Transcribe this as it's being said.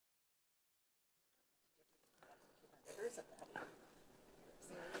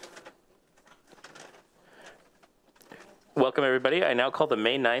Welcome, everybody. I now call the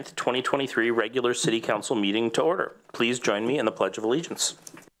May 9th, 2023 regular City Council meeting to order. Please join me in the Pledge of Allegiance.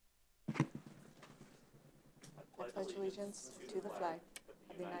 I pledge allegiance to the flag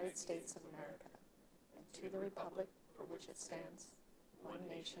of the United States of America and to the republic for which it stands, one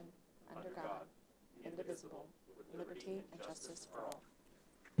nation, under God, indivisible, with liberty and justice for all.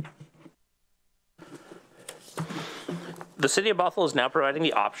 The City of Bothell is now providing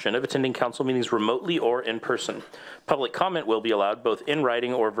the option of attending council meetings remotely or in person. Public comment will be allowed both in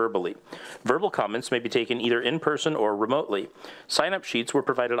writing or verbally. Verbal comments may be taken either in person or remotely. Sign-up sheets were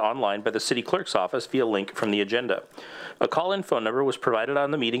provided online by the City Clerk's office via link from the agenda. A call-in phone number was provided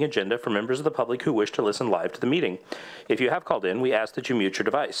on the meeting agenda for members of the public who wish to listen live to the meeting. If you have called in, we ask that you mute your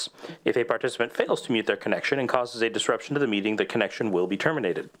device. If a participant fails to mute their connection and causes a disruption to the meeting, the connection will be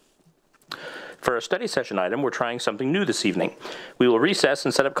terminated. For a study session item, we're trying something new this evening. We will recess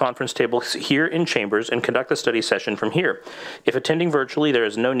and set up conference tables here in chambers and conduct the study session from here. If attending virtually, there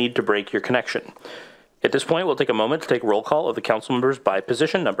is no need to break your connection. At this point, we'll take a moment to take roll call of the council members by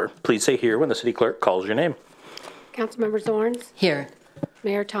position number. Please say here when the city clerk calls your name. Councilmember Zorns? Here.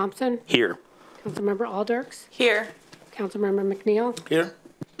 Mayor Thompson? Here. Councilmember Alders? Here. Councilmember McNeil? Here.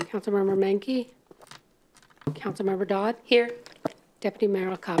 Councilmember Menke? Councilmember Dodd? Here. Deputy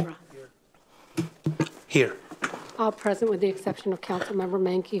Mayor Cabra? Here. All present with the exception of Councilmember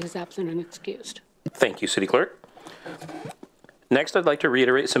Menke, who's absent and excused. Thank you, City Clerk. Next, I'd like to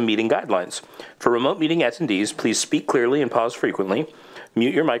reiterate some meeting guidelines. For remote meeting attendees, please speak clearly and pause frequently.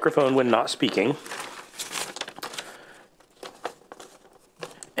 Mute your microphone when not speaking.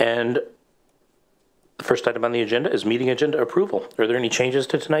 And the first item on the agenda is meeting agenda approval. Are there any changes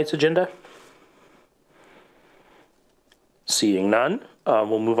to tonight's agenda? Seeing none,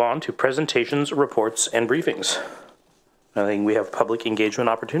 we'll move on to presentations, reports, and briefings. I think we have public engagement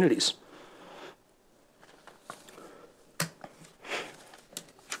opportunities.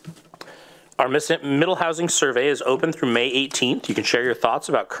 Our middle housing survey is open through May 18th. You can share your thoughts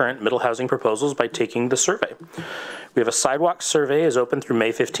about current middle housing proposals by taking the survey. We have a sidewalk survey is open through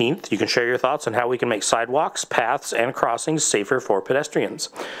May 15th. You can share your thoughts on how we can make sidewalks, paths, and crossings safer for pedestrians.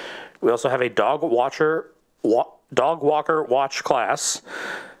 We also have a dog walker watch class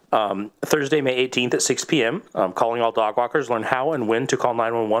Thursday, May 18th at 6 p.m. Calling all dog walkers, learn how and when to call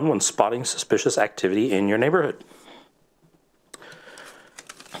 911 when spotting suspicious activity in your neighborhood.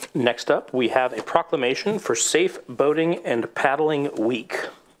 Next up, we have a proclamation for Safe Boating and Paddling Week.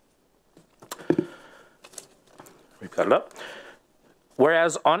 We've got it up.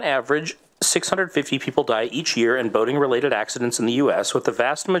 Whereas on average, 650 people die each year in boating-related accidents in the U.S., with the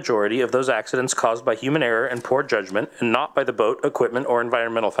vast majority of those accidents caused by human error and poor judgment, and not by the boat, equipment, or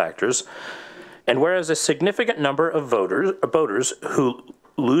environmental factors. And whereas a significant number of boaters who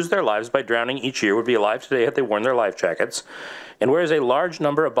lose their lives by drowning each year would be alive today had they worn their life jackets, and whereas a large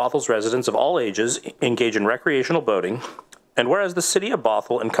number of Bothell's residents of all ages engage in recreational boating, and whereas the city of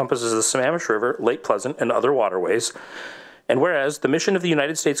Bothell encompasses the Snohomish River, Lake Pleasant, and other waterways, and whereas the mission of the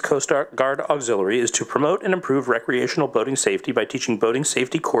United States Coast Guard Auxiliary is to promote and improve recreational boating safety by teaching boating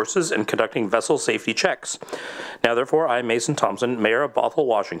safety courses and conducting vessel safety checks. Now, therefore, I, Mason Thompson, Mayor of Bothell,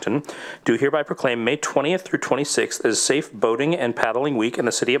 Washington, do hereby proclaim May 20th through 26th as Safe Boating and Paddling Week in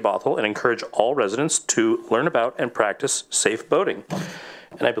the city of Bothell and encourage all residents to learn about and practice safe boating.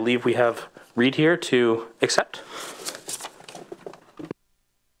 And I believe we have Reed here to accept.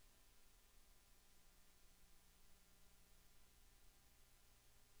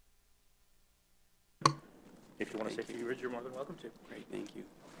 If you want to say a few words, you're more than welcome to. Great, thank you.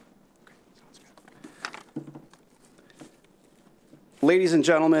 Okay, sounds good. Ladies and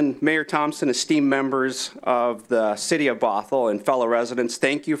gentlemen, Mayor Thompson, esteemed members of the City of Bothell and fellow residents,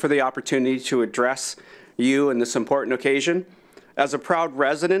 thank you for the opportunity to address you in this important occasion. As a proud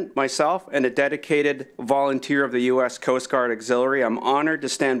resident myself and a dedicated volunteer of the U.S. Coast Guard Auxiliary, I'm honored to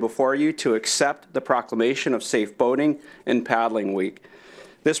stand before you to accept the proclamation of Safe Boating and Paddling Week.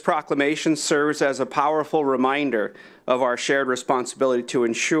 This proclamation serves as a powerful reminder of our shared responsibility to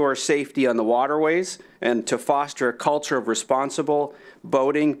ensure safety on the waterways and to foster a culture of responsible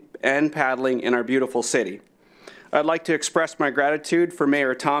boating and paddling in our beautiful city. I'd like to express my gratitude for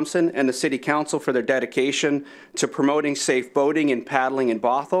Mayor Thompson and the City Council for their dedication to promoting safe boating and paddling in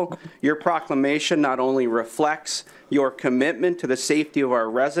Bothell. Your proclamation not only reflects your commitment to the safety of our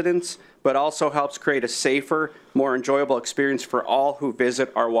residents, but also helps create a safer, more enjoyable experience for all who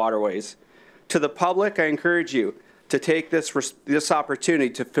visit our waterways. To the public, I encourage you to take this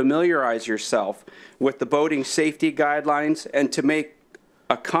opportunity to familiarize yourself with the boating safety guidelines and to make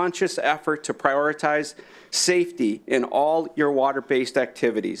a conscious effort to prioritize safety in all your water-based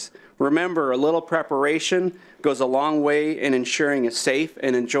activities. Remember, a little preparation goes a long way in ensuring a safe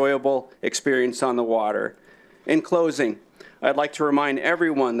and enjoyable experience on the water. In closing, I'd like to remind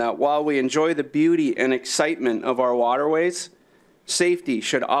everyone that while we enjoy the beauty and excitement of our waterways, safety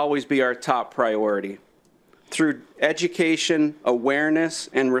should always be our top priority. Through education, awareness,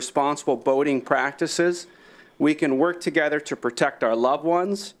 and responsible boating practices, we can work together to protect our loved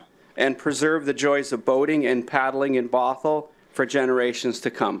ones and preserve the joys of boating and paddling in Bothell for generations to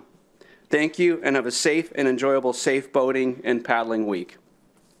come. Thank you, and have a safe and enjoyable safe boating and paddling week.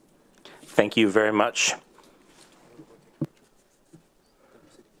 Thank you very much.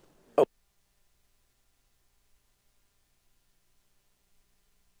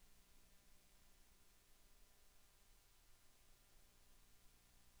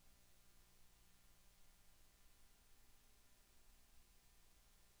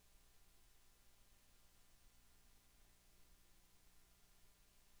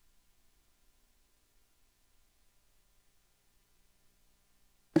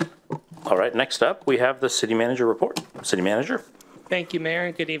 All right, next up, we have the city manager report. City manager. Thank you, Mayor,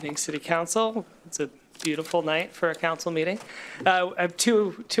 and good evening, City Council. It's a beautiful night for a council meeting. I have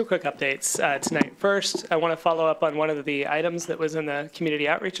two quick updates tonight. First, I want to follow up on one of the items that was in the community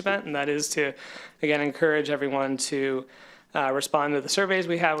outreach event, and that is to, again, encourage everyone to respond to the surveys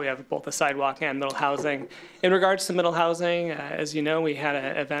we have. We have both the sidewalk and middle housing. In regards to middle housing, as you know, we had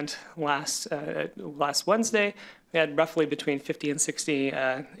an event last Wednesday. We had roughly between 50 and 60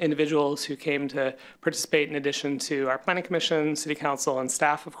 individuals who came to participate, in addition to our planning commission, city council, and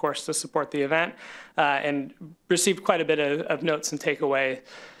staff, of course, to support the event, and received quite a bit of notes and takeaway.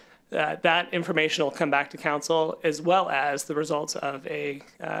 That information will come back to council, as well as the results of a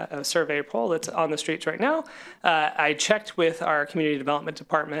survey poll that's on the streets right now. I checked with our community development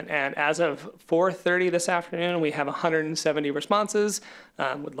department, and as of 4:30 this afternoon, we have 170 responses.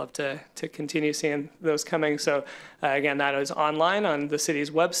 Would love to continue seeing those coming. So again, that is online on the city's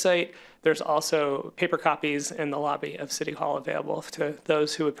website. There's also paper copies in the lobby of City Hall available to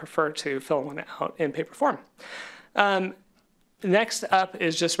those who would prefer to fill one out in paper form. Next up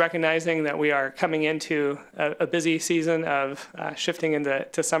is just recognizing that we are coming into a busy season of shifting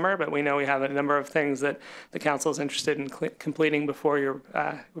into summer, but we know we have a number of things that the council is interested in completing before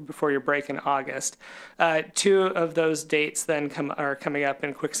your break in August. Two of those dates then are coming up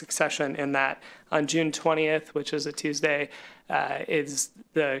in quick succession, in that on June 20th, which is a Tuesday, is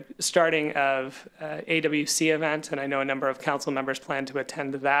the starting of AWC event, and I know a number of council members plan to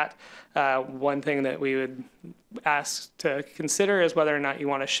attend that. One thing that we would ask to consider is whether or not you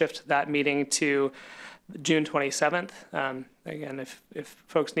want to shift that meeting to June 27th. Again, if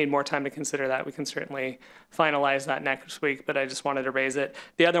folks need more time to consider that, we can certainly finalize that next week, but I just wanted to raise it.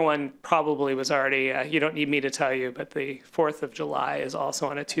 The other one probably was already, you don't need me to tell you, but the 4th of July is also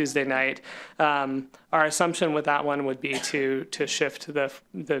on a Tuesday night. Our assumption with that one would be to shift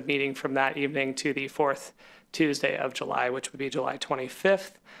the meeting from that evening to the 4th Tuesday of July, which would be July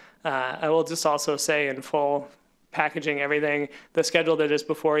 25th. I will just also say, in full packaging everything, the schedule that is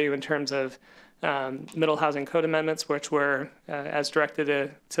before you in terms of middle housing code amendments, which were as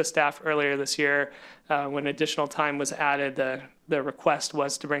directed to staff earlier this year, when additional time was added, the request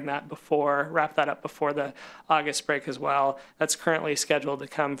was to bring that wrap that up before the August break as well. That's currently scheduled to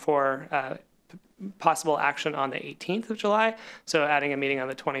come for possible action on the 18th of July. So adding a meeting on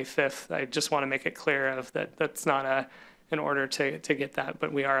the 25th, I just want to make it clear of that's not in order to get that,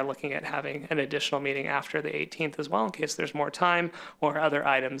 but we are looking at having an additional meeting after the 18th as well, in case there's more time or other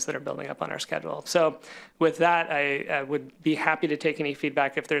items that are building up on our schedule. So with that, I would be happy to take any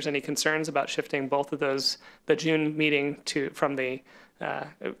feedback if there's any concerns about shifting both of those, the June meeting from the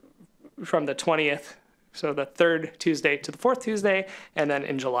 20th, so the 3rd Tuesday to the 4th Tuesday, and then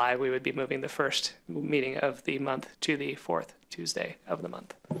in July, we would be moving the first meeting of the month to the 4th Tuesday of the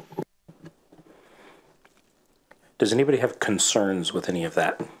month. Does anybody have concerns with any of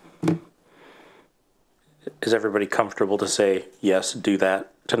that? Is everybody comfortable to say, yes, do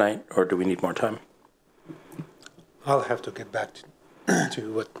that tonight, or do we need more time? I'll have to get back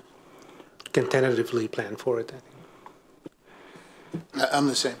to what can tentatively plan for it, I think. I'm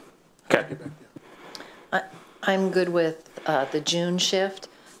the same. Okay. I'm good with the June shift.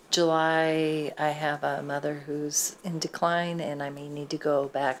 July, I have a mother who's in decline, and I may need to go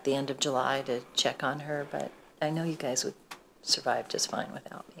back the end of July to check on her, but I know you guys would survive just fine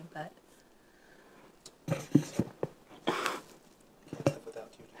without me, but.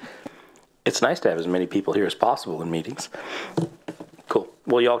 It's nice to have as many people here as possible in meetings. Cool.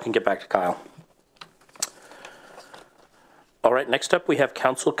 Well, y'all can get back to Kyle. All right, next up we have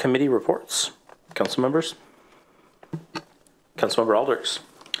council committee reports. Council members. Councilmember Alders.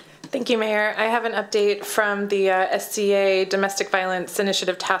 Thank you, Mayor. I have an update from the SCA Domestic Violence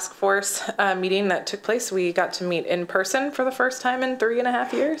Initiative Task Force meeting that took place. We got to meet in person for the first time in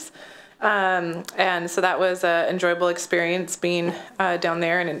 3.5 years. And so that was an enjoyable experience being down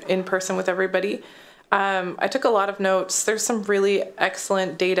there and in person with everybody. I took a lot of notes. There's some really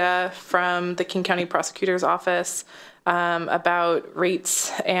excellent data from the King County Prosecutor's Office about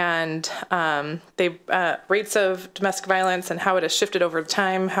rates and rates of domestic violence and how it has shifted over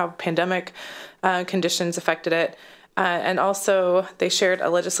time, how pandemic conditions affected it. And also they shared a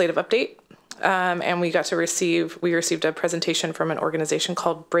legislative update. And we received a presentation from an organization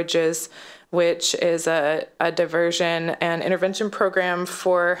called Bridges, which is a diversion and intervention program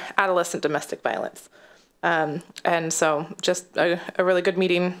for adolescent domestic violence. And so just a really good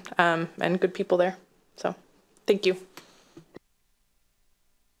meeting and good people there. So thank you.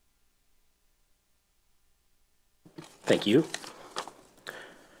 Thank you.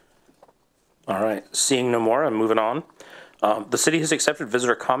 All right, seeing no more, I'm moving on. The city has accepted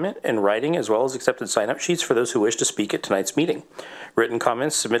visitor comment in writing as well as accepted sign-up sheets for those who wish to speak at tonight's meeting. Written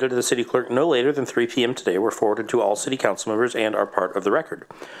comments submitted to the city clerk no later than 3 p.m. today were forwarded to all city council members and are part of the record.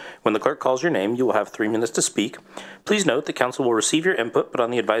 When the clerk calls your name, you will have 3 minutes to speak. Please note the council will receive your input, but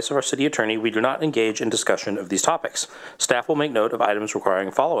on the advice of our city attorney, we do not engage in discussion of these topics. Staff will make note of items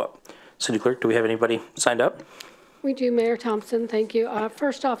requiring follow-up. City clerk, do we have anybody signed up? We do, Mayor Thompson. Thank you.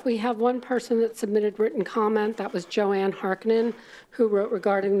 First off, we have one person that submitted written comment. That was Joanne Harkinen, who wrote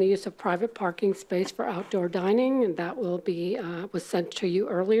regarding the use of private parking space for outdoor dining, and that will be was sent to you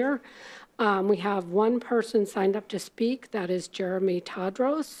earlier. We have one person signed up to speak. That is Jeremy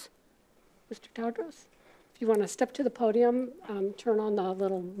Tadros. Mr. Tadros, if you want to step to the podium, turn on the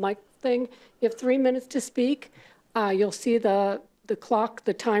little mic thing. You have 3 minutes to speak. You'll see the clock,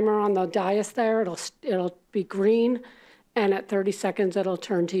 the timer on the dais there. It'll be green, and at 30 seconds, it'll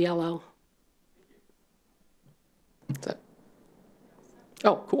turn to yellow.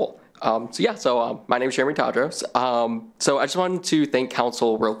 Oh, cool. So my name is Jeremy Tadros. So I just wanted to thank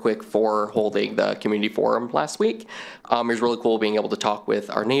council real quick for holding the community forum last week. It was really cool being able to talk with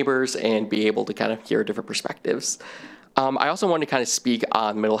our neighbors and be able to kind of hear different perspectives. I also wanted to kind of speak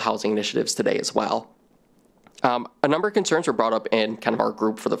on middle housing initiatives today as well. A number of concerns were brought up in kind of our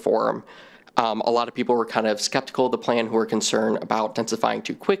group for the forum. A lot of people were kind of skeptical of the plan who were concerned about densifying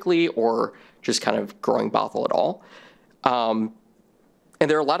too quickly or just kind of growing Bothell at all. And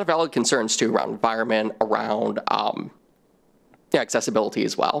there are a lot of valid concerns too around environment, around accessibility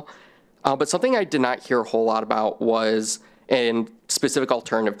as well. But something I did not hear a whole lot about was a specific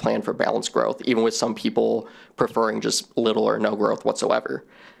alternative plan for balanced growth, even with some people preferring just little or no growth whatsoever.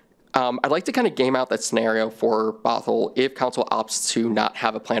 I'd like to kind of game out that scenario for Bothell if council opts to not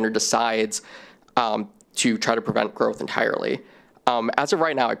have a plan or decides to try to prevent growth entirely. As of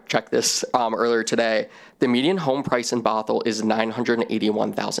right now, I checked this earlier today, the median home price in Bothell is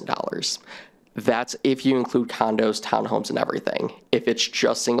 $981,000. That's if you include condos, townhomes, and everything. If it's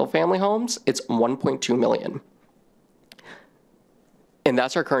just single family homes, it's $1.2 million. And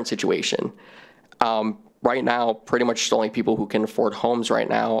that's our current situation. Right now, pretty much the only people who can afford homes right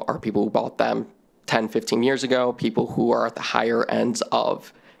now are people who bought them 10, 15 years ago, people who are at the higher ends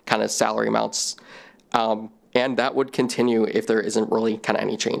of kind of salary amounts. And that would continue if there isn't really kind of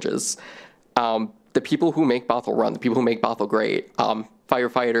any changes. The people who make Bothell run, the people who make Bothell great,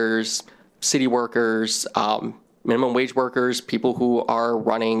 firefighters, city workers, minimum wage workers, people who are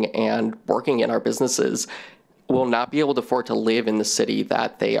running and working in our businesses will not be able to afford to live in the city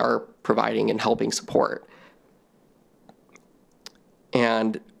that they are providing and helping support.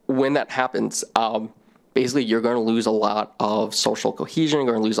 And when that happens, basically you're going to lose a lot of social cohesion, you're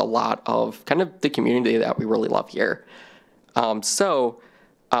going to lose a lot of kind of the community that we really love here.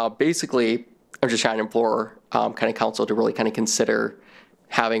 Basically, I'm just trying to implore kind of council to really kind of consider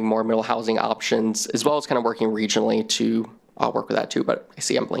having more middle housing options, as well as kind of working regionally to work with that too, but I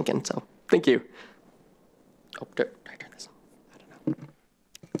see I'm blinking, so thank you. Oh, did I turn this on? I don't know.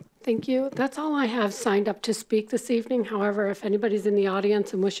 Thank you. That's all I have signed up to speak this evening. However, if anybody's in the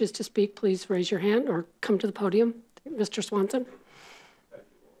audience and wishes to speak, please raise your hand or come to the podium. Mr. Swanson.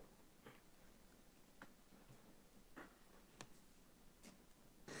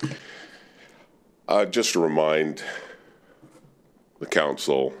 Just to remind the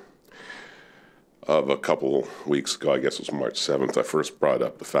council of a couple weeks ago, I guess it was March 7th, I first brought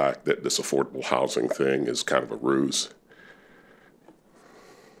up the fact that this affordable housing thing is kind of a ruse.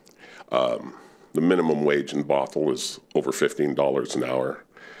 The minimum wage in Bothell is over $15 an hour.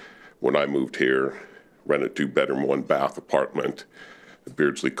 When I moved here rent a 2-bedroom, 1-bath apartment at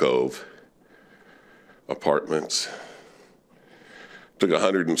Beardsley Cove Apartments. Took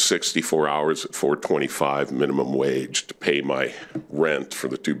 164 hours at $4.25 minimum wage to pay my rent for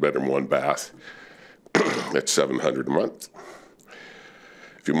the 2-bedroom, 1-bath at $700 a month.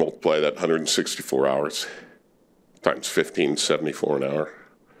 If you multiply that 164 hours times $15.74 an hour,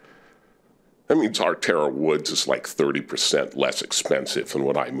 that means our Terra Woods is like 30% less expensive than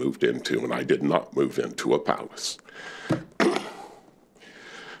what I moved into, and I did not move into a palace.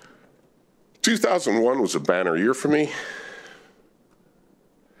 2001 was a banner year for me.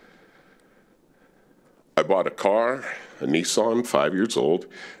 I bought a car, a Nissan, 5 years old.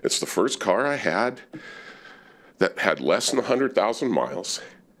 It's the first car I had that had less than 100,000 miles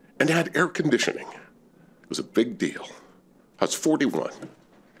and had air conditioning. It was a big deal. I was 41.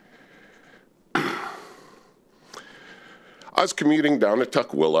 I was commuting down to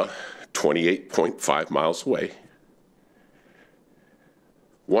Tukwila, 28.5 miles away.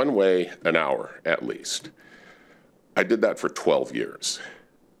 One way, an hour at least. I did that for 12 years.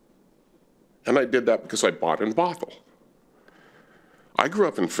 And I did that because I bought in Bothell. I grew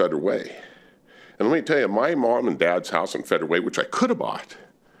up in Federal Way. And let me tell you, my mom and dad's house in Federal Way, which I could have bought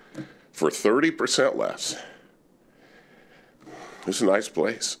for 30% less. It's a nice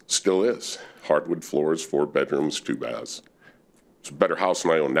place, still is. Hardwood floors, 4 bedrooms, 2 baths. It's a better house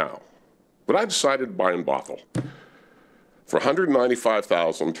than I own now. But I decided to buy in Bothell. For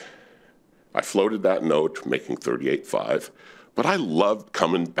 $195,000, I floated that note, making $38,500. But I loved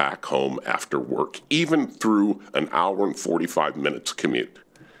coming back home after work, even through an hour and 45 minutes commute.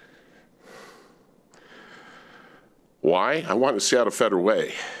 Why? I wanted to stay out of Federal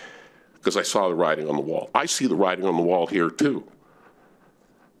Way because I saw the writing on the wall. I see the writing on the wall here too.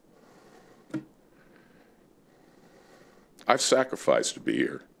 I've sacrificed to be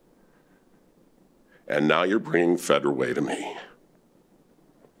here. And now you're bringing Federal Way to me.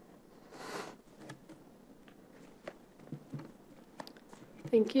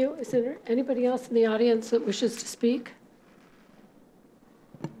 Thank you. Is there anybody else in the audience that wishes to speak?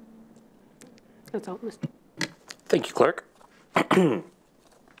 That's all, Mr. Thank you, Clerk.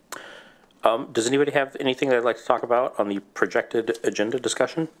 Does anybody have anything they'd like to talk about on the projected agenda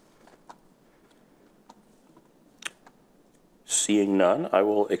discussion? Seeing none, I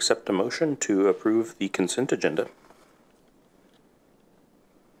will accept a motion to approve the consent agenda.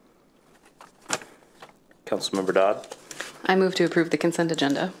 Councilmember Dodd. I move to approve the consent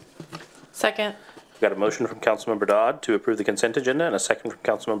agenda. Second. We've got a motion from Councilmember Dodd to approve the consent agenda and a second from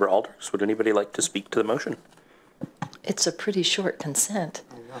Councilmember Alders. Would anybody like to speak to the motion? It's a pretty short consent.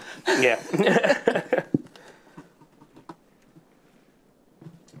 Yeah.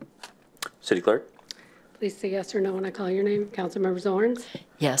 City Clerk? Please say yes or no when I call your name. Councilmember Zorns?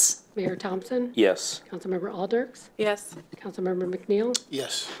 Yes. Mayor Thompson? Yes. Councilmember Alders? Yes. Councilmember McNeil?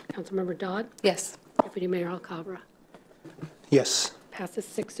 Yes. Councilmember Dodd? Yes. Deputy Mayor Alcabra? Yes. Passes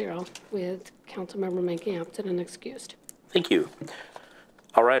 6-0 with Councilmember Menke absent and excused. Thank you.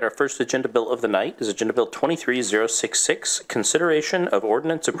 All right, our first agenda bill of the night is Agenda Bill 23066, consideration of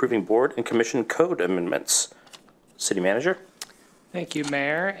ordinance approving board and commission code amendments. City Manager? Thank you,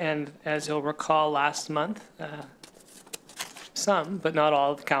 Mayor. And as you'll recall, last month, some, but not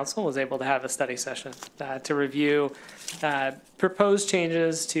all of the council was able to have a study session to review proposed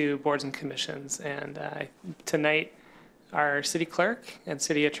changes to boards and commissions. And tonight, our city clerk and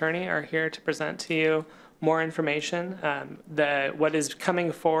city attorney are here to present to you more information. What is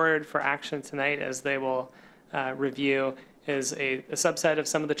coming forward for action tonight, as they will review, is a subset of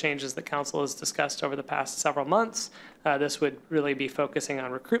some of the changes that council has discussed over the past several months. This would really be focusing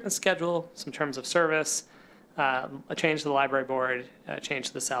on recruitment schedule, some terms of service, a change to the library board, a change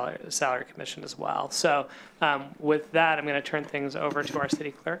to the salary commission as well. So with that, I'm going to turn things over to our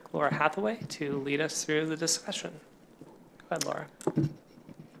city clerk, Laura Hathaway, to lead us through the discussion. Go ahead, Laura.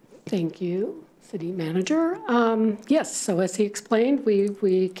 Thank you, City Manager. Yes, so as he explained,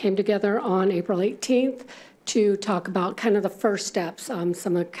 we came together on April 18th to talk about kind of the first steps, some of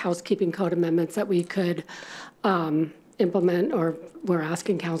the housekeeping code amendments that we could implement, or we're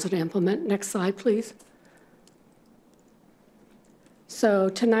asking council to implement. Next slide, please. So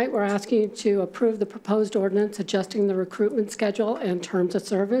tonight we're asking you to approve the proposed ordinance adjusting the recruitment schedule and terms of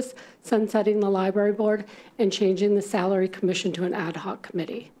service, sunsetting the library board, and changing the salary commission to an ad hoc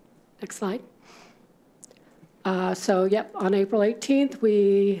committee. Next slide. On April 18th,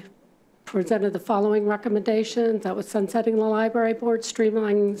 we presented the following recommendations. That was sunsetting the library board,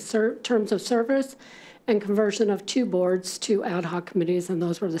 streamlining terms of service, and conversion of 2 boards to ad hoc committees, and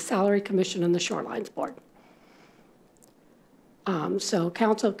those were the salary commission and the shorelines board. So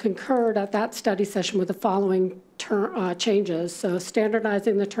council concurred at that study session with the following changes. So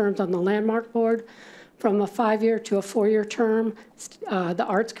standardizing the terms on the Landmark Board from a 5-year to a 4-year term, the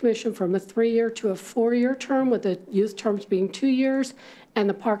Arts Commission from a 3-year to a 4-year term, with the youth terms being 2 years, and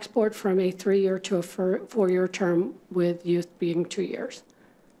the Parks Board from a 3-year to a 4-year term, with youth being 2 years.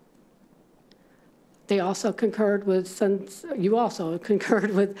 They also concurred with, you also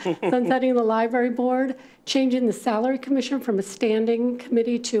concurred with sunsetting the Library Board, changing the Salary Commission from a standing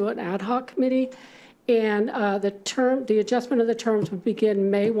committee to an ad hoc committee, and the adjustment of the terms would begin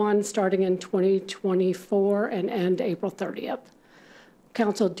May 1, starting in 2024, and end April 30th.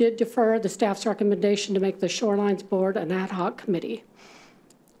 Council did defer the staff's recommendation to make the Shorelines Board an ad hoc committee.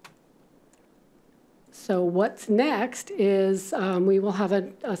 So what's next is we will have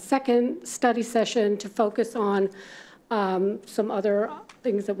a second study session to focus on some other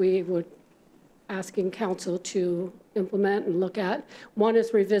things that we would asking council to implement and look at. One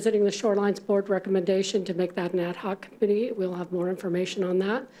is revisiting the Shorelines Board recommendation to make that an ad hoc committee. We'll have more information on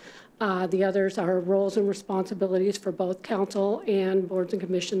that. The others are roles and responsibilities for both council and boards and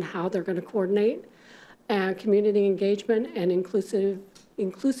commission, how they're going to coordinate, and community engagement and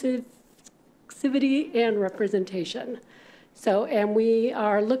inclusivity and representation. So, and we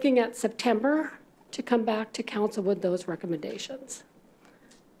are looking at September to come back to council with those recommendations.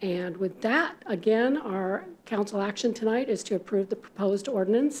 And with that, again, our council action tonight is to approve the proposed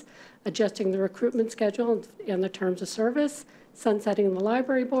ordinance, adjusting the recruitment schedule and the terms of service, sunsetting the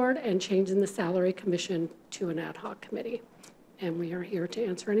Library Board, and changing the Salary Commission to an ad hoc committee. And we are here to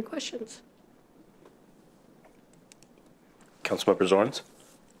answer any questions. Councilmember Zorns?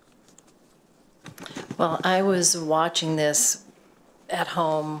 Well, I was watching this at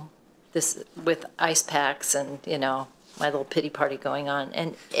home, this with ice packs and, you know, my little pity party going on,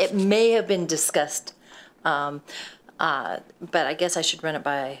 and it may have been discussed, but I guess I should run it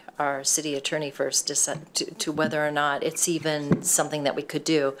by our city attorney first to whether or not it's even something that we could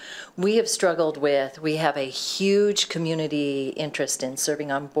do. We have struggled with, we have a huge community interest in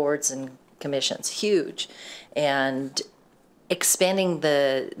serving on boards and commissions, huge, and expanding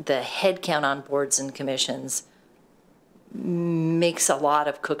the head count on boards and commissions makes a lot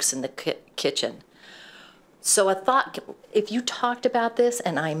of cooks in the kitchen. So I thought, if you talked about this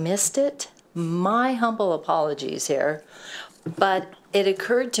and I missed it, my humble apologies here, but it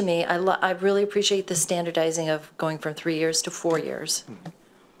occurred to me, I really appreciate the standardizing of going from 3 years to 4 years.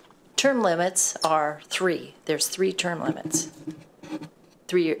 Term limits are 3. There's 3 term limits.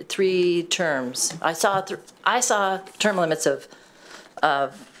 Three terms. I saw term limits of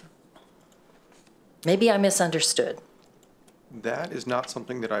maybe I misunderstood. That is not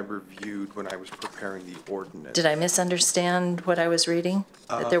something that I reviewed when I was preparing the ordinance. Did I misunderstand what I was reading?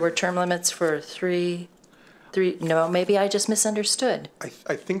 That there were term limits for three, no, maybe I just misunderstood.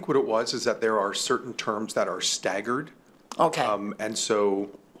 I think what it was is that there are certain terms that are staggered. Okay. And so,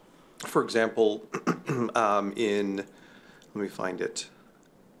 for example, let me find it.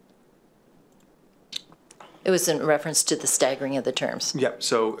 It was in reference to the staggering of the terms. Yep.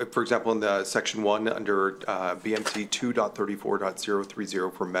 So, for example, in the section 1 under BMT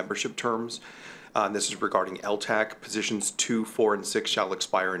 2.34.030 for membership terms, this is regarding LTAC. Positions 2, 4, and 6 shall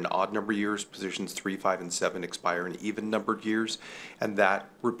expire in odd number years. Positions 3, 5, and 7 expire in even numbered years. And that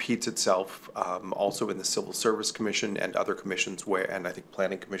repeats itself also in the Civil Service Commission and other commissions, and I think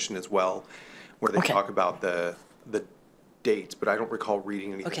Planning Commission as well, where they talk about the dates, but I don't recall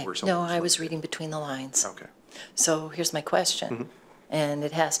reading anything where someone No, I was reading between the lines. Okay. So here's my question, and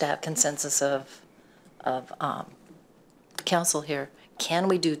it has to have consensus of council here. Can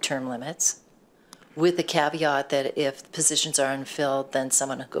we do term limits with the caveat that if positions are unfilled, then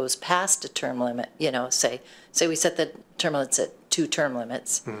someone who goes past a term limit, you know, say we set the term limits at 2 term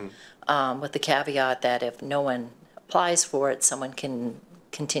limits, with the caveat that if no one applies for it, someone can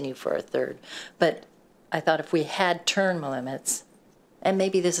continue for a third. But I thought if we had term limits, and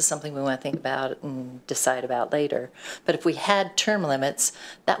maybe this is something we want to think about and decide about later, but if we had term limits,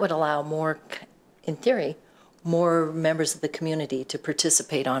 that would allow more, in theory, more members of the community to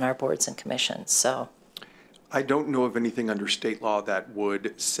participate on our boards and commissions. So I don't know of anything under state law that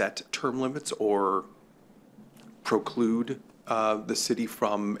would set term limits or preclude the city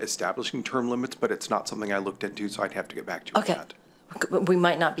from establishing term limits, but it's not something I looked into, so I'd have to get back to you on that. We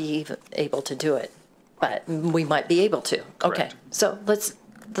might not be even able to do it, but we might be able to. Correct. Okay, so let's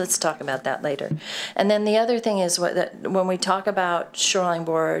talk about that later. And then the other thing is when we talk about Shoreline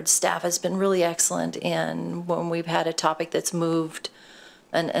Board, staff has been really excellent in when we've had a topic that's moved,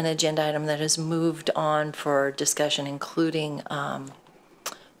 an agenda item that has moved on for discussion, including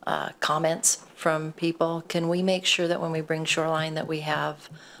comments from people. Can we make sure that when we bring Shoreline that we have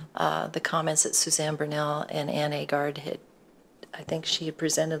the comments that Suzanne Burnell and Ann Agard had, I think she had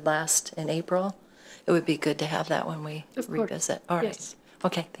presented last in April? It would be good to have that when we revisit. All right. Yes.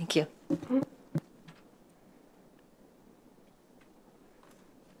 Okay, thank you.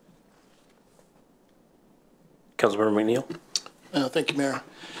 Councilmember McNeil. Thank you, Mayor.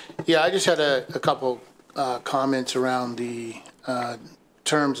 Yeah, I just had a couple comments around the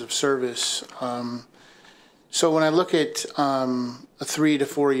terms of service. So when I look at a 3 to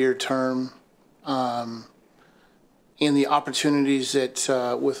 4 year term and the opportunities that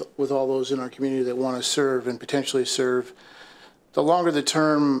with all those in our community that want to serve and potentially serve, the longer the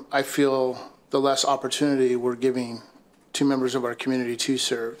term, I feel the less opportunity we're giving to members of our community to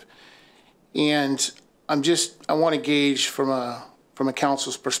serve. And I want to gauge from a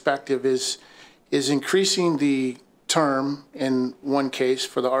council's perspective is increasing the term in one case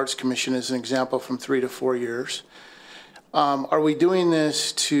for the Arts Commission as an example from 3 to 4 years. Are we doing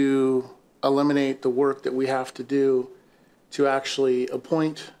this to eliminate the work that we have to do to actually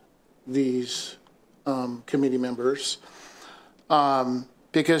appoint these committee members?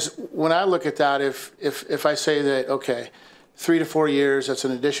 Because when I look at that, if I say that, okay, 3 to 4 years, that's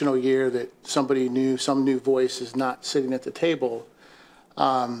an additional year that somebody new, some new voice is not sitting at the table,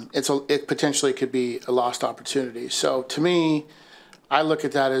 it potentially could be a lost opportunity. So to me, I look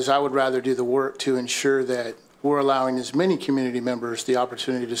at that as I would rather do the work to ensure that we're allowing as many community members the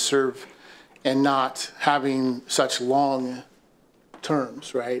opportunity to serve and not having such long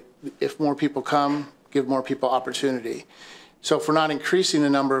terms, right? If more people come, give more people opportunity. So if we're not increasing the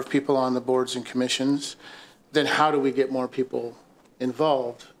number of people on the boards and commissions, then how do we get more people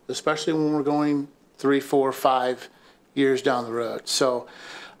involved, especially when we're going 3, 4, 5 years down the road? So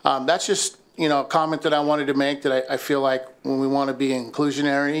that's just, a comment that I wanted to make, that I feel like when we want to be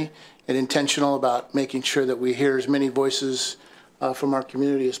inclusionary and intentional about making sure that we hear as many voices from our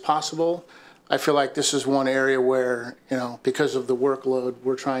community as possible, I feel like this is one area where, because of the workload,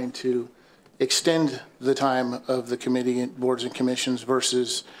 we're trying to extend the time of the committee and boards and commissions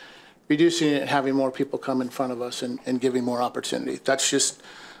versus reducing it and having more people come in front of us and giving more opportunity. That's just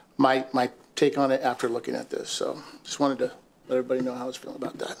my take on it after looking at this. So just wanted to let everybody know how I was feeling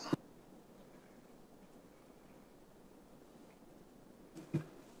about that.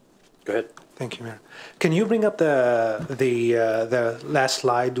 Go ahead. Thank you, Mayor. Can you bring up the last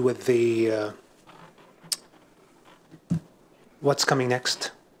slide with the what's coming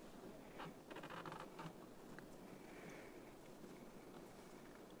next?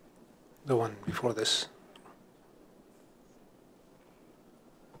 The one before this.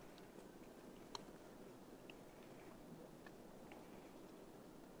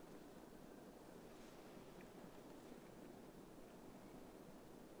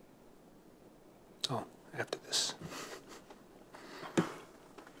 Oh, after this.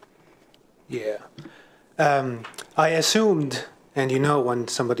 Yeah. I assumed, and when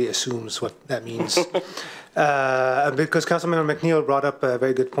somebody assumes what that means. Because Councilmember McNeil brought up a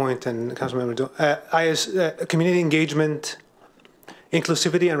very good point, and Councilmember community engagement,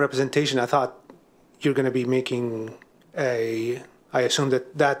 inclusivity, and representation. I thought you're going to be making I assume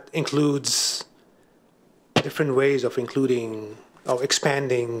that includes different ways of including or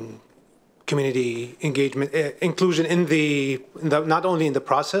expanding community engagement, inclusion in the not only in the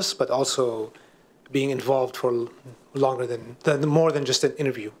process but also being involved for longer than more than just an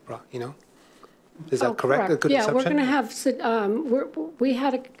interview. Is that correct? A good Yeah, assumption? we're going to have, we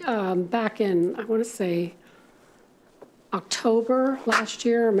had back in, I want to say, October last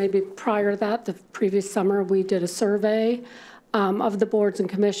year, or maybe prior to that, the previous summer, we did a survey of the boards and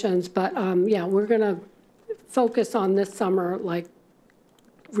commissions. But yeah, we're going to focus on this summer, like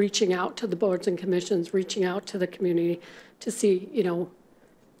reaching out to the boards and commissions, reaching out to the community to see,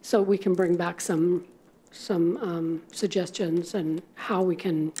 so we can bring back some suggestions and how we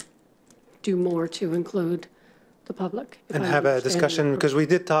can do more to include the public. And have a discussion, because we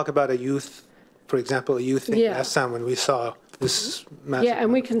did talk about a youth, for example, a youth thing last time when we saw this massive. Yeah,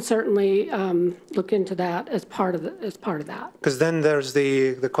 and we can certainly look into that as part of that. Because then there's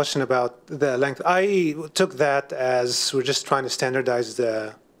the question about the length. I took that as we're just trying to standardize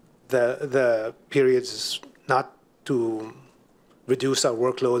the periods, not to reduce our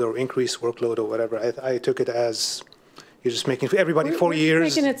workload or increase workload or whatever. I took it as you're just making everybody 4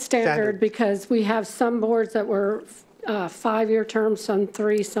 years. We're making it standard because we have some boards that were 5-year terms, some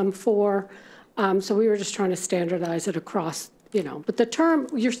 3, some 4. So we were just trying to standardize it across, But the term,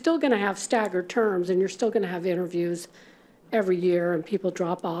 you're still going to have staggered terms, and you're still going to have interviews every year, and people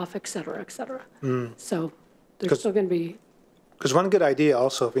drop off, et cetera, et cetera. So there's still going to be. Because one good idea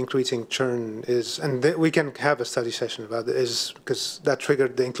also of increasing churn is, and we can have a study session about it, is because that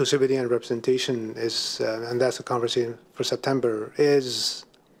triggered the inclusivity and representation is, and that's a conversation for September, is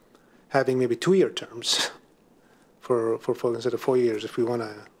having maybe 2-year terms for folks instead of 4 years if we want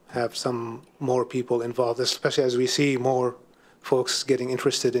to have some more people involved, especially as we see more folks getting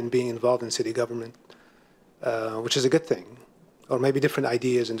interested in being involved in city government, which is a good thing. Or maybe different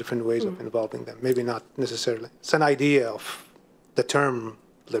ideas and different ways of involving them. Maybe not necessarily. It's an idea of the term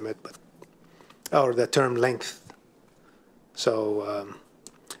limit, or the term length. So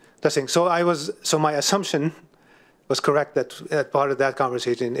that's thing. So my assumption was correct that part of that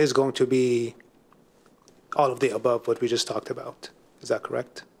conversation is going to be all of the above what we just talked about. Is that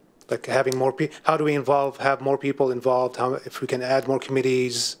correct? Like having more people. How do we have more people involved? If we can add more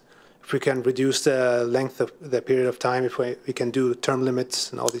committees, if we can reduce the length of the period of time, if we can do term limits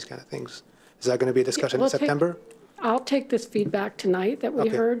and all these kind of things. Is that going to be a discussion in September? I'll take this feedback tonight that we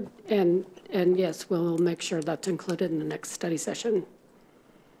heard, and yes, we'll make sure that's included in the next study session.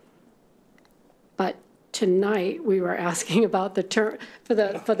 But tonight, we were asking about the term, for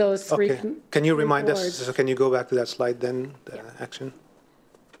those three. Okay. Can you remind boards. us, so can you go back to that slide then, the action?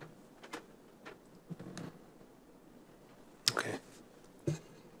 Okay.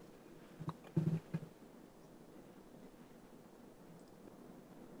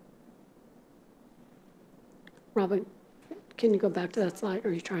 Robin, can you go back to that slide?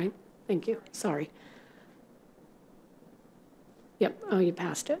 Are you trying? Thank you. Sorry. Yep. Oh, you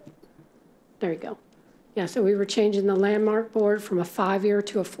passed it. There you go. Yeah, so we were changing the Landmark Board from a 5-year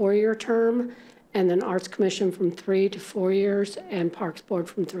to a 4-year term, and then Arts Commission from 3 to 4 years, and Parks Board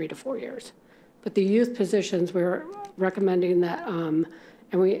from 3 to 4 years. But the youth positions, we're recommending that,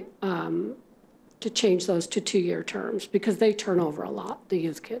 to change those to 2-year terms because they turn over a lot, the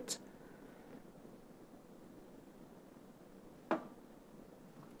youth kids.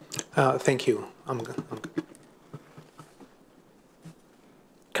 Thank you. I'm good.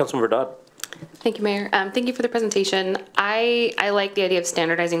 Councilmember Dodd. Thank you, Mayor. Thank you for the presentation. I like the idea of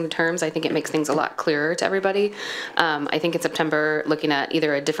standardizing the terms. I think it makes things a lot clearer to everybody. I think in September, looking at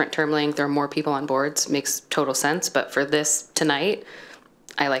either a different term length or more people on boards makes total sense. But for this tonight,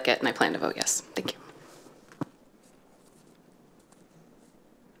 I like it, and I plan to vote yes. Thank you.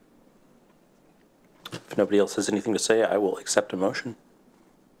 If nobody else has anything to say, I will accept a motion.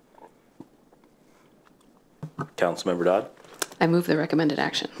 Councilmember Dodd. I move the recommended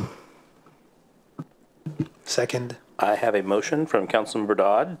action. Second. I have a motion from Councilmember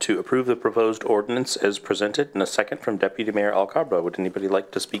Dodd to approve the proposed ordinance as presented, and a second from Deputy Mayor Alcabra. Would anybody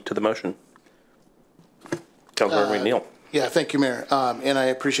like to speak to the motion? Councilmember McNeil. Yeah, thank you, Mayor. And I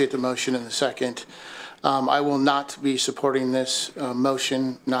appreciate the motion and the second. I will not be supporting this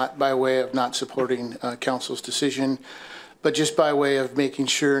motion, not by way of not supporting council's decision, but just by way of making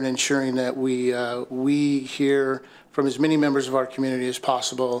sure and ensuring that we hear from as many members of our community as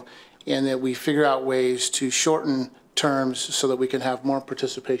possible, and that we figure out ways to shorten terms so that we can have more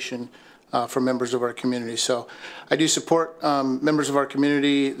participation from members of our community. So I do support members of our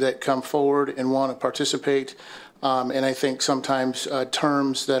community that come forward and want to participate. And I think sometimes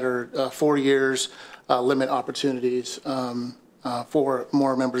terms that are 4 years limit opportunities for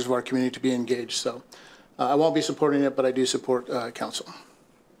more members of our community to be engaged. So I won't be supporting it, but I do support council.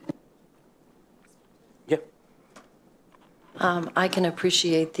 I can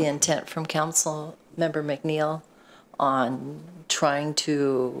appreciate the intent from Council Member McNeil on trying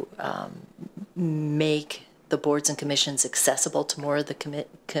to make the boards and commissions accessible to more of the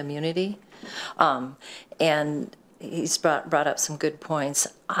community. And he's brought up some good points.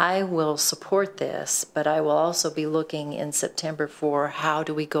 I will support this, but I will also be looking in September for how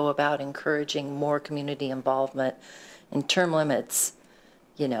do we go about encouraging more community involvement in term limits.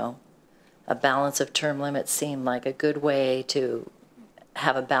 You know, a balance of term limits seemed like a good way to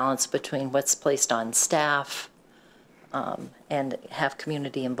have a balance between what's placed on staff and have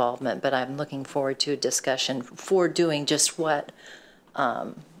community involvement. But I'm looking forward to a discussion for doing just what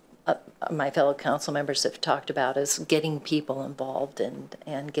my fellow council members have talked about, is getting people involved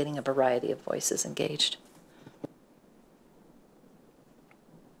and getting a variety of voices engaged.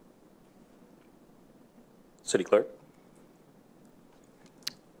 City Clerk.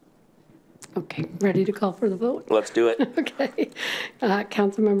 Okay, ready to call for the vote? Let's do it. Okay.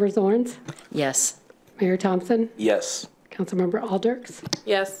 Councilmember Zorns? Yes. Mayor Thompson? Yes. Councilmember Alders?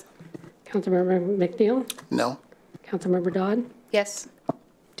 Yes. Councilmember McNeil? No. Councilmember Dodd? Yes.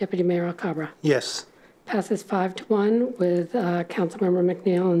 Deputy Mayor Alcabra? Yes. Passes 5-1 with Councilmember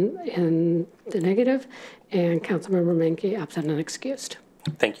McNeil in the negative and Councilmember Menke absent and excused.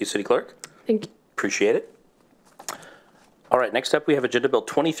 Thank you, City Clerk. Thank you. Appreciate it. All right, next up we have Agenda Bill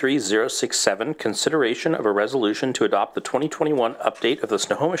 23067, consideration of a resolution to adopt the 2021 update of the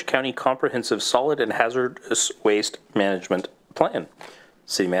Snohomish County Comprehensive Solid and Hazardous Waste Management Plan.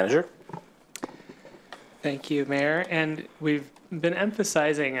 City Manager. Thank you, Mayor. And we've been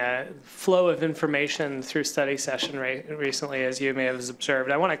emphasizing a flow of information through study session recently, as you may have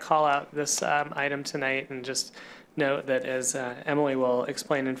observed. I want to call out this item tonight and just note that, as Emily will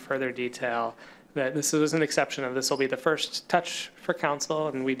explain in further detail, that this is an exception of this will be the first touch for council,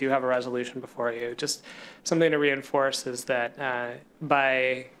 and we do have a resolution before you. Just something to reinforce is that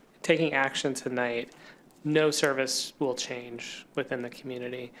by taking action tonight, no service will change within the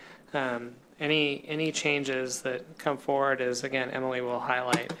community. Any changes that come forward, as again Emily will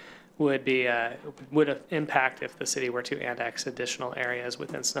highlight, would impact if the city were to annex additional areas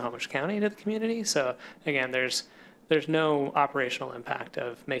within Snohomish County to the community. So again, there's no operational impact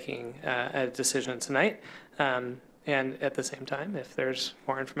of making a decision tonight. And at the same time, if there's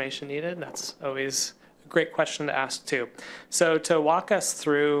more information needed, that's always a great question to ask too. So to walk us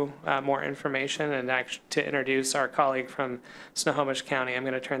through more information and to introduce our colleague from Snohomish County, I'm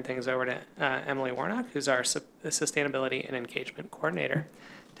going to turn things over to Emily Warnock, who's our Sustainability and Engagement Coordinator.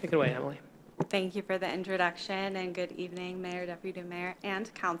 Take it away, Emily. Thank you for the introduction, and good evening, Mayor, Deputy Mayor,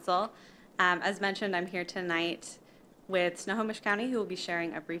 and Council. As mentioned, I'm here tonight with Snohomish County, who will be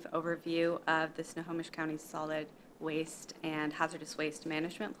sharing a brief overview of the Snohomish County Solid Waste and Hazardous Waste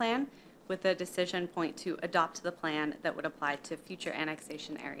Management Plan, with a decision point to adopt the plan that would apply to future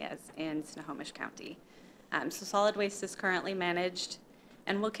annexation areas in Snohomish County. So solid waste is currently managed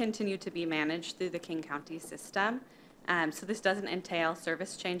and will continue to be managed through the King County system. So this doesn't entail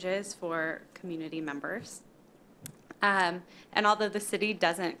service changes for community members. And although the city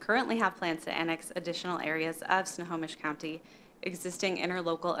doesn't currently have plans to annex additional areas of Snohomish County, existing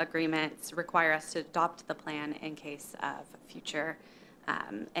interlocal agreements require us to adopt the plan in case of future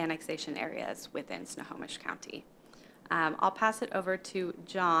annexation areas within Snohomish County. I'll pass it over to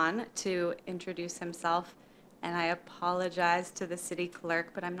John to introduce himself, and I apologize to the city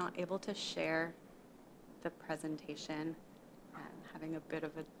clerk, but I'm not able to share the presentation. I'm having a bit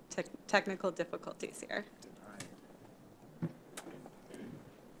of a technical difficulties here.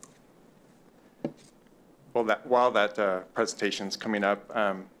 Well, while that presentation's coming up,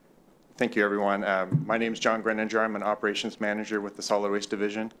 thank you, everyone. My name is John Greninger. I'm an operations manager with the Solid Waste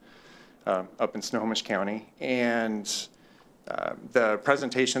Division up in Snohomish County. And the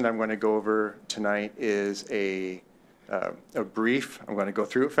presentation that I'm going to go over tonight is a brief. I'm going to go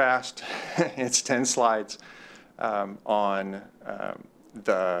through it fast. It's 10 slides on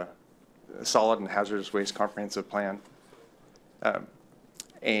the Solid and Hazardous Waste Comprehensive Plan.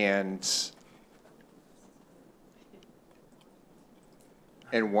 And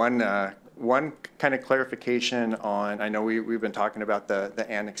one kind of clarification on, I know we've been talking about the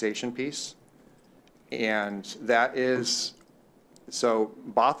annexation piece, and that is, so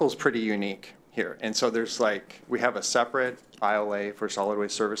Bothell's pretty unique here. And so we have a separate ILA for solid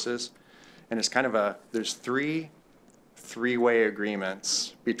waste services, and it's kind of there's three-way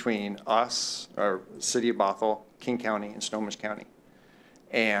agreements between us, or City of Bothell, King County, and Snohomish County.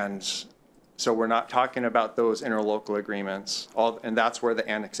 And so we're not talking about those interlocal agreements, and that's where the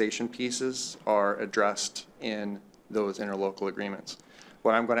annexation pieces are addressed in those interlocal agreements.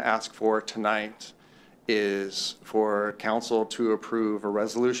 What I'm going to ask for tonight is for council to approve a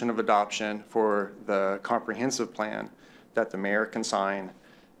resolution of adoption for the comprehensive plan that the mayor can sign,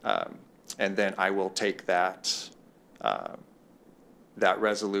 and then I will take that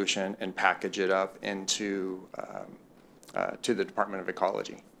resolution and package it up into to the Department of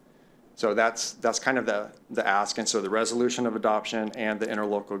Ecology. So that's kind of the ask, and so the resolution of adoption and the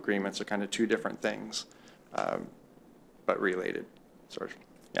interlocal agreements are kind of two different things, but related, sort of.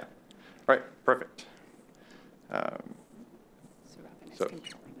 Yeah. All right. Perfect. So Robin is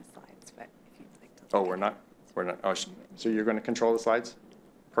controlling the slides, but if you'd like to. Oh, we're not. Oh, so you're going to control the slides?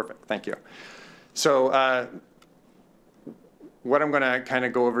 Perfect. Thank you. So what I'm going to kind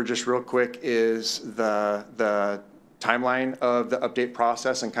of go over just real quick is the timeline of the update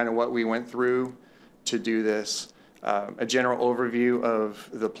process and kind of what we went through to do this, a general overview of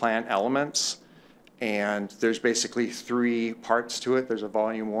the plan elements. And there's basically 3 parts to it. There's a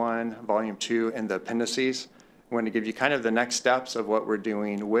volume 1, volume 2, and the appendices. I'm going to give you kind of the next steps of what we're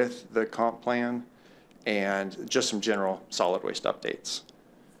doing with the comp plan and just some general solid waste updates.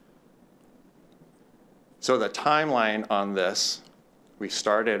 So the timeline on this, we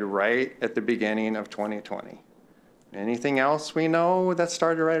started right at the beginning of 2020. Anything else we know that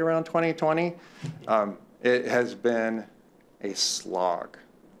started right around 2020? It has been a slog,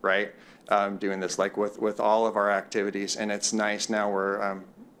 right? doing this, like with all of our activities. And it's nice now we're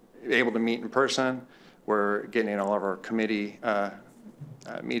able to meet in person. We're getting all of our committee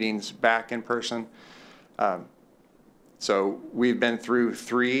meetings back in person. So we've been through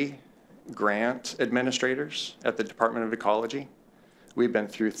 3 grant administrators at the Department of Ecology. We've been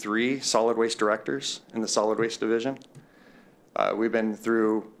through 3 solid waste directors in the solid waste division. We've been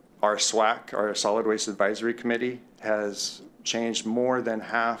through our SWAC, our Solid Waste Advisory Committee, has changed more than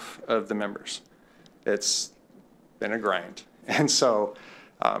half of the members. It's been a grind. And so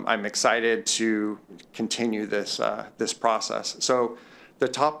I'm excited to continue this, this process. So the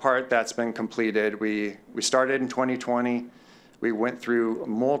top part that's been completed, we started in 2020. We went through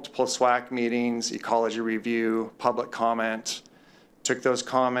multiple SWAC meetings, ecology review, public comment, took those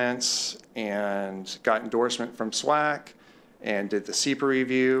comments and got endorsement from SWAC and did the SEPA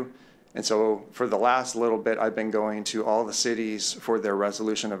review. And so for the last little bit, I've been going to all the cities for their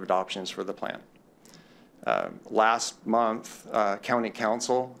resolution of adoptions for the plan. Last month, County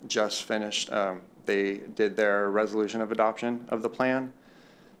Council just finished, they did their resolution of adoption of the plan.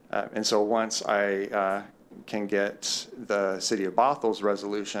 And so once I can get the City of Bothell's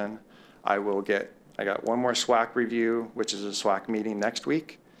resolution, I got one more SWAC review, which is a SWAC meeting next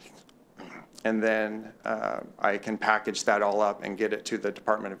week. And then I can package that all up and get it to the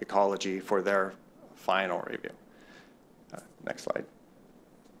Department of Ecology for their final review. Next slide.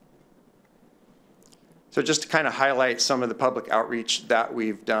 So just to kind of highlight some of the public outreach that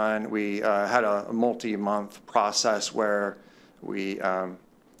we've done, we had a multi-month process where we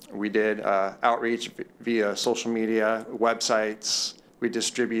did outreach via social media, websites. We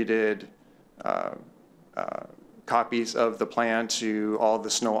distributed copies of the plan to all the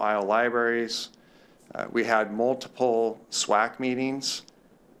Snow Isle libraries. We had multiple SWAC meetings,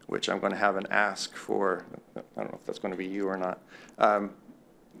 which I'm going to have an ask for, I don't know if that's going to be you or not,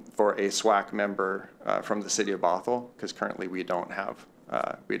 for a SWAC member from the City of Bothell, because currently we don't have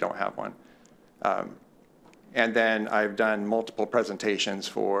one. And then I've done multiple presentations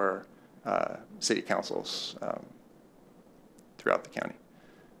for city councils throughout the county.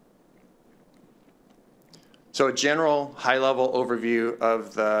 So a general high-level overview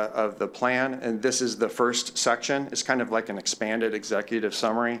of the plan, and this is the first section. It's kind of like an expanded executive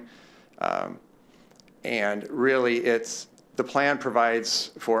summary. And really the plan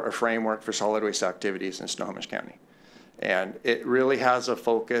provides for a framework for solid waste activities in Snohomish County. And it really has a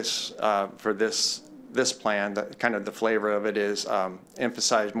focus for this plan, kind of the flavor of it is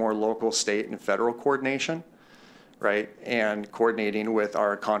emphasize more local, state, and federal coordination, right? And coordinating with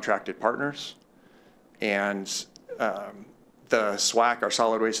our contracted partners. And the SWAC, our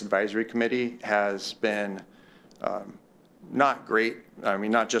Solid Waste Advisory Committee, has been not great. I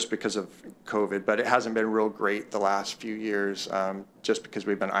mean, not just because of COVID, but it hasn't been real great the last few years, just because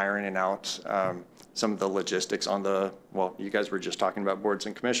we've been ironing out some of the logistics on well, you guys were just talking about boards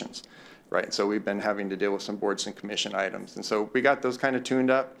and commissions, right? So we've been having to deal with some boards and commission items. And so we got those kind of tuned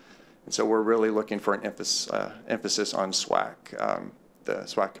up. And so we're really looking for an emphasis on SWAC, the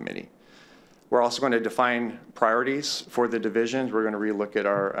SWAC committee. We're also going to define priorities for the divisions. We're going to relook at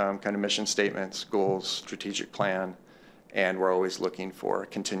our kind of mission statements, goals, strategic plan, and we're always looking for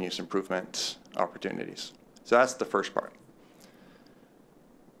continuous improvement opportunities. So that's the first part.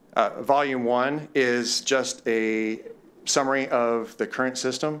 Volume 1 is just a summary of the current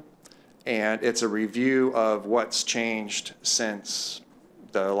system, and it's a review of what's changed since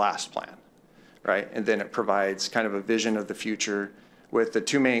the last plan, right? And then it provides kind of a vision of the future, with the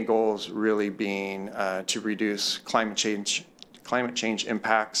 2 main goals really being to reduce climate change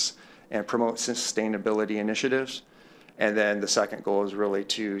impacts and promote sustainability initiatives. And then the second goal is really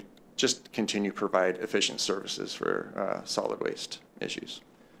to just continue to provide efficient services for solid waste issues.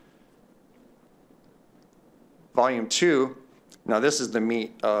 Volume 2, now this is the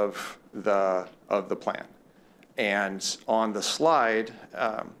meat of the plan. And on the slide,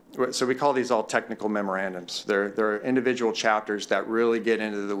 so we call these all technical memorandums. They're individual chapters that really get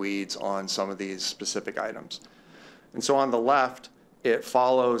into the weeds on some of these specific items. And so on the left, it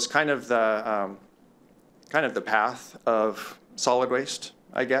follows kind of the path of solid waste,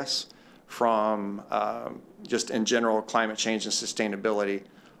 I guess, from just in general climate change and sustainability,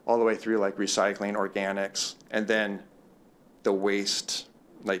 all the way through like recycling, organics, and then the waste,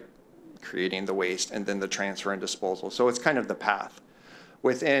 like creating the waste, and then the transfer and disposal. So it's kind of the path.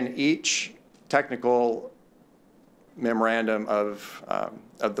 Within each technical memorandum of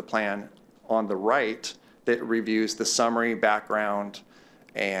the plan, on the right, that reviews the summary, background,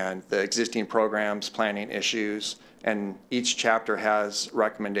 and the existing programs, planning issues, and each chapter has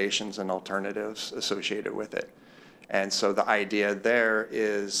recommendations and alternatives associated with it. And so the idea there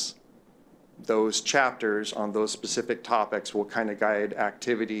is those chapters on those specific topics will kind of guide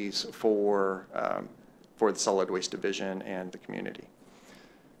activities for the solid waste division and the community.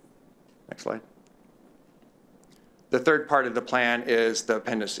 Next slide. The third part of the plan is the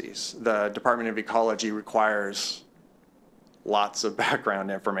appendices. The Department of Ecology requires lots of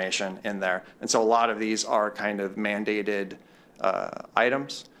background information in there. And so a lot of these are kind of mandated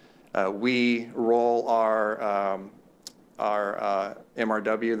items. We roll our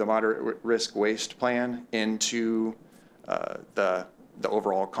MRW, the Moderate Risk Waste Plan, into the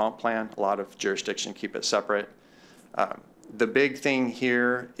overall comp plan. A lot of jurisdictions keep it separate. The big thing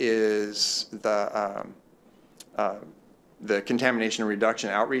here is the contamination reduction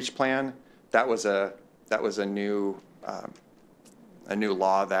outreach plan. That was a new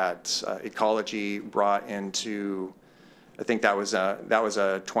law that Ecology brought into. I think that was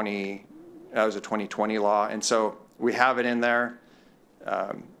a 2020 law, and so we have it in there,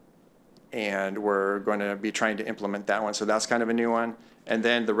 and we're going to be trying to implement that one. So that's kind of a new one. And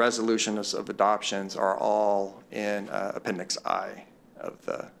then the resolutions of adoptions are all in Appendix I of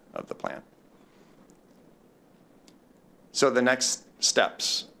the plan. So the next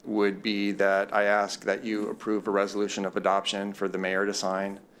steps would be that I ask that you approve a resolution of adoption for the mayor to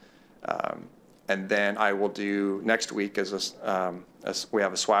sign. And then I will do next week we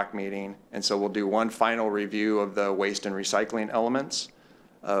have a SWAC meeting, and so we'll do one final review of the waste and recycling elements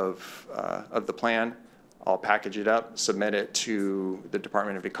of the plan. I'll package it up, submit it to the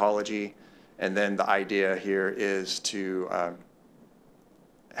Department of Ecology, and then the idea here is to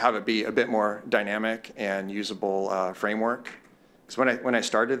have it be a bit more dynamic and usable framework. Because when I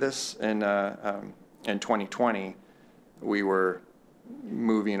started this in 2020, we were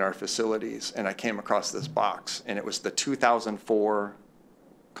moving our facilities, and I came across this box, and it was the 2004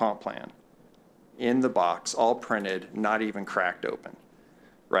 comp plan in the box, all printed, not even cracked open,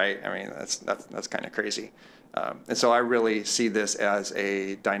 right? I mean, that's kind of crazy. And so I really see this as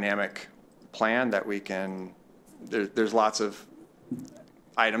a dynamic plan that we can, there's lots of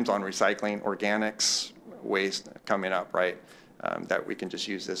items on recycling, organics, waste coming up, right? That we can just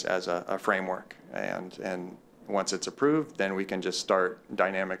use this as a framework, and once it's approved, then we can just start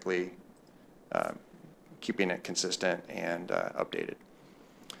dynamically keeping it consistent and updated.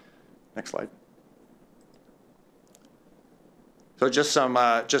 Next slide. So just some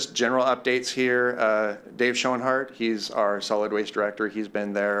just general updates here. Dave Schoenhardt, he's our solid waste director. He's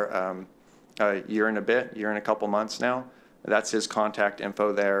been there a year and a couple months now. That's his contact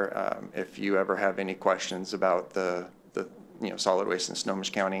info there. If you ever have any questions about the solid waste in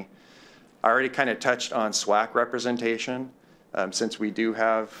Snohomish County. I already kind of touched on SWAC representation. Since we do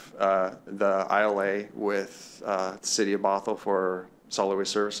have the ILA with the City of Bothell for solid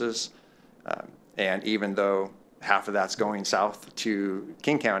waste services, and even though half of that's going south to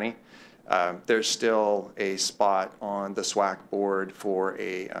King County, there's still a spot on the SWAC board for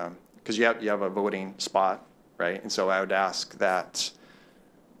a, because you have a voting spot, right? And so I would ask that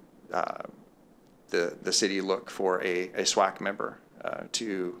the city look for a SWAC member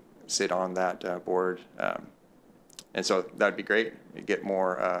to sit on that board, and so that'd be great. Get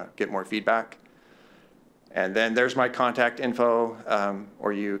more feedback, and then there's my contact info,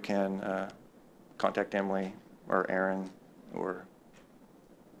 or you can contact Emily or Aaron,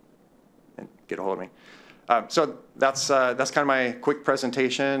 and get a hold of me. So that's kind of my quick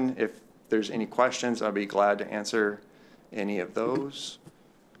presentation. If there's any questions, I'll be glad to answer any of those.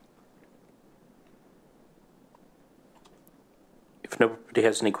 If nobody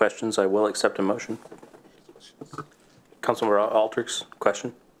has any questions, I will accept a motion. Councilmember Aldrich's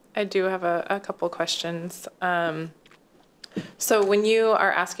question. I do have a couple questions. So when you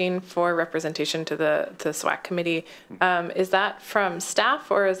are asking for representation to the SWAC committee, is that from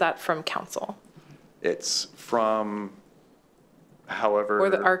staff or is that from council? It's from however.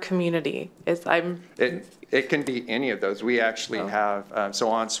 Or our community is. It can be any of those. We actually have, so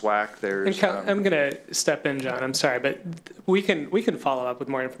on SWAC, there's. I'm going to step in, John. I'm sorry, but we can follow up with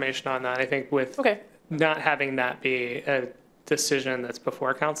more information on that. I think with not having that be a decision that's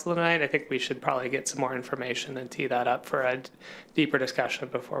before council tonight, I think we should probably get some more information and tee that up for a deeper discussion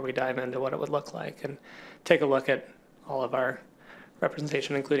before we dive into what it would look like and take a look at all of our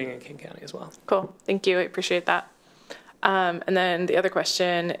representation, including in King County as well. Cool. Thank you. I appreciate that. And then the other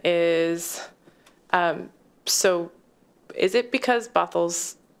question is, so is it because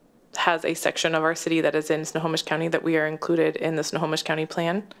Bothell's has a section of our city that is in Snohomish County that we are included in the Snohomish County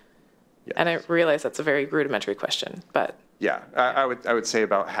plan? Yes. And I realize that's a very rudimentary question, but. Yeah, I would say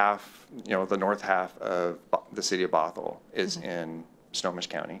about half, the north half of the city of Bothell is in Snohomish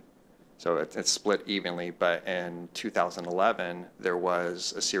County. So it's split evenly, but in 2011, there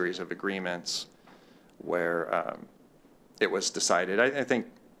was a series of agreements where it was decided, I think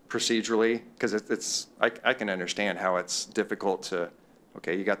procedurally, because I can understand how it's difficult to,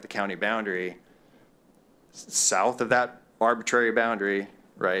 okay, you got the county boundary, south of that arbitrary boundary,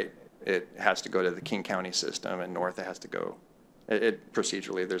 right, it has to go to the King County system, and north it has to go,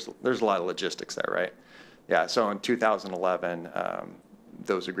 procedurally, there's a lot of logistics there, right? Yeah, so in 2011,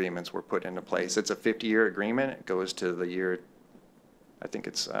 those agreements were put into place. It's a 50-year agreement. It goes to the year, I think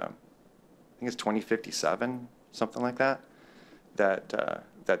it's 2057, something like that, that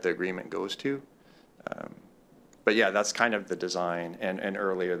the agreement goes to. But yeah, that's kind of the design. And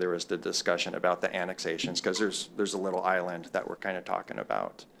earlier there was the discussion about the annexations, because there's a little island that we're kind of talking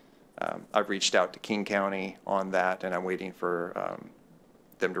about. I've reached out to King County on that, and I'm waiting for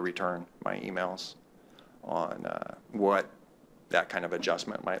them to return my emails on what that kind of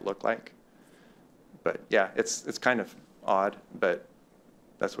adjustment might look like. But yeah, it's kind of odd, but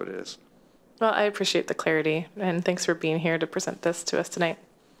that's what it is. Well, I appreciate the clarity, and thanks for being here to present this to us tonight.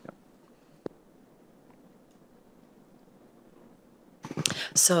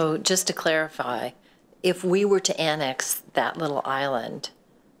 So just to clarify, if we were to annex that little island,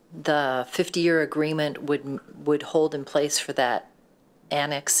 the 50-year agreement would hold in place for that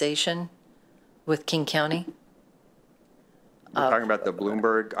annexation with King County? We're talking about the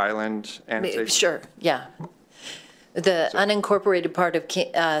Bloomberg Island annexation? Sure, yeah. The unincorporated part of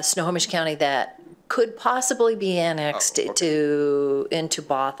Snohomish County that could possibly be annexed into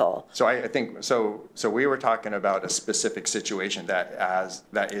Bothell. So I think, so we were talking about a specific situation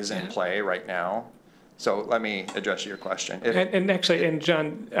that is in play right now. So let me address your question. And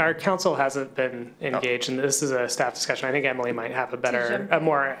John, our council hasn't been engaged, and this is a staff discussion. I think Emily might have a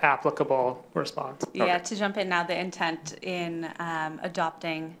more applicable response. Yeah, to jump in now, the intent in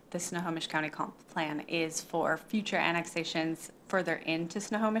adopting the Snohomish County Comp Plan is for future annexations further into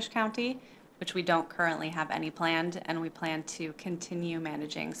Snohomish County, which we don't currently have any planned, and we plan to continue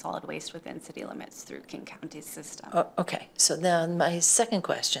managing solid waste within city limits through King County's system. Oh, okay, so then my second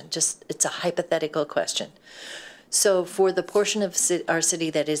question, it's a hypothetical question. So for the portion of our city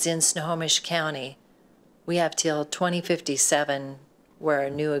that is in Snohomish County, we have till 2057 where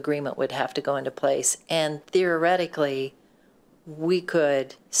a new agreement would have to go into place. And theoretically, we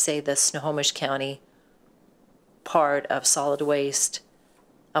could say the Snohomish County part of solid waste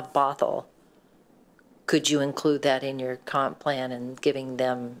of Bothell. Could you include that in your comp plan and giving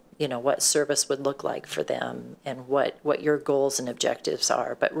them, what service would look like for them and what your goals and objectives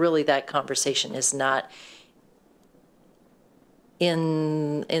are? But really that conversation is not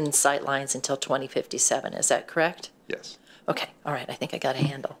in sight lines until 2057. Is that correct? Yes. Okay. All right. I think I got a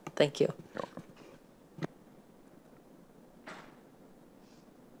handle. Thank you. You're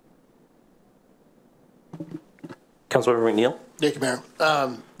welcome. Councilmember McNeil? Thank you, Mayor.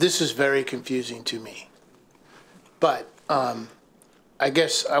 This is very confusing to me. But I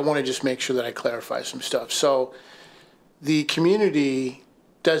guess I want to just make sure that I clarify some stuff. So the community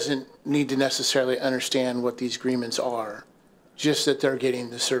doesn't need to necessarily understand what these agreements are, just that they're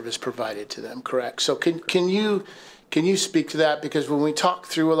getting the service provided to them, correct? So can you speak to that? Because when we talk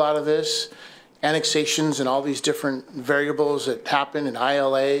through a lot of this, annexations and all these different variables that happen in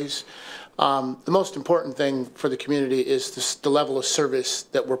ILAs, the most important thing for the community is the level of service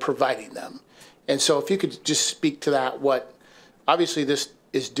that we're providing them. And so if you could just speak to that, obviously this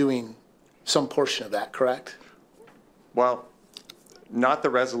is doing some portion of that, correct? Well, not the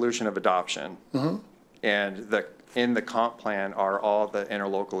resolution of adoption. Mm-hmm. And in the comp plan are all the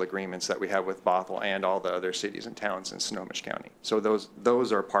interlocal agreements that we have with Bothell and all the other cities and towns in Snohomish County. So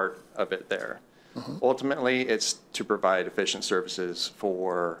those are part of it there. Mm-hmm. Ultimately, it's to provide efficient services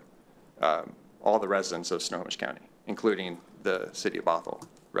for all the residents of Snohomish County, including the city of Bothell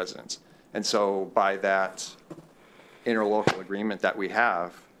residents. And so by that interlocal agreement that we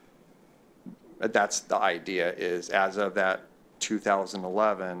have, that's the idea, is as of that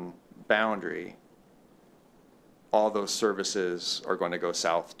 2011 boundary, all those services are going to go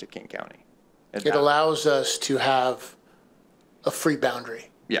south to King County. And it allows us to have a free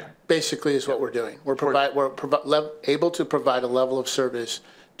boundary. Yeah. Basically is what we're doing. We're able to provide a level of service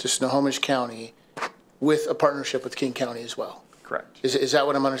to Snohomish County with a partnership with King County as well. Correct. Is that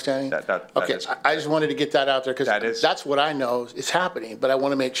what I'm understanding? Okay, I just wanted to get that out there because that's what I know is happening, but I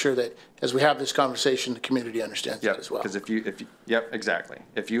want to make sure that as we have this conversation, the community understands that as well. Because yep, exactly.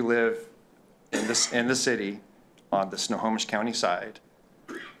 If you live in the city on the Snohomish County side,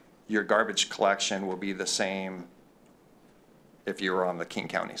 your garbage collection will be the same if you were on the King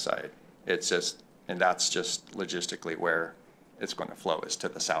County side. It's just, and that's just logistically where it's going to flow is to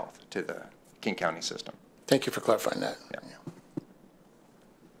the south, to the King County system. Thank you for clarifying that. Yeah.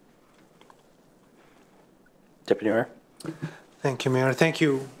 Deputy Mayor. Thank you, Mayor. Thank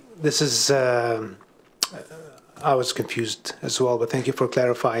you. This is, I was confused as well, but thank you for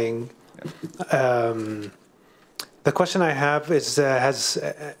clarifying. The question I have is,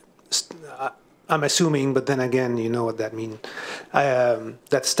 I'm assuming, but then again, you know what that means,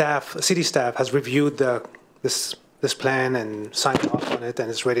 that city staff has reviewed this plan and signed off on it and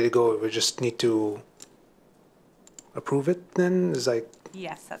it's ready to go. We just need to approve it then? Is like,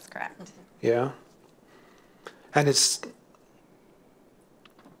 Yes, that's correct. yeah. And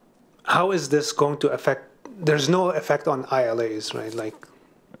how is this going to affect, there's no effect on ILAs, right? Like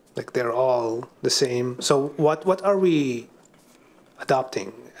they're all the same. So what are we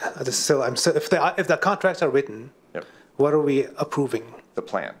adopting? If the contracts are written, Yep. what are we approving? The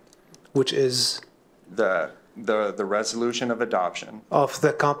plan. Which is? The resolution of adoption. Of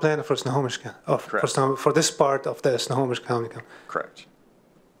the comp plan for Snohomish County, for this part of the Snohomish County. Correct.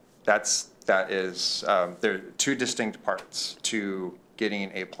 That is, there are two distinct parts to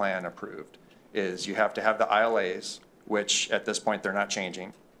getting a plan approved. Is you have to have the ILAs, which at this point they're not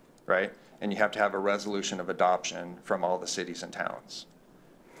changing, right? And you have to have a resolution of adoption from all the cities and towns.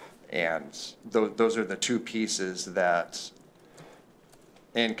 And those are the two pieces that,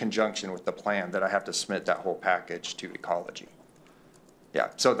 in conjunction with the plan, that I have to submit that whole package to ecology.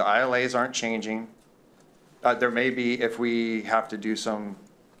 Yeah, so the ILAs aren't changing. There may be, if we have to do some,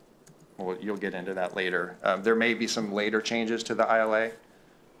 well, you'll get into that later. There may be some later changes to the ILA,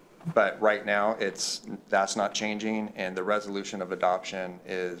 but right now that's not changing, and the resolution of adoption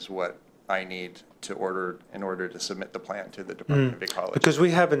is what I need in order to submit the plan to the Department of Ecology. Because we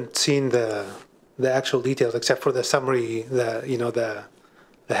haven't seen the actual details except for the summary, the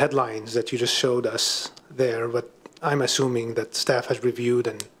headlines that you just showed us there, but I'm assuming that staff has reviewed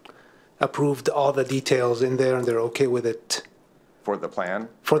and approved all the details in there and they're okay with it. For the plan?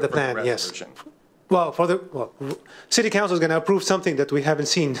 For the plan, yes. Well, City Council is going to approve something that we haven't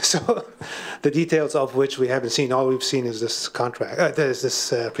seen, so the details of which we haven't seen. All we've seen is this contract,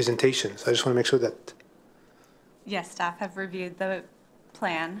 this presentation. So I just want to make sure that. Yes, staff have reviewed the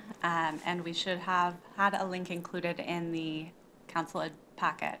plan, and we should have had a link included in the council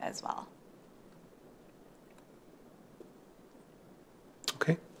packet as well.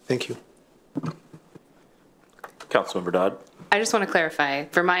 Okay, thank you. Councilmember Dodd. I just want to clarify,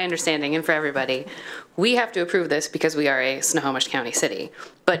 for my understanding and for everybody, we have to approve this because we are a Snohomish County city.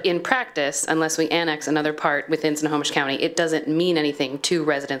 But in practice, unless we annex another part within Snohomish County, it doesn't mean anything to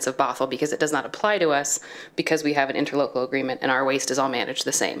residents of Bothell because it does not apply to us because we have an interlocal agreement and our waste is all managed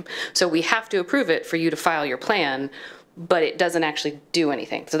the same. So we have to approve it for you to file your plan, but it doesn't actually do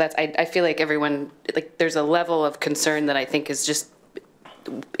anything. So that's, I feel like everyone, like there's a level of concern that I think is just,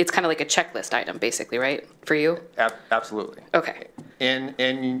 it's kind of like a checklist item, basically, right, for you? Absolutely. Okay. In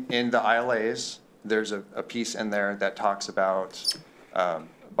the ILAs, there's a piece in there that talks about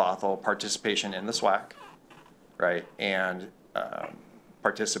Bothell participation in the SWAC, right, and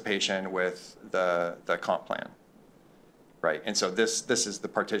participation with the comp plan, right, and so this is the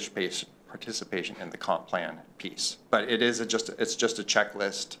participation in the comp plan piece, but it's just a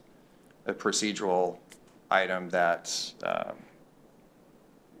checklist, a procedural item that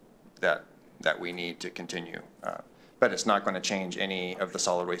we need to continue. But it's not going to change any of the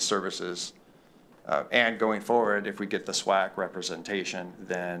solid waste services. And going forward, if we get the SWAC representation,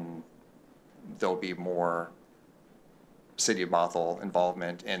 then there'll be more City of Bothell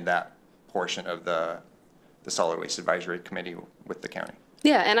involvement in that portion of the Solid Waste Advisory Committee with the county.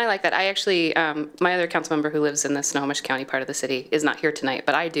 Yeah, and I like that. I actually, my other council member who lives in the Snohomish County part of the city is not here tonight,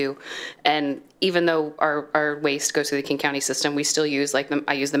 but I do. And even though our waste goes through the King County system, we still use,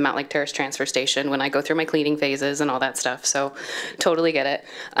 I use the Mount Lake Terrace transfer station when I go through my cleaning phases and all that stuff. So totally get it.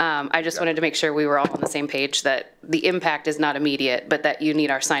 I just wanted to make sure we were all on the same page that the impact is not immediate, but that you need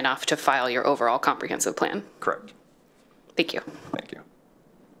our sign off to file your overall comprehensive plan. Correct. Thank you. Thank you.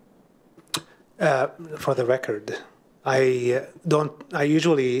 For the record, I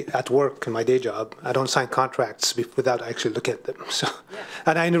usually at work in my day job, I don't sign contracts without actually looking at them. So, yeah.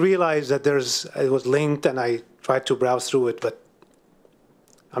 And I realized that it was linked and I tried to browse through it, but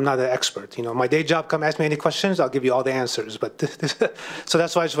I'm not an expert. You know, my day job, come ask me any questions, I'll give you all the answers. But so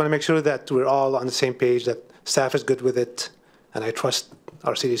that's why I just want to make sure that we're all on the same page, that staff is good with it. And I trust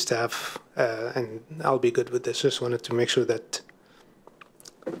our city staff and I'll be good with this. Just wanted to make sure that,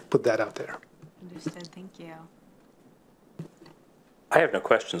 put that out there. Understood, thank you. I have no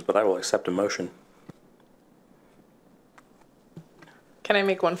questions, but I will accept a motion. Can I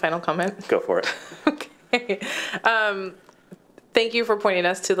make one final comment? Go for it. Okay. Thank you for pointing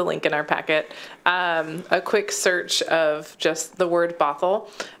us to the link in our packet. A quick search of just the word Bothell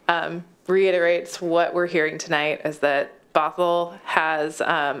reiterates what we're hearing tonight, is that Bothell has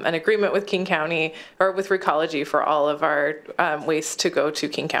an agreement with King County, or with Recology, for all of our waste to go to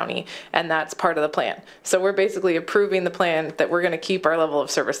King County, and that's part of the plan. So we're basically approving the plan that we're going to keep our level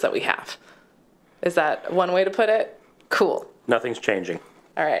of service that we have. Is that one way to put it? Cool. Nothing's changing.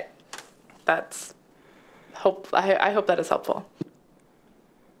 All right. That's hope. I hope that is helpful.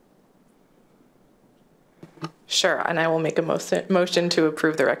 Sure, and I will make a motion to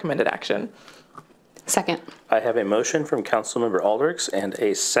approve the recommended action. Second. I have a motion from Councilmember Aldrichs and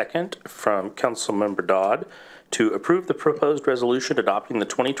a second from Councilmember Dodd to approve the proposed resolution adopting the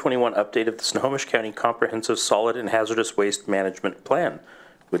 2021 update of the Snohomish County Comprehensive Solid and Hazardous Waste Management Plan.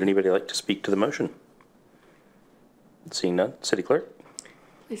 Would anybody like to speak to the motion? Seeing none, City Clerk?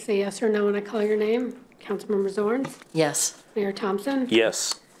 Please say yes or no when I call your name. Councilmember Zorns? Yes. Mayor Thompson?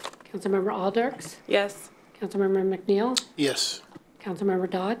 Yes. Councilmember Aldrichs? Yes. Councilmember McNeil? Yes. Councilmember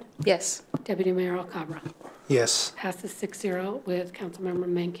Dodd? Yes. Deputy Mayor Alcabra? Yes. Passes 6-0 with Councilmember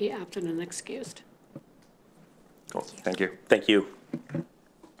Menke absent and excused. Cool. Thank you. Thank you.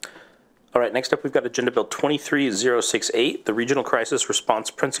 All right, next up, we've got Agenda Bill 23068, the Regional Crisis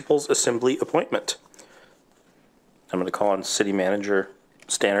Response Principals Assembly appointment. I'm going to call on City Manager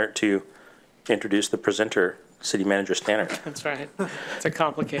Stannard to introduce the presenter, City Manager Stannard. That's right. It's a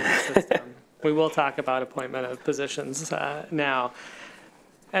complicated system. We will talk about appointment of positions now.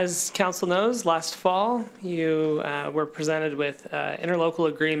 As council knows, last fall, you were presented with interlocal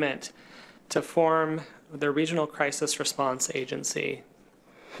agreement to form the Regional Crisis Response Agency,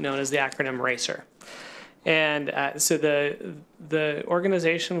 known as the acronym RACER. And so the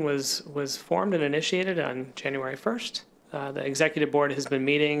organization was formed and initiated on January 1st. The executive board has been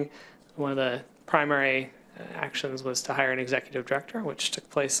meeting. One of the primary actions was to hire an executive director, which took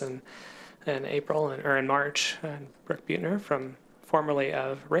place in April or in March. Brooke Buettner, from formerly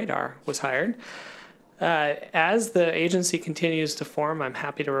of Radar, was hired. As the agency continues to form, I'm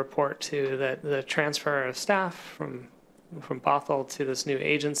happy to report to that the transfer of staff from Bothell to this new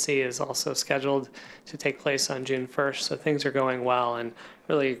agency is also scheduled to take place on June 1st. So things are going well, and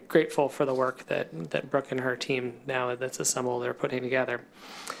really grateful for the work that Brooke and her team now that's assembled are putting together.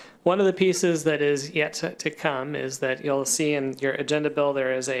 One of the pieces that is yet to come is that you'll see in your agenda bill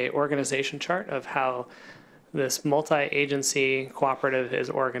there is a organization chart of how this multi-agency cooperative is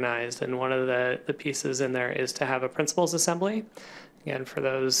organized, and one of the pieces in there is to have a principals assembly. Again, for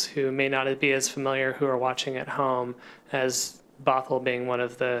those who may not be as familiar who are watching at home, as Bothell being one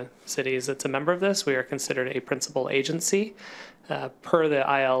of the cities that's a member of this, we are considered a principal agency. Per the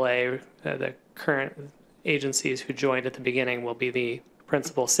ILA, the current agencies who joined at the beginning will be the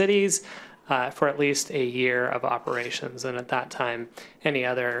principal cities for at least a year of operations, and at that time any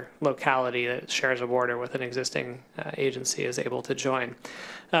other locality that shares a border with an existing agency is able to join.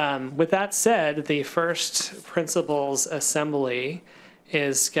 With that said, the first principals assembly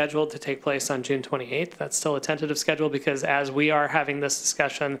is scheduled to take place on June 28th. That's still a tentative schedule because as we are having this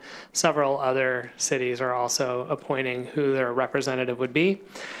discussion, several other cities are also appointing who their representative would be.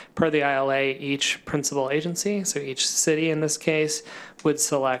 Per the ILA, each principal agency, so each city in this case, would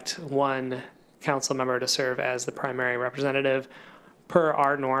select one council member to serve as the primary representative. Per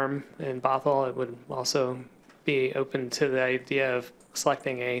our norm in Bothell, it would also be open to the idea of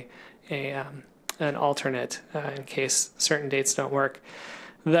selecting an alternate in case certain dates don't work.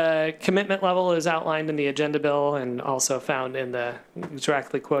 The commitment level is outlined in the agenda bill and also found in the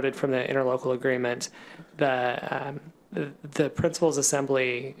directly quoted from the interlocal agreement. The principals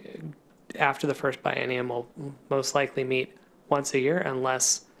assembly after the first biennium will most likely meet once a year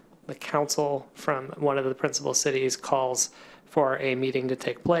unless the council from one of the principal cities calls for a meeting to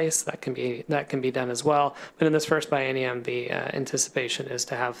take place. That can be done as well. But in this first biennium, the anticipation is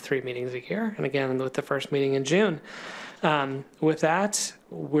to have 3 meetings a year, and again with the first meeting in June. With that,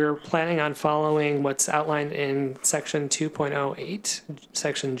 we're planning on following what's outlined in section 2.08,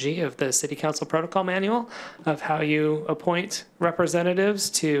 section G of the City Council Protocol Manual of how you appoint representatives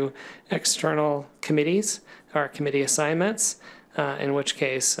to external committees or committee assignments, in which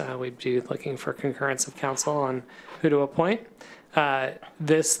case we'd be looking for concurrence of council on who to appoint.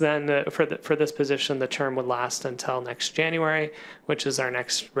 This then, for this position, the term would last until next January, which is our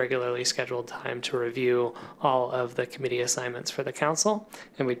next regularly scheduled time to review all of the committee assignments for the council,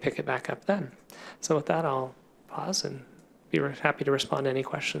 and we'd pick it back up then. So with that, I'll pause and be happy to respond to any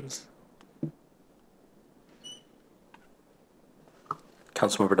questions.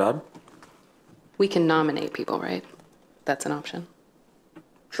 Councilmember Dodd? We can nominate people, right? That's an option.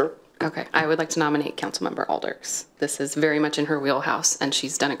 Sure. Okay, I would like to nominate Councilmember Alders. This is very much in her wheelhouse, and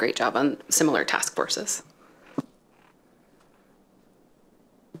she's done a great job on similar task forces.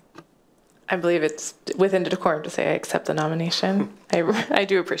 I believe it's within the decorum to say I accept the nomination. I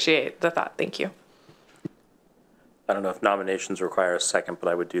do appreciate the thought. Thank you. I don't know if nominations require a second, but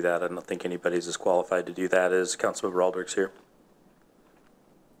I would do that. I don't think anybody's as qualified to do that as Councilmember Alders here.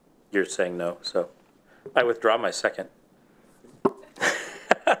 You're saying no, so I withdraw my second.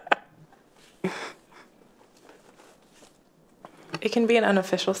 It can be an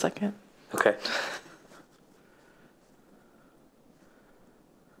unofficial second. Okay.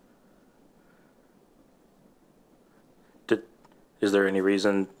 Is there any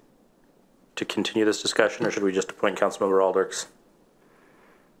reason to continue this discussion, or should we just appoint Councilmember Alders?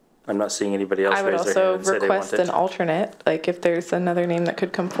 I'm not seeing anybody else I would raise their hand also and say they want request it. an alternate, like if there's another name that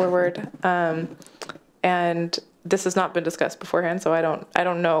could come forward. And this has not been discussed beforehand, so I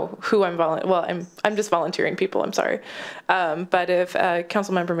don't know who I'm just volunteering people, I'm sorry. But if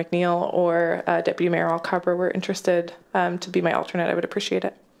Councilmember McNeil or Deputy Mayor Alcabra were interested to be my alternate, I would appreciate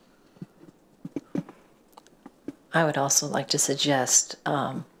it. I would also like to suggest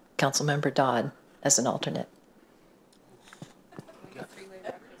Councilmember Dodd as an alternate.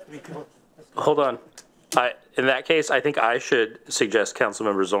 Hold on. In that case, I think I should suggest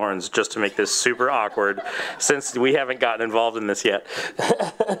Councilmember Zorns just to make this super awkward, since we haven't gotten involved in this yet.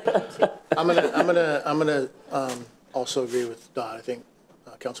 I'm gonna also agree with Dodd. I think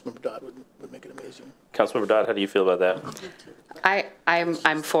Councilmember Dodd would make it amazing. Councilmember Dodd, how do you feel about that?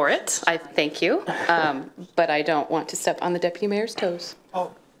 I'm for it. I thank you, but I don't want to step on the deputy mayor's toes.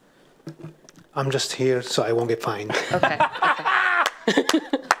 Oh, I'm just here so I won't get fined. Okay.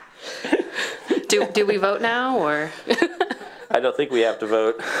 Do we vote now, or? I don't think we have to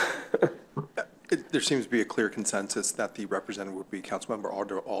vote. There seems to be a clear consensus that the representative would be Councilmember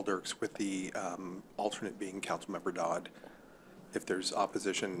Alders, with the alternate being Councilmember Dodd. If there's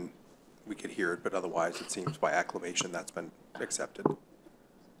opposition, we could hear it, but otherwise it seems by acclamation that's been accepted.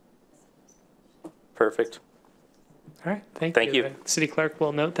 Perfect. All right, thank you. The city clerk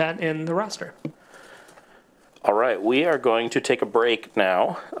will note that in the roster. All right, we are going to take a break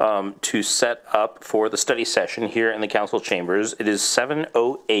now to set up for the study session here in the council chambers. It is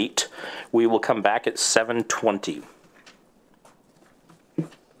 7:08. We will come back at 7:20.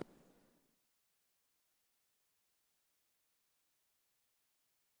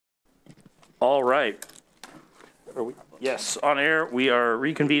 All right. Yes, on air, we are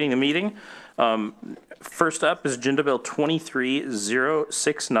reconvening the meeting. First up is Agenda Bill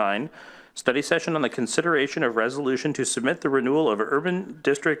 23069. Study session on the consideration of resolution to submit the renewal of Urban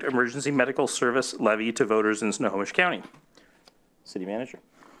District Emergency Medical Service levy to voters in Snohomish County. City Manager.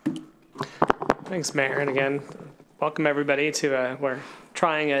 Thanks, Mayor. And again, welcome everybody to, we're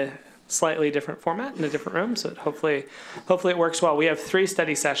trying a slightly different format in a different room, so hopefully it works well. We have 3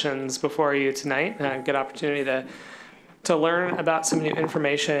 study sessions before you tonight. Good opportunity to learn about some new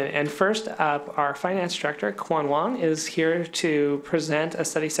information. And first up, our finance director, Kwan Wong, is here to present a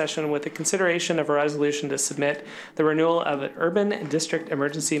study session with the consideration of a resolution to submit the renewal of an Urban District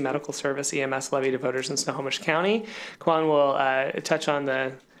Emergency Medical Service EMS levy to voters in Snohomish County. Kwan will touch on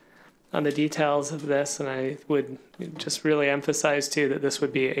the details of this, and I would just really emphasize too that this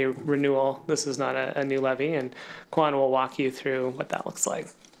would be a renewal. This is not a new levy, and Kwan will walk you through what that looks like.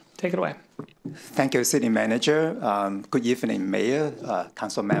 Take it away. Thank you, City Manager. Good evening, Mayor,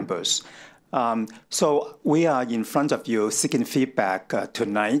 Council members. So we are in front of you seeking feedback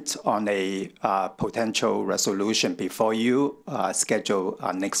tonight on a potential resolution before you scheduled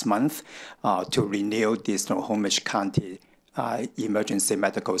next month to renew the Snohomish County Emergency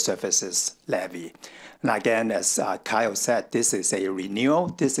Medical Services levy. And again, as Kyle said, this is a renewal.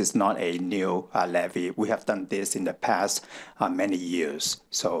 This is not a new levy. We have done this in the past many years.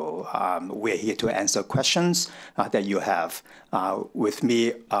 So we're here to answer questions that you have. With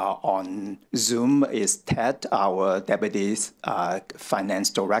me on Zoom is Ted, our Deputy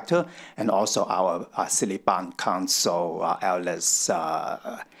Finance Director, and also our City Bond Counsel, Alice.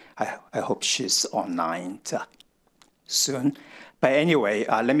 I hope she's online soon. But anyway,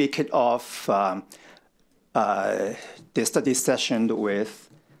 let me kick off the study session with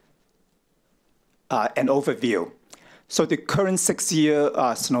an overview. So the current 6-year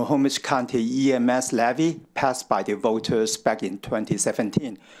Snohomish County EMS levy passed by the voters back in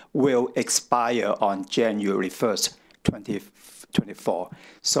 2017 will expire on January 1st, 2024.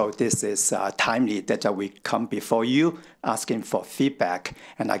 So this is timely that we come before you asking for feedback.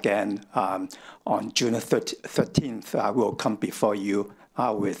 And again, on June 13th, we'll come before you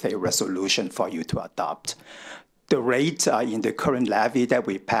with a resolution for you to adopt. the rate in the current levy that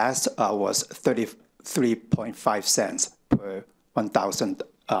we passed was 33.5 cents per 1,000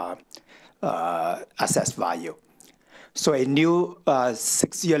 assessed value. So a new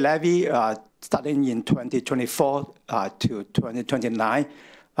 6-year levy starting in 2024 to 2029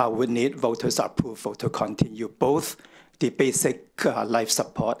 would need voters' approval to continue both the basic life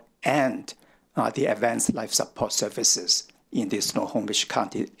support and the advanced life support services in the Snohomish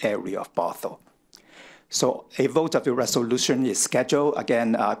County area of Bothell. So a vote of the resolution is scheduled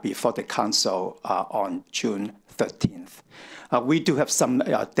again before the council on June 13th. We do have some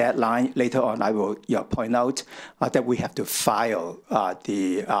deadline. Later on, I will point out that we have to file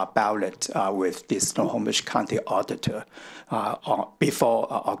the ballot with the Snohomish County Auditor before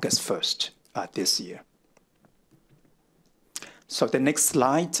August 1st this year. So the next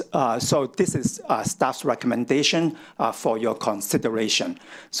slide. So this is staff's recommendation for your consideration.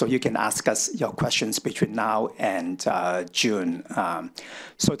 So you can ask us your questions between now and June.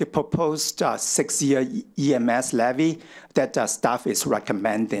 So the proposed 6-year EMS levy that staff is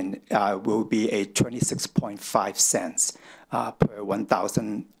recommending will be a 26.5 cents per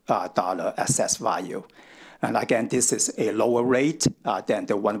 $1,000 assessed value. And again, this is a lower rate than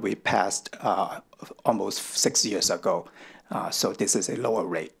the one we passed almost 6 years ago. So this is a lower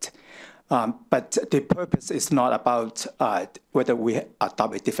rate. But the purpose is not about whether we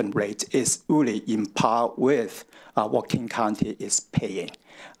adopt a different rate. It's really in par with what King County is paying,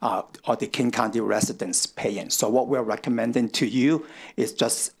 or the King County residents paying. So what we're recommending to you is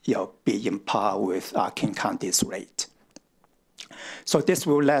just be in par with King County's rate. So this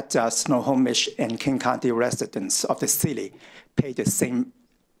will let Snohomish and King County residents of the city pay the same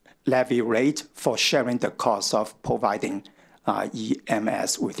levy rate for sharing the cost of providing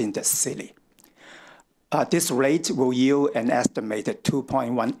EMS within the city. This rate will yield an estimated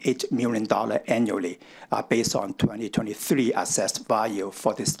 $2.18 million annually based on 2023 assessed value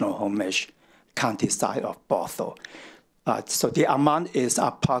for the Snohomish County side of Bothell. So the amount is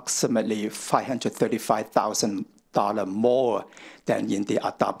approximately $535,000 more than in the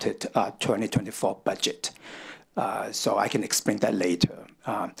adopted 2024 budget. So I can explain that later.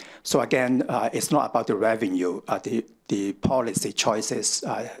 So again, it's not about the revenue. The policy choices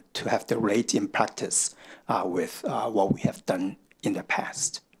to have the rate in practice with what we have done in the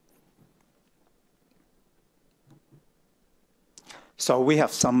past. So we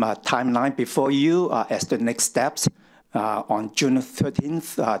have some timeline before you as the next steps. On June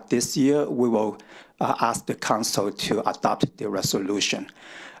 13th this year, we will ask the council to adopt the resolution.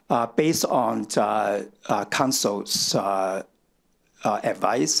 Based on council's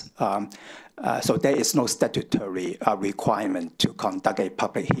advice, so there is no statutory requirement to conduct a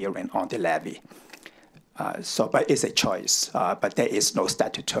public hearing on the levy. But it's a choice, but there is no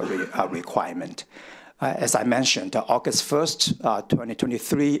statutory requirement. As I mentioned, August 1st,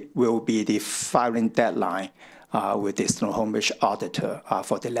 2023 will be the filing deadline with the Snohomish Auditor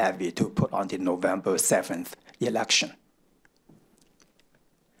for the levy to put on the November 7th election.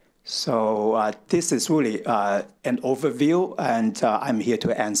 So this is really an overview, and I'm here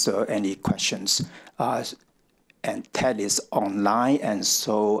to answer any questions. And Ted is online, and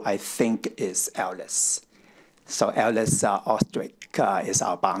so I think is Alice. So Alice Ostrich is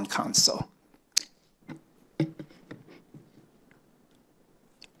our bond counsel.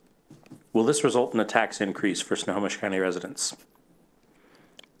 Will this result in a tax increase for Snohomish County residents?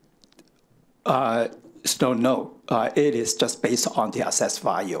 No, it is just based on the assessed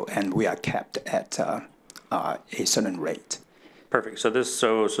value, and we are capped at a certain rate. Perfect.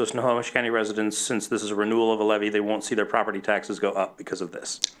 So Snohomish County residents, since this is a renewal of a levy, they won't see their property taxes go up because of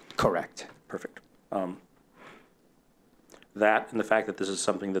this. Correct. Perfect. That and the fact that this is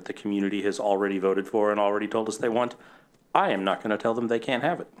something that the community has already voted for and already told us they want, I am not going to tell them they can't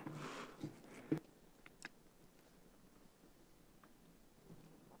have it.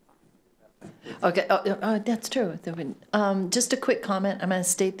 Okay, that's true. Just a quick comment. I'm going to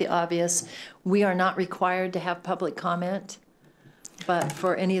state the obvious. We are not required to have public comment, but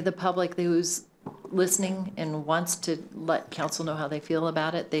for any of the public who's listening and wants to let council know how they feel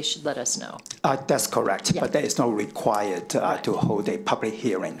about it, they should let us know. That's correct, Yeah. but there is no required to hold a public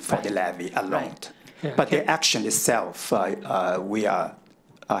hearing for the levy alone. Right. Yeah. But the action itself, we are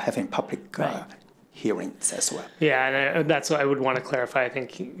having public hearings as well. Yeah, and that's what I would want to clarify. I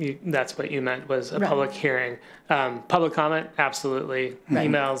think that's what you meant was a public hearing. Public comment, absolutely.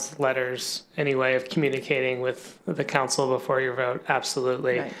 Emails, letters, any way of communicating with the council before your vote,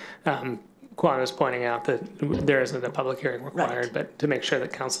 absolutely. Kwan is pointing out that there isn't a public hearing required, but to make sure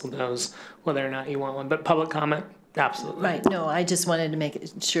that council knows whether or not you want one. But public comment, Absolutely. Right, no, I just wanted to make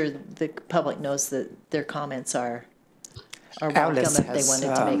sure the public knows that their comments are welcome Alice if they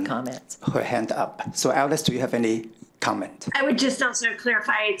wanted to make comments. Her hand up. So Alice, do you have any comment? I would just also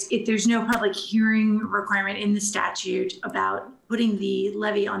clarify, there's no public hearing requirement in the statute about putting the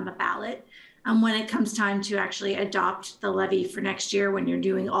levy on the ballot. When it comes time to actually adopt the levy for next year, when you're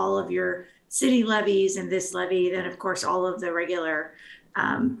doing all of your city levies and this levy, then of course all of the regular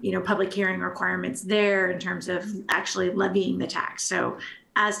public hearing requirements there in terms of actually levying the tax. So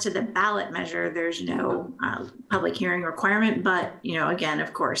as to the ballot measure, there's no public hearing requirement, but again,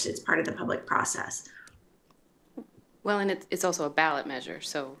 of course, it's part of the public process. Well, and it's also a ballot measure,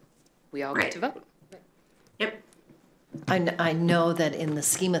 so we all get to vote. Yep. I know that in the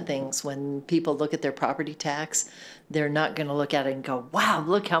scheme of things, when people look at their property tax, they're not going to look at it and go, wow,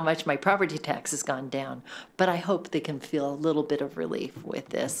 look how much my property tax has gone down. But I hope they can feel a little bit of relief with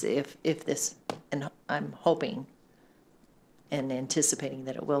this, if this, and I'm hoping and anticipating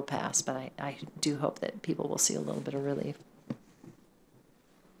that it will pass, but I do hope that people will see a little bit of relief.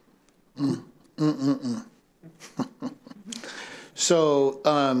 So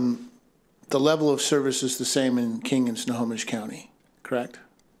the level of service is the same in King and Snohomish County, correct?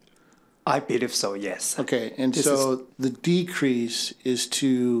 I believe so, yes. Okay, and so the decrease is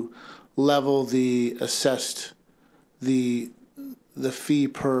to level the assessed, the fee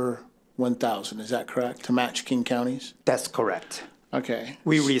per 1,000, is that correct, to match King counties? That's correct. Okay.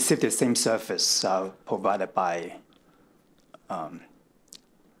 We receive the same service provided by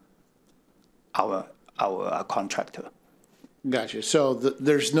our contractor. Gotcha. So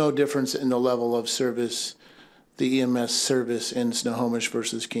there's no difference in the level of service, the EMS service in Snohomish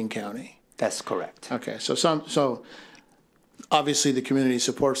versus King County? That's correct. Okay, so obviously the community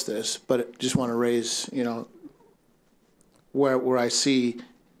supports this, but just want to raise, where I see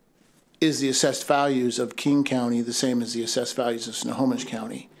is the assessed values of King County the same as the assessed values of Snohomish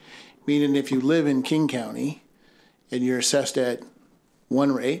County? Meaning if you live in King County and you're assessed at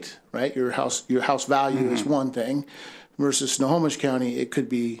one rate, right? Your house value is one thing, versus Snohomish County, it could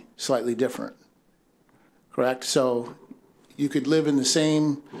be slightly different, correct? So you could live in the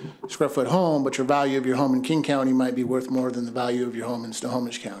same square foot home, but your value of your home in King County might be worth more than the value of your home in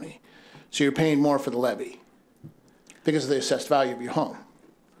Snohomish County. So you're paying more for the levy because of the assessed value of your home.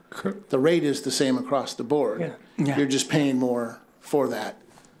 The rate is the same across the board. Yeah. You're just paying more for that,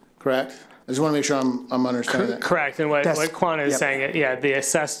 correct? I just want to make sure I'm understanding that. Correct. And what Kwana is saying,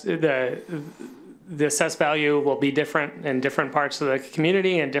 the assessed value will be different in different parts of the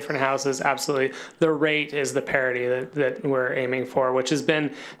community and different houses. Absolutely. The rate is the parity that we're aiming for, which has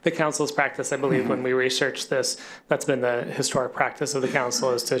been the council's practice. I believe when we researched this, that's been the historic practice of the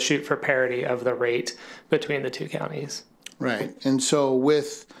council, is to shoot for parity of the rate between the two counties. Right. And so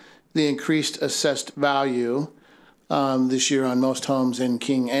with the increased assessed value this year on most homes in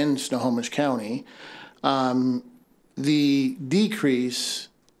King and Snohomish County, the decrease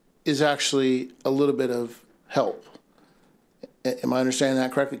is actually a little bit of help. Am I understanding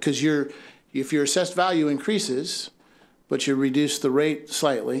that correctly? Because if your assessed value increases, but you reduce the rate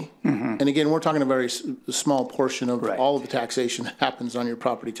slightly, and again, we're talking a very small portion of all of the taxation that happens on your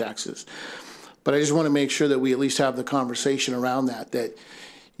property taxes. But I just want to make sure that we at least have the conversation around that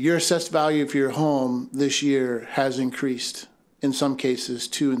your assessed value for your home this year has increased in some cases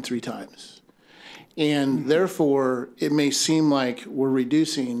 2 and 3 times. And therefore, it may seem like we're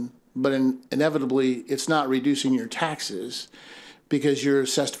reducing, but inevitably, it's not reducing your taxes because your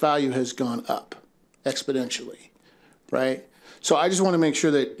assessed value has gone up exponentially, right? So I just want to make sure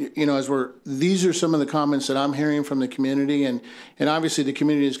that, these are some of the comments that I'm hearing from the community, and obviously the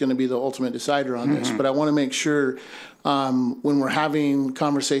community is going to be the ultimate decider on this, but I want to make sure when we're having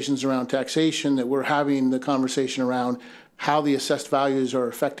conversations around taxation that we're having the conversation around how the assessed values are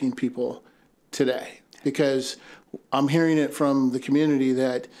affecting people today, because I'm hearing it from the community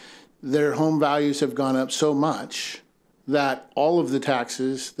that their home values have gone up so much that all of the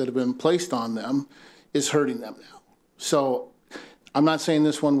taxes that have been placed on them is hurting them now. So I'm not saying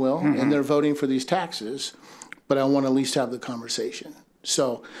this one will, and they're voting for these taxes, but I want to at least have the conversation.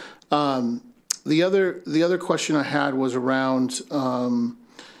 So the other question I had was around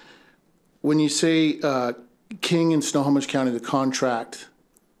when you say King and Snohomish County, the contract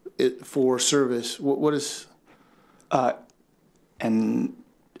for service, what is? And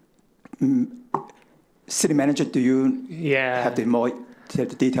city manager, do you have the more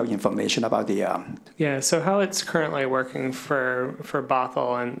detailed information about the? Yeah. So how it's currently working for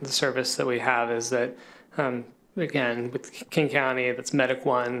Bothell and the service that we have is that again with King County, that's Medic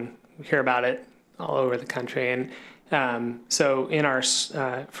One. We hear about it all over the country, and so in our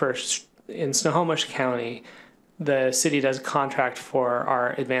in Snohomish County, the city does contract for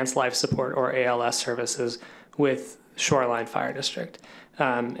our advanced life support or ALS services with Shoreline Fire District.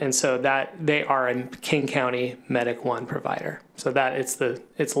 And so that they are a King County Medic One provider. So that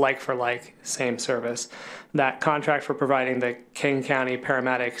it's like for like, same service. That contract for providing the King County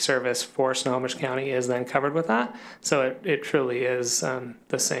paramedic service for Snohomish County is then covered with that. So it truly is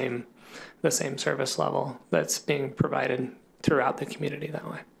the same service level that's being provided throughout the community that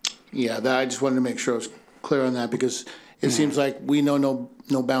way. Yeah, I just wanted to make sure I was clear on that, because it seems like we know no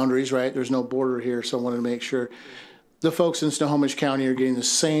boundaries, right? There's no border here, so I wanted to make sure the folks in Snohomish County are getting the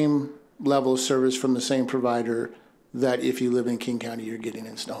same level of service from the same provider that if you live in King County, you're getting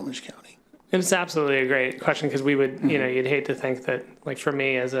in Snohomish County. And it's absolutely a great question, because we would, you'd hate to think that, like for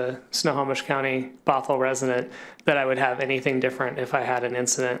me as a Snohomish County Bothell resident, that I would have anything different if I had an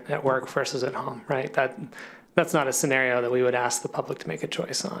incident at work versus at home, right? That's not a scenario that we would ask the public to make a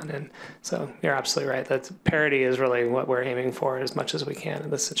choice on. And so you're absolutely right. That parity is really what we're aiming for as much as we can in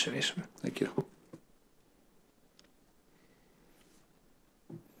this situation. Thank you.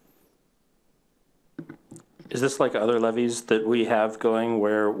 Is this like other levies that we have going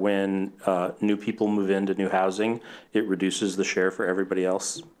where when new people move into new housing, it reduces the share for everybody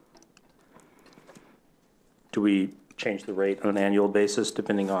else? Do we change the rate on an annual basis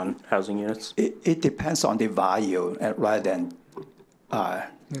depending on housing units? It depends on the value rather than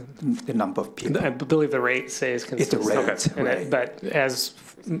the number of people. I believe the rate stays consistent. It's the rate, right. But as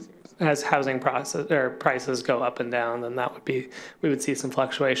housing prices go up and down, then we would see some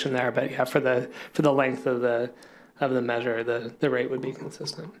fluctuation there. But yeah, for the length of the measure, the rate would be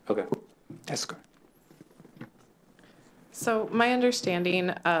consistent. Okay, that's good. So my understanding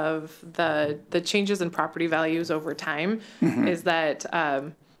of the changes in property values over time is that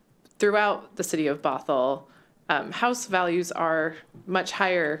throughout the city of Bothell, house values are much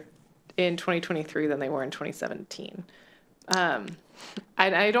higher in 2023 than they were in 2017.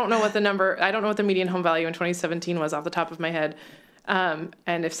 I don't know what the number, I don't know what the median home value in 2017 was off the top of my head.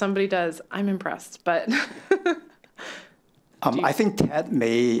 And if somebody does, I'm impressed, but. I think Ted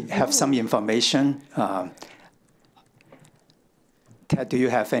may have some information. Ted, do you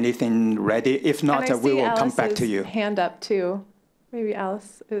have anything ready? If not, we will come back to you. Hand up too. Maybe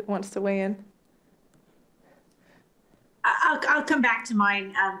Alice wants to weigh in. I'll come back to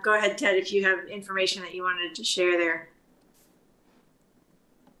mine. Go ahead, Ted, if you have information that you wanted to share there.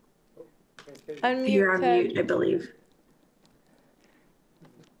 Unmute, you're on Ted. mute, I believe.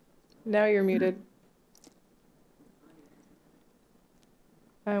 Now you're muted.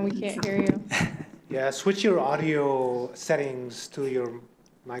 We can't hear you. Yeah, switch your audio settings to your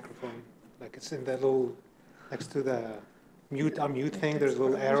microphone. Like it's in the little, next to the unmute thing, there's a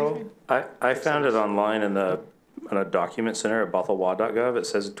little arrow. I found it online in a document center at bothellwa.gov. It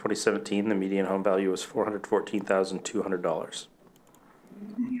says in 2017, the median home value was $414,200.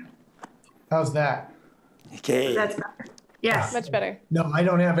 How's that? Okay. That's better. Yes. Much better. No, I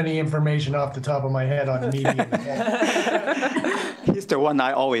don't have any information off the top of my head on median. He's the one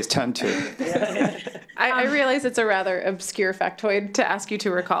I always turn to. I realize it's a rather obscure factoid to ask you to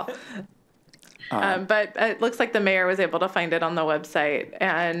recall. But it looks like the mayor was able to find it on the website.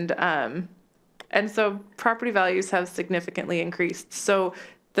 And so property values have significantly increased. So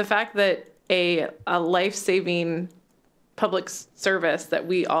the fact that a life-saving public service that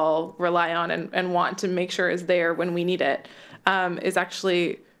we all rely on and want to make sure is there when we need it is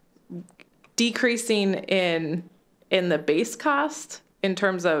actually decreasing in the base cost in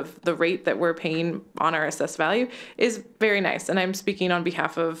terms of the rate that we're paying on our assessed value is very nice. And I'm speaking on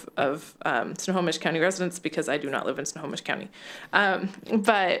behalf of Snohomish County residents because I do not live in Snohomish County.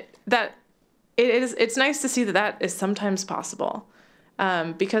 But that it's nice to see that is sometimes possible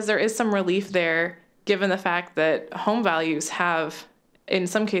because there is some relief there given the fact that home values have, in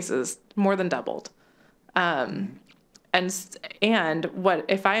some cases, more than doubled. And what,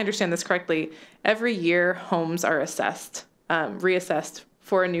 if I understand this correctly, every year homes are assessed, reassessed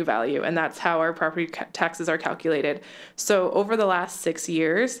for a new value, and that's how our property taxes are calculated. So over the last 6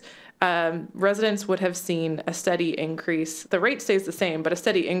 years, residents would have seen a steady increase. The rate stays the same, but a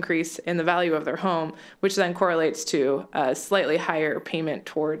steady increase in the value of their home, which then correlates to a slightly higher payment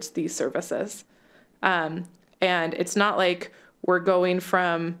towards these services. And it's not like we're going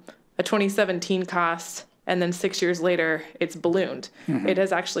from a 2017 cost and then 6 years later it's ballooned. Mm-hmm. It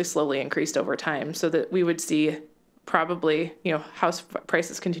has actually slowly increased over time so that we would see probably, house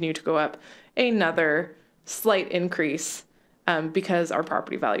prices continue to go up, another slight increase because our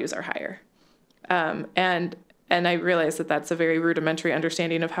property values are higher. And I realize that that's a very rudimentary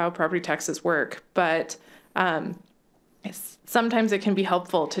understanding of how property taxes work, but sometimes it can be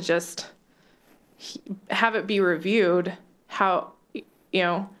helpful to just have it be reviewed how,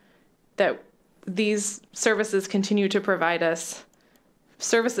 that these services continue to provide us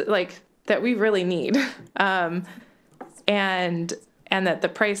services like that we really need. And that the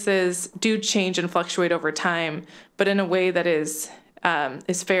prices do change and fluctuate over time, but in a way that is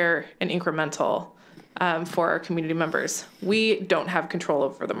fair and incremental for our community members. We don't have control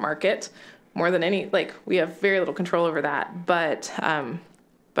over the market more than we have very little control over that. But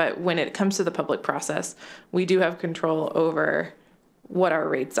when it comes to the public process, we do have control over what our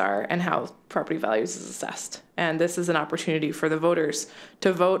rates are and how property values is assessed. And this is an opportunity for the voters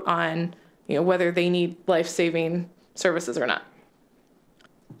to vote on, whether they need life-saving services or not.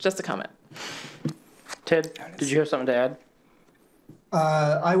 Just a comment. Ted, did you have something to add?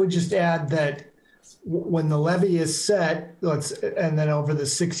 I would just add that when the levy is set, and then over the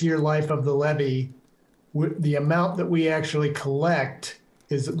 6-year life of the levy, the amount that we actually collect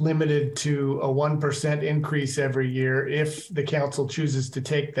is limited to a 1% increase every year if the council chooses to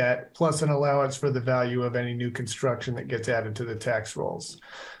take that, plus an allowance for the value of any new construction that gets added to the tax rolls.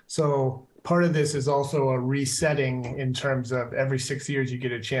 So part of this is also a resetting in terms of every 6 years you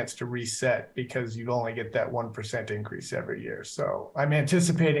get a chance to reset because you only get that 1% increase every year. So I'm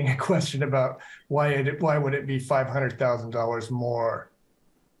anticipating a question about why would it be $500,000 more?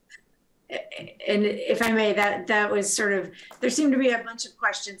 And if I may, that was sort of, there seemed to be a bunch of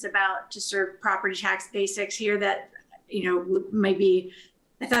questions about just sort of property tax basics here that, maybe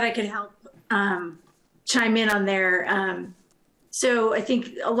I thought I could help chime in on there. So I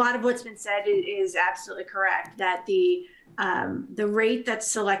think a lot of what's been said is absolutely correct, that the rate that's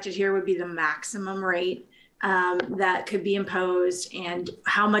selected here would be the maximum rate that could be imposed, and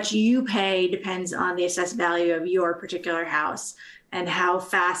how much you pay depends on the assessed value of your particular house and how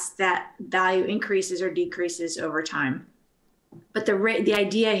fast that value increases or decreases over time. But the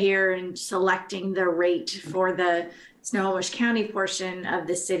idea here in selecting the rate for the Snohomish County portion of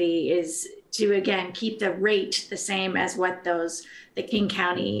the city is to, again, keep the rate the same as what the King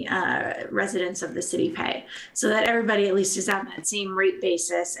County residents of the city pay, so that everybody at least is on that same rate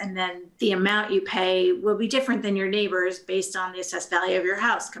basis. And then the amount you pay will be different than your neighbors based on the assessed value of your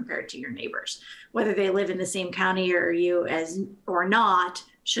house compared to your neighbors. Whether they live in the same county or not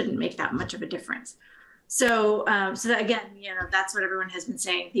shouldn't make that much of a difference. So, that, again, that's what everyone has been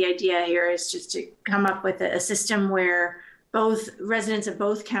saying. The idea here is just to come up with a system where both residents of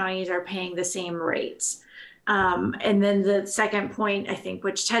both counties are paying the same rates. And then the second point, I think,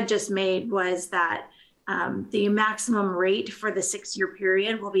 which Ted just made, was that the maximum rate for the 6-year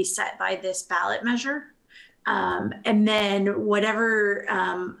period will be set by this ballot measure. And then whatever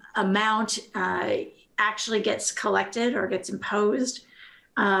amount actually gets collected or gets imposed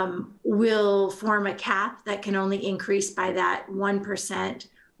will form a cap that can only increase by that 1%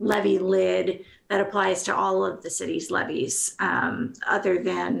 levy lid that applies to all of the city's levies, other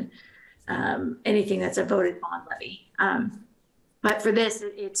than anything that's a voted bond levy. But for this,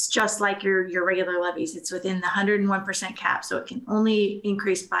 it's just like your regular levies. It's within the 101% cap, so it can only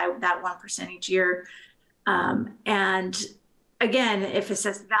increase by that 1% each year. And again, if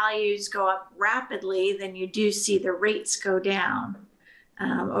assessed values go up rapidly, then you do see the rates go down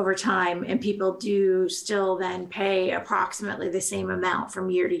over time, and people do still then pay approximately the same amount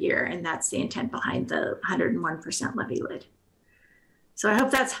from year to year, and that's the intent behind the 101% levy lid. So I hope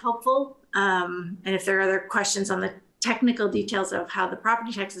that's helpful. And if there are other questions on the technical details of how the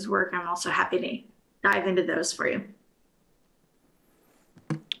property taxes work, I'm also happy to dive into those for you.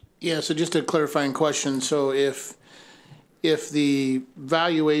 Yeah, so just a clarifying question. So if the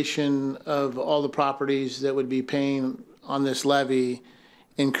valuation of all the properties that would be paying on this levy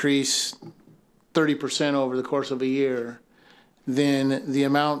increase 30% over the course of a year, then the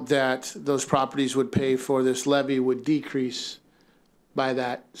amount that those properties would pay for this levy would decrease by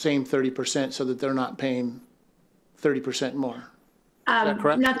that same 30%, so that they're not paying 30% more. Is that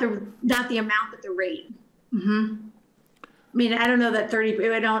correct? Not the amount, but the rate. Mm-hmm. I mean, I don't know that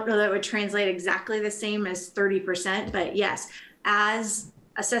I don't know that would translate exactly the same as 30%, but yes, as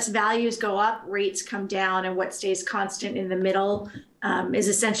assessed values go up, rates come down, and what stays constant in the middle is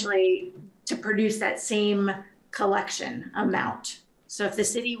essentially to produce that same collection amount. So if the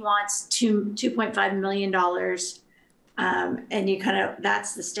city wants $2.5 million, and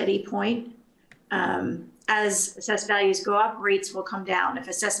that's the steady point. As assessed values go up, rates will come down. If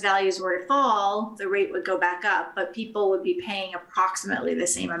assessed values were to fall, the rate would go back up, but people would be paying approximately the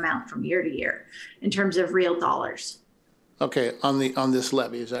same amount from year to year in terms of real dollars. Okay, on this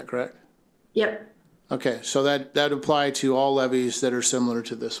levy, is that correct? Yep. Okay, so that apply to all levies that are similar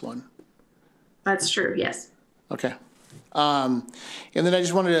to this one? That's true, yes. Okay, And then I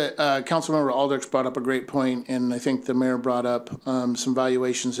just wanted to, Councilmember Aldrich brought up a great point, and I think the mayor brought up some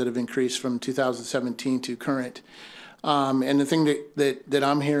valuations that have increased from 2017 to current. And the thing that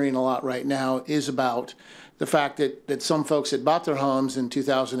I'm hearing a lot right now is about the fact that some folks that bought their homes in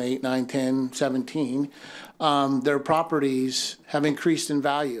 2008, 9, 10, 17, their properties have increased in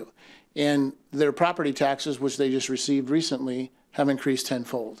value. And their property taxes, which they just received recently, have increased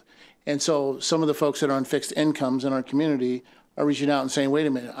tenfold. And so some of the folks that are on fixed incomes in our community are reaching out and saying, wait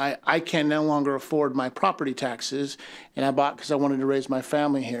a minute, I can no longer afford my property taxes, and I bought because I wanted to raise my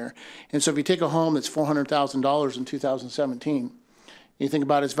family here. And so if you take a home that's $400,000 in 2017, you think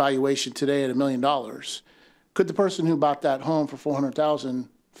about its valuation today at $1 million, could the person who bought that home for $400,000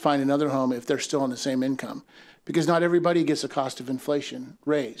 find another home if they're still on the same income? Because not everybody gets a cost of inflation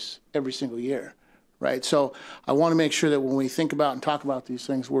raise every single year. Right, so I want to make sure that when we think about and talk about these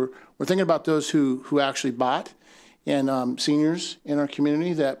things, we're thinking about those who actually bought, and seniors in our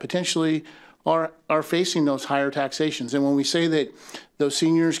community that potentially are facing those higher taxations. And when we say that those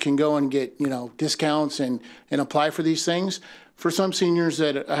seniors can go and get discounts and apply for these things, for some seniors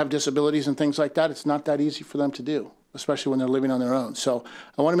that have disabilities and things like that, it's not that easy for them to do, especially when they're living on their own. So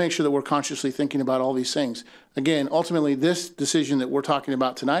I want to make sure that we're consciously thinking about all these things. Again, ultimately, this decision that we're talking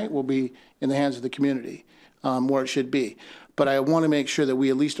about tonight will be in the hands of the community, where it should be. But I want to make sure that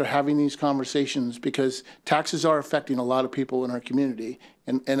we at least are having these conversations, because taxes are affecting a lot of people in our community.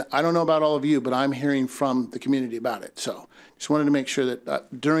 And I don't know about all of you, but I'm hearing from the community about it. So just wanted to make sure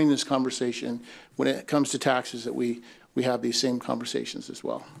that during this conversation, when it comes to taxes, that we have these same conversations as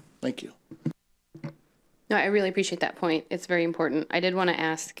well. Thank you. No, I really appreciate that point. It's very important. I did want to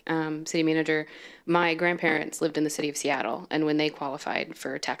ask City Manager, my grandparents lived in the city of Seattle, and when they qualified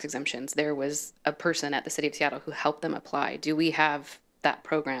for tax exemptions, there was a person at the city of Seattle who helped them apply. Do we have that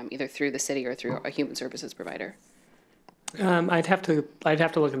program either through the city or through a human services provider? I'd have to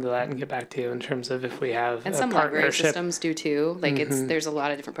look into that and get back to you in terms of if we have and a some library partnership. systems do too. Like there's a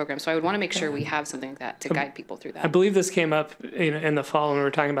lot of different programs. So I would want to make sure we have something like that to guide people through that. I believe this came up in the fall when we were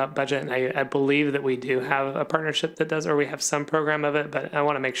talking about budget, and I believe that we do have a partnership that does, or we have some program of it, but I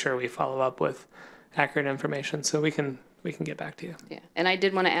want to make sure we follow up with accurate information so we can get back to you. Yeah, and I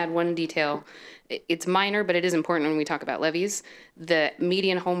did want to add one detail. It's minor, but it is important when we talk about levies. The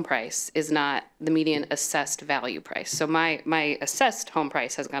median home price is not the median assessed value price. So my assessed home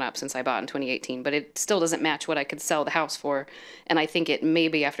price has gone up since I bought in 2018, but it still doesn't match what I could sell the house for. And I think it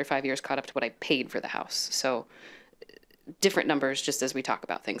maybe after 5 years caught up to what I paid for the house. So different numbers just as we talk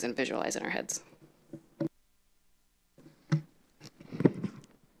about things and visualize in our heads.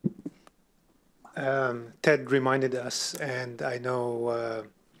 Ted reminded us, and I know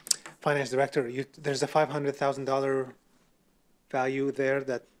Finance Director, there's a $500,000 value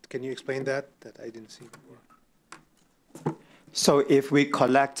there. Can you explain that I didn't see before? So if we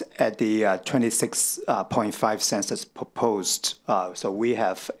collect at the 26.5 cents as proposed, so we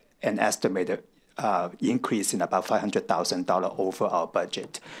have an estimated increase in about $500,000 over our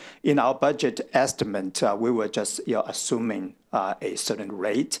budget. In our budget estimate, we were just assuming a certain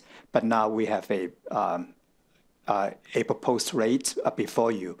rate, but now we have a proposed rate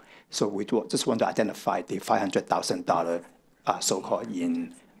before you. So we just want to identify the $500,000 so-called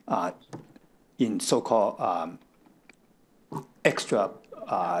in so-called extra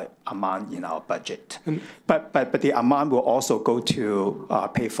amount in our budget. But the amount will also go to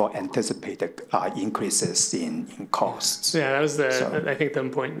pay for anticipated increases in costs. Yeah, that was I think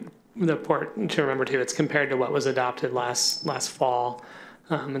the point to remember too. It's compared to what was adopted last fall.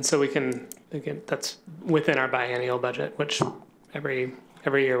 And so we can, again, that's within our biennial budget, which every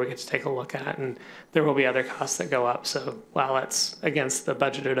year we get to take a look at, and there will be other costs that go up. So while it's against the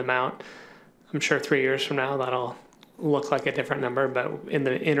budgeted amount, I'm sure 3 years from now that'll look like a different number, but in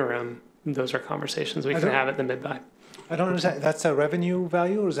the interim, those are conversations we can have at the mid-buy. I don't understand. That's a revenue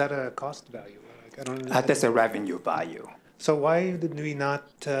value, or is that a cost value? I don't understand. That's a revenue value. So why did we not,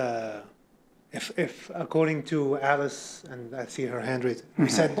 if according to Alice, and I see her hand raised, we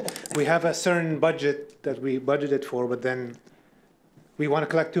said we have a certain budget that we budgeted for, but then we want to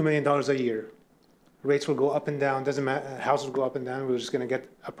collect $2 million a year. Rates will go up and down, doesn't matter, houses will go up and down, we're just going to get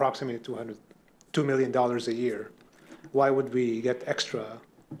approximately $2 million a year. Why would we get extra?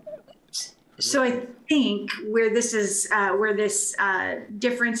 So I think where this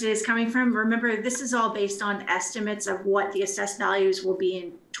difference is coming from, remember, this is all based on estimates of what the assessed values will be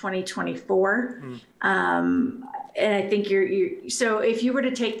in 2024. And I think so if you were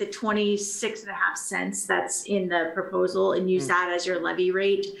to take the 26.5 cents that's in the proposal and use that as your levy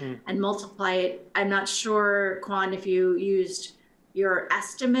rate and multiply it, I'm not sure, Quan, if you used your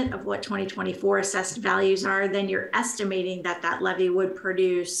estimate of what 2024 assessed values are, then you're estimating that that levy would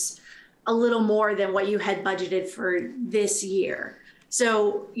produce a little more than what you had budgeted for this year.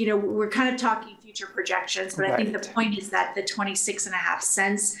 So, you know, we're kind of talking future projections, but I think the point is that the 26.5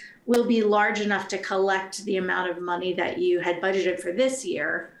 cents will be large enough to collect the amount of money that you had budgeted for this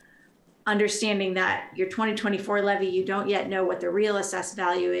year, understanding that your 2024 levy, you don't yet know what the real assessed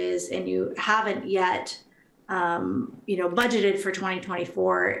value is, and you haven't yet, you know, budgeted for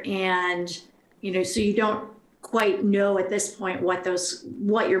 2024. And, you know, so you don't quite know at this point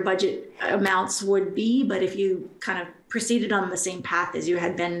what your budget amounts would be. But if you kind of proceeded on the same path as you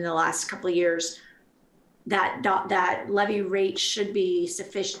had been in the last couple of years, that levy rate should be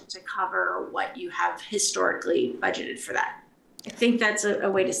sufficient to cover what you have historically budgeted for that. I think that's a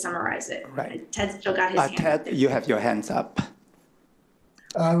way to summarize it. Right. Ted's still got his hand up. Ted, you have your hands up.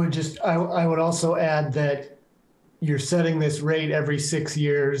 I would also add that you're setting this rate every 6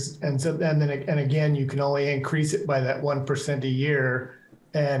 years, and again, you can only increase it by that 1% a year,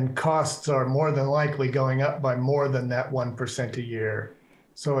 and costs are more than likely going up by more than that 1% a year.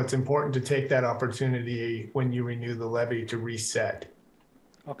 So it's important to take that opportunity when you renew the levy to reset.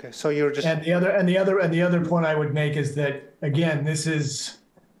 Okay, so you're just. And the other point I would make is that, again,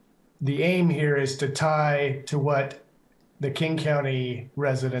 the aim here is to tie to what the King County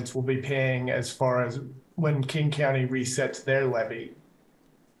residents will be paying as far as when King County resets their levy.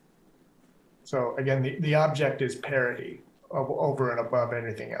 So again, the object is parity over and above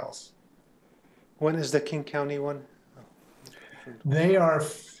anything else. When is the King County one? They are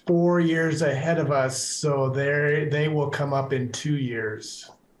 4 years ahead of us, so they will come up in 2 years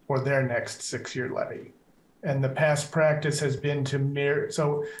for their next 6-year levy. And the past practice has been to mirror,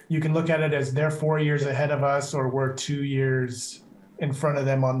 so you can look at it as they're 4 years ahead of us, or we're 2 years in front of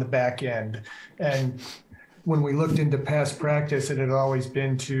them on the back end. And when we looked into past practice, it had always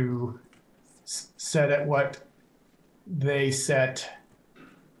been to set at what they set,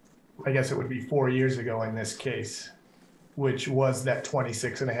 I guess it would be 4 years ago in this case, which was that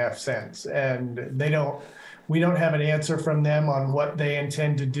 26.5 cents. And we don't have an answer from them on what they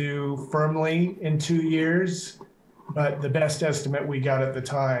intend to do firmly in 2 years, but the best estimate we got at the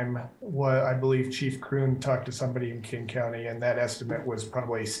time was, I believe Chief Kroon talked to somebody in King County, and that estimate was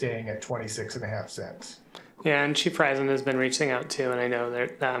probably staying at 26.5 cents. Yeah, and Chief Reisen has been reaching out too, and I know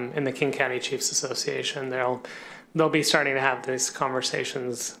that in the King County Chiefs Association, they'll be starting to have these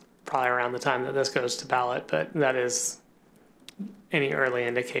conversations probably around the time that this goes to ballot, but that is any early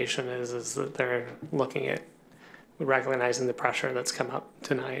indication is that they're looking at recognizing the pressure that's come up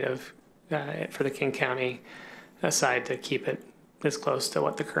tonight of for the King County side to keep it as close to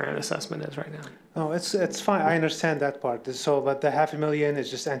what the current assessment is right now. Oh, it's fine. I understand that part. So, but the $500,000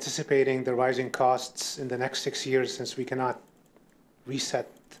 is just anticipating the rising costs in the next 6 years, since we cannot reset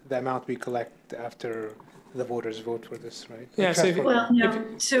the amount we collect after the voters vote for this, right? Yeah. So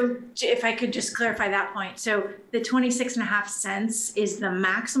if I could just clarify that point. So the 26.5 cents is the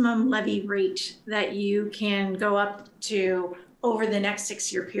maximum levy rate that you can go up to over the next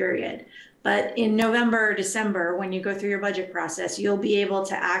 6-year period. But in November or December, when you go through your budget process, you'll be able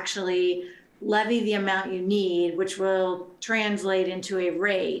to actually levy the amount you need, which will translate into a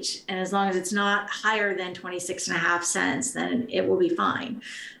rate. And as long as it's not higher than 26.5 cents, then it will be fine.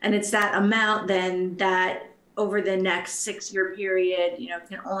 And it's that amount then that over the next 6-year period,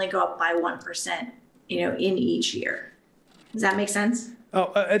 can only go up by 1%, in each year. Does that make sense?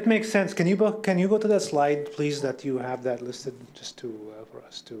 Oh, it makes sense. Can you go to that slide, please, that you have that listed, just for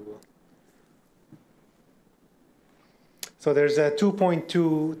us to. So there's a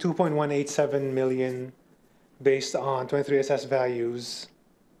 2.187 million based on 23 assessed values,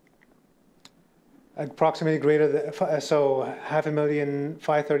 approximately greater than, so $500,000,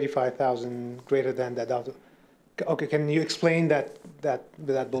 535,000 greater than that. Okay, can you explain that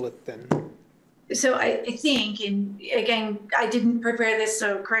bullet then? So I think, and again, I didn't prepare this,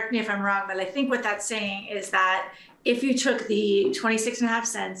 so correct me if I'm wrong, but I think what that's saying is that if you took the 26.5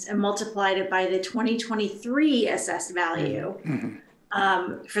 cents and multiplied it by the 2023 assessed value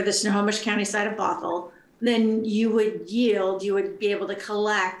for the Snohomish County side of Bothell, then you would be able to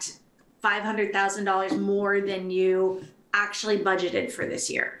collect $500,000 more than you actually budgeted for this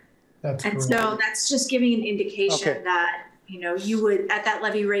year. That's and correct. So that's just giving an indication that, you would, at that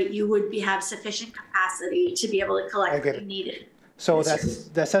levy rate, you would have sufficient capacity to be able to collect what you needed. So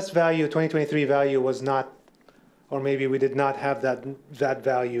the assessed value, 2023 value was not, or maybe we did not have that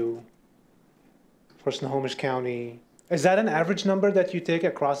value for Snohomish County. Is that an average number that you take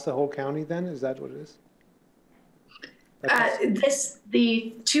across the whole county then? Is that what it is?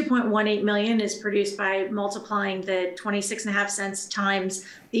 The 2.18 million is produced by multiplying the 26.5 cents times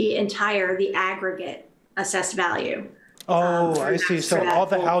the aggregate assessed value. Oh, I see. So all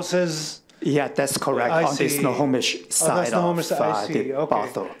the houses. Yeah, that's correct. On the Snohomish side of the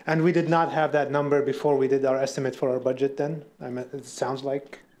Bothell. And we did not have that number before we did our estimate for our budget then? I mean, it sounds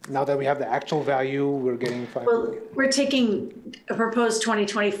like now that we have the actual value, we're getting 5 Well, million. we're taking a proposed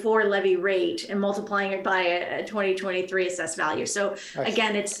 2024 levy rate and multiplying it by a 2023 assessed value. So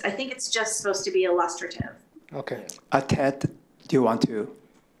again, I think it's just supposed to be illustrative. Okay. Ted, do you want to?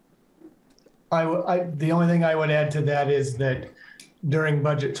 The only thing I would add to that is that during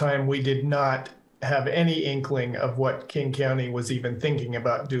budget time, we did not have any inkling of what King County was even thinking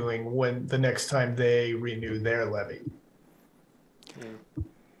about doing when the next time they renew their levy.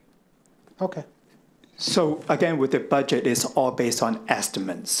 Okay. So again, with the budget, it's all based on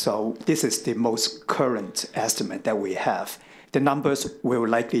estimates. So this is the most current estimate that we have. The numbers will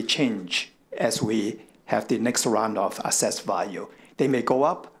likely change as we have the next round of assessed value. They may go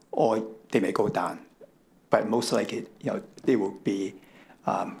up or they may go down, but most likely, they will be,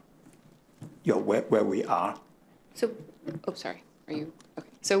 where we are. So, sorry, are you, okay.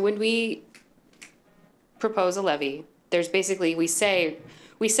 So when we propose a levy, there's basically, we say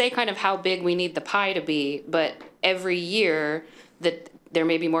kind of how big we need the pie to be, but every year that there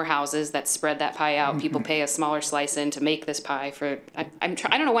may be more houses that spread that pie out. Mm-hmm. People pay a smaller slice in to make this pie for, I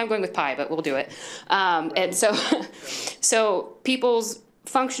don't know why I'm going with pie, but we'll do it. And so people's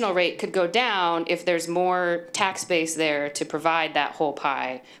functional rate could go down if there's more tax base there to provide that whole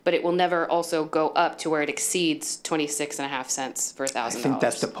pie, but it will never also go up to where it exceeds 26.5 cents for $1,000. I think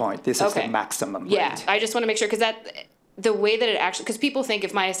that's the point. This is the maximum rate. Yeah, I just want to make sure, because the way that it actually, because people think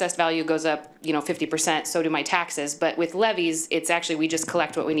if my assessed value goes up, 50%, so do my taxes. But with levies, it's actually, we just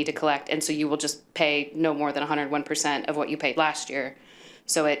collect what we need to collect. And so you will just pay no more than 101% of what you paid last year.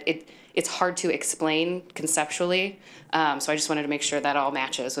 So it's hard to explain conceptually. So I just wanted to make sure that all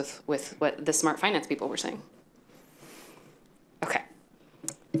matches with what the smart finance people were saying. Okay.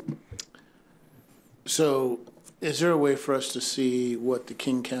 So is there a way for us to see what the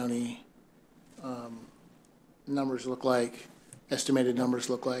King County numbers look like, estimated numbers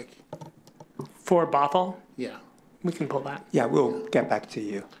look like? For Bothell? Yeah. We can pull that. Yeah, we'll get back to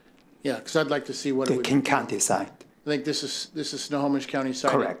you. Yeah, because I'd like to see what it would be. The King County side. I think this is Snohomish County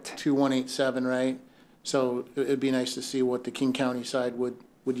side. Correct. 2187, right? So it'd be nice to see what the King County side would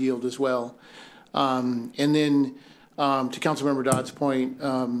yield as well. And then to Councilmember Dodd's point,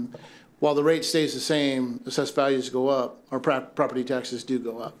 while the rate stays the same, assessed values go up, our property taxes do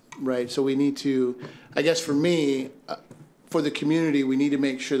go up, right? So we need to, I guess for me, for the community, we need to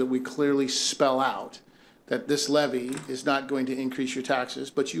make sure that we clearly spell out that this levy is not going to increase your taxes,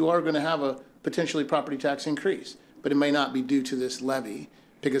 but you are going to have a potentially property tax increase, but it may not be due to this levy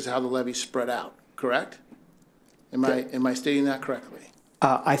because of how the levy's spread out, correct? Am I stating that correctly?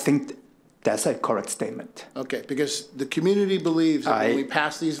 I think that's a correct statement. Okay, because the community believes that when we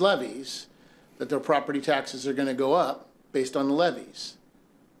pass these levies, that their property taxes are going to go up based on the levies.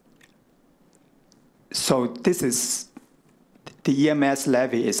 So this is, the EMS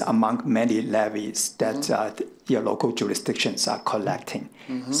levy is among many levies that your local jurisdictions are collecting.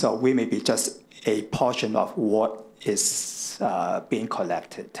 Mm-hmm. So we may be just a portion of what is being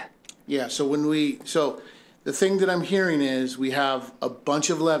collected. Yeah, so the thing that I'm hearing is we have a bunch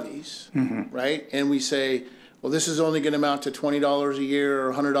of levies, mm-hmm. right? And we say, well, this is only going to amount to $20 a year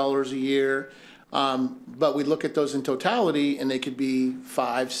or $100 a year. But we look at those in totality and they could be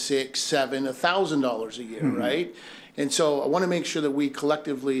 $500, $600, $700, $1,000 a year, mm-hmm. right? And so I want to make sure that we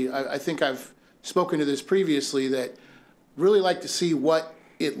collectively, I think I've spoken to this previously, that really like to see what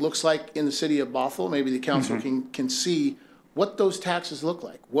it looks like in the city of Bothell. Maybe the council mm-hmm. can see what those taxes look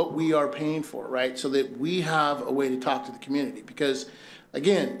like, what we are paying for, right? So that we have a way to talk to the community. Because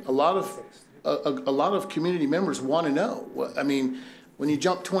again, a lot of community members want to know. I mean, when you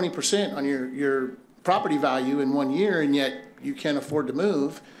jump 20% on your property value in 1 year and yet you can't afford to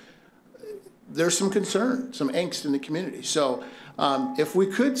move, there's some concern, some angst in the community. So if we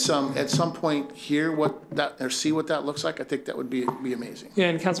could at some point hear see what that looks like, I think that would be amazing. Yeah,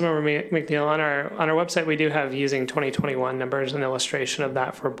 and Councilmember McNeil, on our website, we do have using 2021 numbers, an illustration of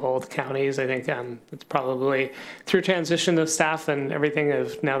that for both counties. I think it's probably through transition of staff and everything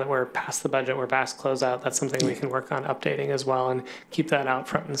of now that we're past the budget, we're past closeout, that's something we can work on updating as well and keep that out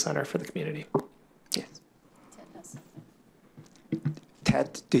front and center for the community. Yes.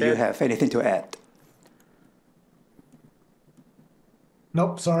 Ted, do you have anything to add?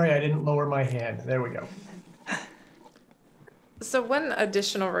 Nope, sorry, I didn't lower my hand. There we go. So one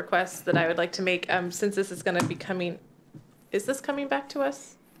additional request that I would like to make, since this is going to be is this coming back to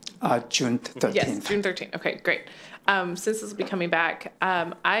us June 13th. Yes, June 13th. Okay, great. Since this will be coming back,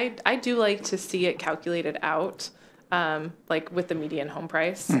 I do like to see it calculated out, like with the median home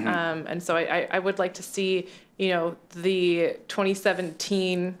price. And so I would like to see, you know, the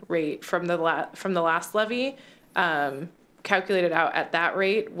 2017 rate from the last levy, calculated out at that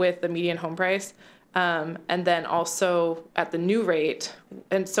rate with the median home price. And then also at the new rate.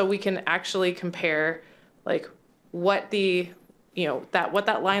 And so we can actually compare like what the, you know, what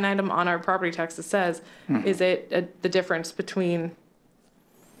that line item on our property taxes says. Is it the difference between,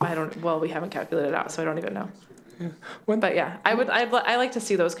 we haven't calculated it out, so I don't even know. But yeah, I like to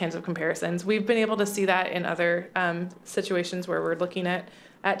see those kinds of comparisons. We've been able to see that in other situations where we're looking at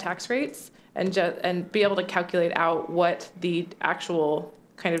tax rates and be able to calculate out what the actual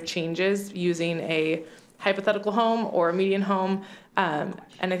kind of changes using a hypothetical home or a median home. And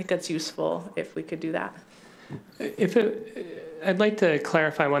I think that's useful if we could do that. I'd like to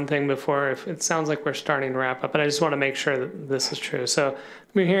clarify one thing before, if it sounds like we're starting to wrap up, but I just want to make sure that this is true. So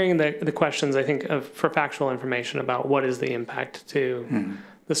we're hearing the questions, I think, for factual information about what is the impact to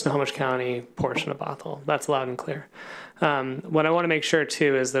the Snohomish County portion of Bothell. That's loud and clear. What I want to make sure,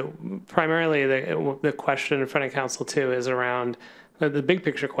 too, is that primarily the question in front of council, too, is around the big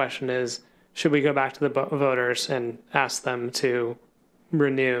picture question is, should we go back to the voters and ask them to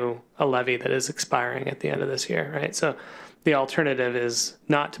renew a levy that is expiring at the end of this year, right? So the alternative is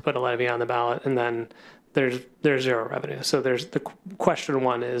not to put a levy on the ballot, and then there's zero revenue. So there's the question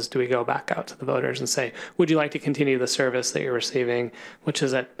one is, do we go back out to the voters and say, would you like to continue the service that you're receiving, which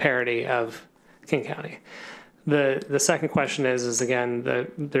is at parity of King County? The second question is again,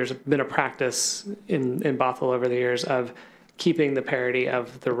 there's been a practice in Bothell over the years of keeping the parity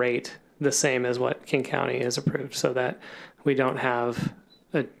of the rate the same as what King County has approved, so that we don't have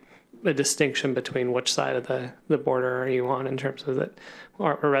a distinction between which side of the border are you on, in terms of that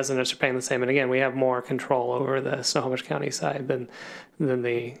our residents are paying the same. And again, we have more control over the Snohomish County side than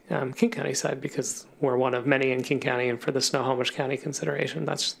the King County side, because we're one of many in King County, and for the Snohomish County consideration,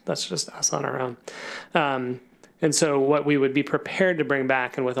 that's just us on our own. And so what we would be prepared to bring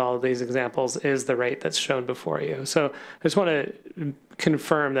back, and with all of these examples, is the rate that's shown before you. So I just want to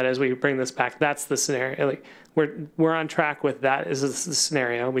confirm that as we bring this back, that's the scenario. Like we're on track with that. Is the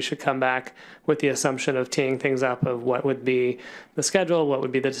scenario? We should come back with the assumption of teeing things up of what would be the schedule, what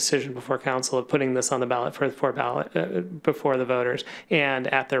would be the decision before council of putting this on the ballot before the voters, and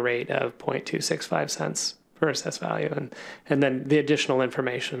at the rate of 0.265 cents per assessed value, and then the additional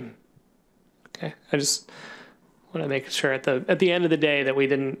information. Okay, I just want to make sure at the end of the day that we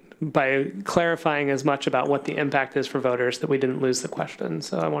didn't, by clarifying as much about what the impact is for voters, that we didn't lose the question.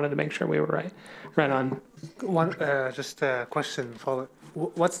 So I wanted to make sure we were right on. One just a question. Follow.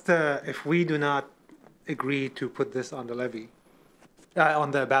 What's if we do not agree to put this on the levy,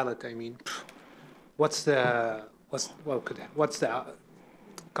 on the ballot? I mean, what's the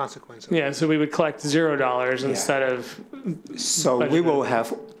consequence? Yeah, so we would collect $0 instead of. So we will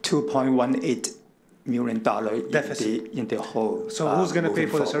have $2.18 million in the whole. So who's going to pay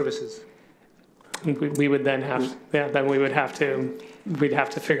for the services? We would then have, then we'd have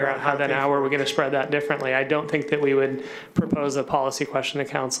to figure out how we're going to spread that differently. I don't think that we would propose a policy question to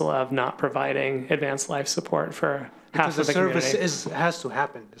council of not providing advanced life support for half of the community. Because the service has to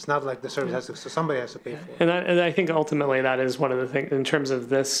happen. It's not like the service has to, so somebody has to pay for it. And I think ultimately that is one of the things, in terms of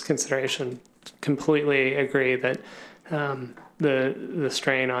this consideration, completely agree that the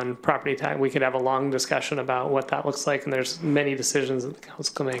strain on property tax, we could have a long discussion about what that looks like, and there's many decisions that the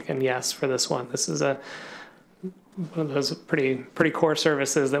council can make. And yes, for this one, this is one of those pretty core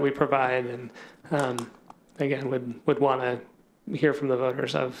services that we provide, and again would want to hear from the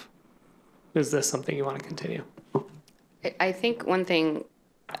voters of, is this something you want to continue? I think one thing,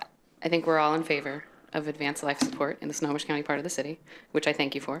 I think we're all in favor of advanced life support in the Snohomish County part of the city, which I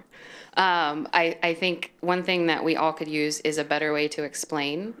thank you for. I think one thing that we all could use is a better way to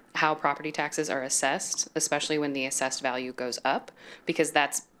explain how property taxes are assessed, especially when the assessed value goes up, because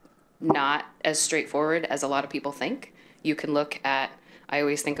that's not as straightforward as a lot of people think. You can look at, I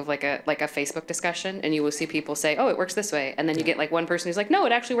always think of like a Facebook discussion, and you will see people say, oh, it works this way. And then you get like one person who's like, no,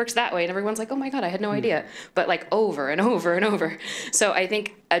 it actually works that way. And everyone's like, oh my God, I had no idea. But like over and over and over. So I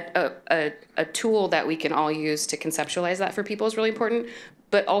think a tool that we can all use to conceptualize that for people is really important.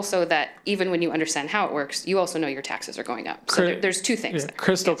 But also that even when you understand how it works, you also know your taxes are going up. So there's two things there.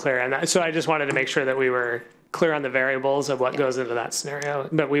 Crystal clear on that. So I just wanted to make sure that we were clear on the variables of what goes into that scenario.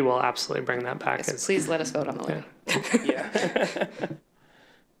 But we will absolutely bring that back. Yes, please let us vote on the levy. Yeah.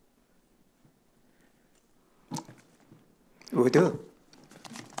 We do.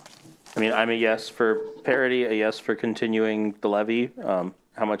 I mean, I'm a yes for parity, a yes for continuing the levy.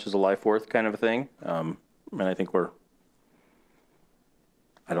 How much is a life worth kind of a thing. And I think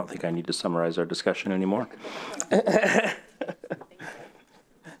I don't think I need to summarize our discussion anymore.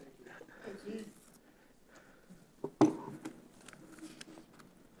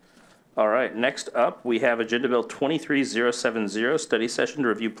 All right, next up, we have Agenda Bill 23070, study session to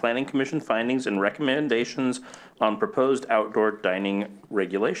review Planning Commission findings and recommendations on proposed outdoor dining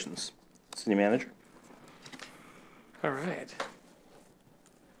regulations. City Manager. All right.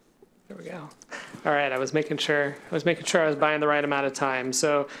 There we go. All right, I was making sure I was buying the right amount of time.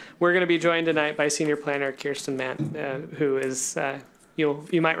 So we're going to be joined tonight by Senior Planner Kirsten Mann, who is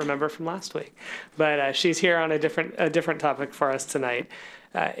you might remember from last week, but she's here on a different topic for us tonight.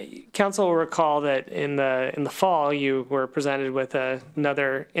 Council will recall that in the fall you were presented with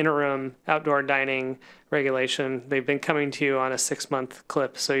another interim outdoor dining regulation. They've been coming to you on a 6-month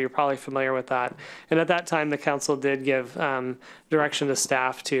clip, so you're probably familiar with that. And at that time, the council did give direction to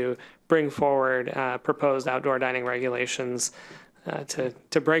staff to bring forward proposed outdoor dining regulations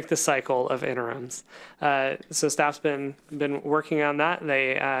to break the cycle of interims. So staff's been working on that.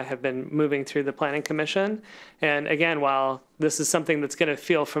 They have been moving through the Planning Commission. And again, while this is something that's going to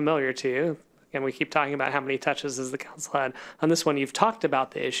feel familiar to you, and we keep talking about how many touches has the council had on this one, you've talked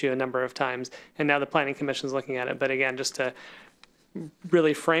about the issue a number of times, and now the Planning Commission is looking at it. But again, just to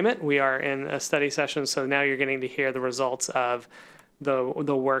really frame it, we are in a study session, so now you're getting to hear the results of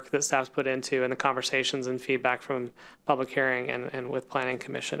the work that staff's put into and the conversations and feedback from public hearing and with Planning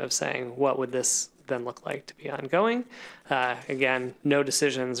Commission of saying, what would this then look like to be ongoing? Again, no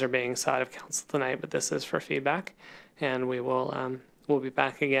decisions are being sought of council tonight, but this is for feedback. And we will we'll be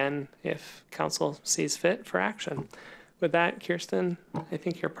back again if council sees fit for action. With that, Kirsten, I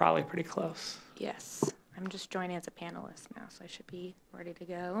think you're probably pretty close. Yes, I'm just joining as a panelist now, so I should be ready to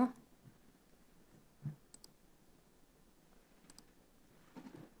go.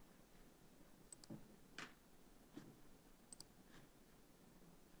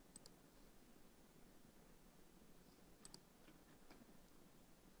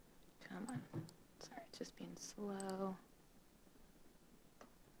 Come on. Sorry, it's just being slow.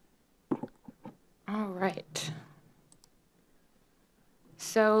 All right.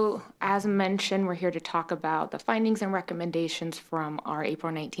 So as mentioned, we're here to talk about the findings and recommendations from our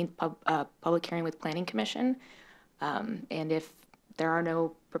April 19th public hearing with Planning Commission. And if there are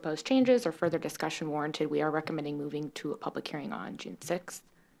no proposed changes or further discussion warranted, we are recommending moving to a public hearing on June 6th.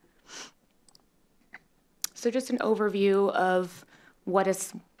 So just an overview of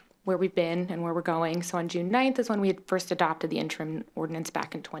where we've been and where we're going. So on June 9th is when we had first adopted the interim ordinance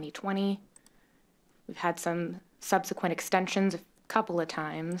back in 2020. We've had some subsequent extensions a couple of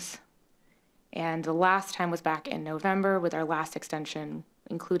times. And the last time was back in November with our last extension,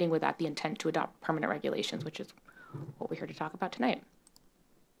 including with that the intent to adopt permanent regulations, which is what we're here to talk about tonight.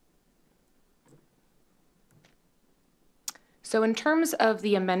 So in terms of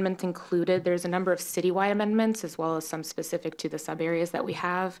the amendments included, there's a number of citywide amendments as well as some specific to the sub-areas that we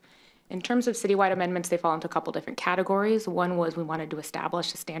have. In terms of citywide amendments, they fall into a couple different categories. One was we wanted to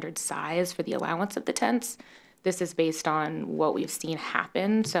establish a standard size for the allowance of the tents. This is based on what we've seen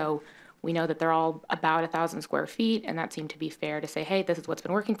happen. So we know that they're all about 1,000 square feet, and that seemed to be fair to say, hey, this is what's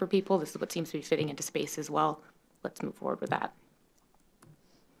been working for people. This is what seems to be fitting into space as well. Let's move forward with that.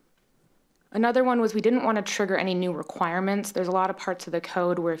 Another one was we didn't want to trigger any new requirements. There's a lot of parts of the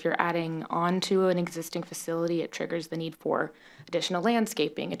code where if you're adding onto an existing facility, it triggers the need for additional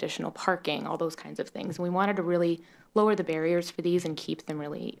landscaping, additional parking, all those kinds of things. And we wanted to really lower the barriers for these and keep them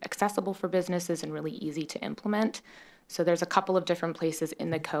really accessible for businesses and really easy to implement. So there's a couple of different places in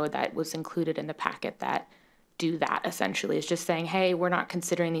the code that was included in the packet that do that essentially. It's just saying, hey, we're not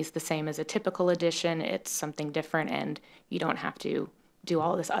considering these the same as a typical addition. It's something different and you don't have to do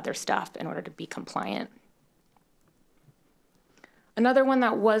all this other stuff in order to be compliant. Another one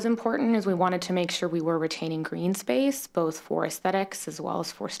that was important is we wanted to make sure we were retaining green space, both for aesthetics as well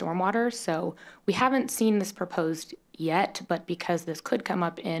as for stormwater. So we haven't seen this proposed yet, but because this could come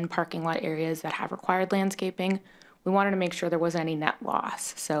up in parking lot areas that have required landscaping, we wanted to make sure there wasn't any net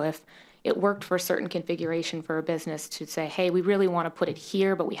loss. So if it worked for a certain configuration for a business to say, hey, we really want to put it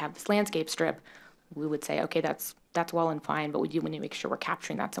here, but we have this landscape strip, we would say, okay, that's well and fine, but we do need to make sure we're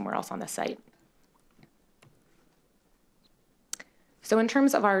capturing that somewhere else on the site. So in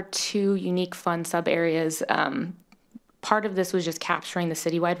terms of our two unique fund sub-areas, part of this was just capturing the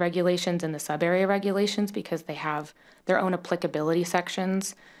citywide regulations and the sub-area regulations because they have their own applicability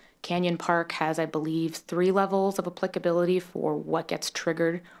sections. Canyon Park has, I believe, 3 levels of applicability for what gets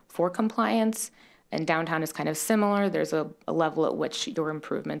triggered for compliance, and downtown is kind of similar. There's a level at which your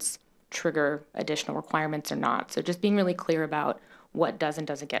improvements trigger additional requirements or not. So just being really clear about what does and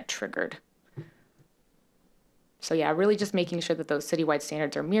doesn't get triggered. So yeah, really just making sure that those citywide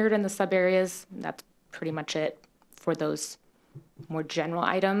standards are mirrored in the sub areas. That's pretty much it for those more general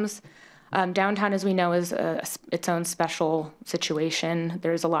items. Downtown, as we know, is its own special situation.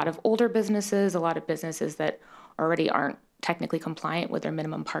 There's a lot of older businesses, a lot of businesses that already aren't technically compliant with their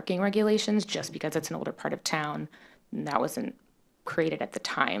minimum parking regulations just because it's an older part of town. And that wasn't created at the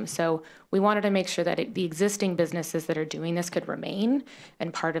time. So we wanted to make sure that the existing businesses that are doing this could remain,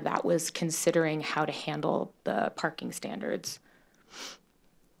 and part of that was considering how to handle the parking standards.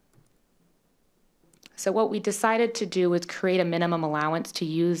 So what we decided to do was create a minimum allowance to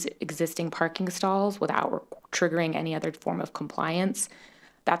use existing parking stalls without triggering any other form of compliance.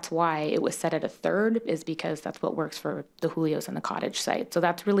 That's why it was set at a third, is because that's what works for the Julio's and the Cottage site. So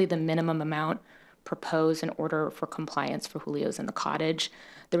that's really the minimum amount proposed in order for compliance for Julio's and the Cottage.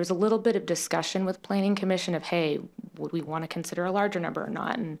 There was a little bit of discussion with Planning Commission of, hey, would we want to consider a larger number or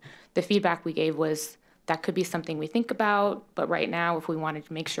not? And the feedback we gave was that could be something we think about, but right now, if we wanted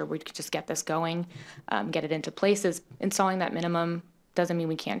to make sure we could just get this going, get it into places, installing that minimum doesn't mean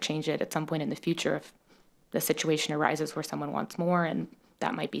we can't change it at some point in the future if the situation arises where someone wants more, and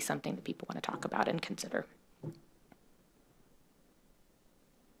that might be something that people want to talk about and consider.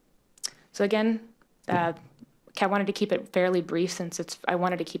 So again, I wanted to keep it fairly brief since I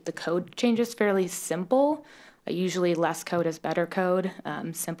wanted to keep the code changes fairly simple. Usually less code is better code.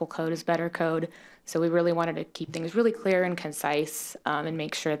 Simple code is better code. So we really wanted to keep things really clear and concise and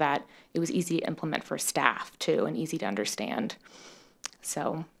make sure that it was easy to implement for staff too and easy to understand.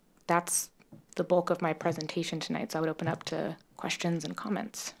 So that's the bulk of my presentation tonight. So I would open up to questions and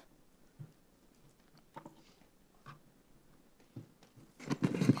comments.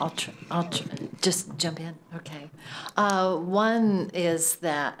 I'll just jump in. Okay. One is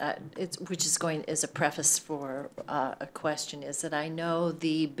that, which is going as a preface for a question, is that I know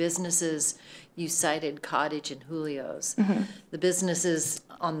the businesses you cited, Cottage and Julio's, the businesses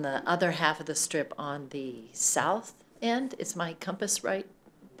on the other half of the strip on the south end, is my compass right,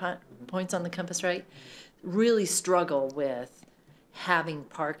 points on the compass right, really struggle with having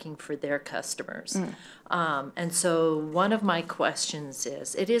parking for their customers. And so one of my questions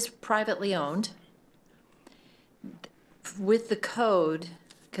is, it is privately owned. With the code,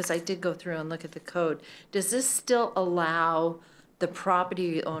 because I did go through and look at the code, does this still allow the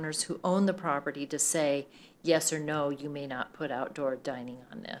property owners who own the property to say, yes or no, you may not put outdoor dining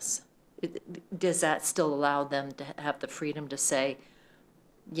on this? Does that still allow them to have the freedom to say,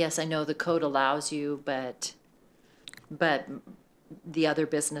 yes, I know the code allows you, but the other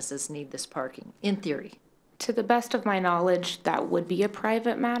businesses need this parking, in theory? To the best of my knowledge, that would be a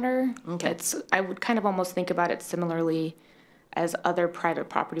private matter. Okay. I would kind of almost think about it similarly as other private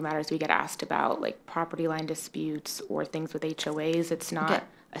property matters we get asked about, like property line disputes or things with HOAs. It's not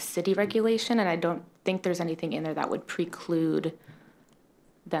a city regulation, and I don't think there's anything in there that would preclude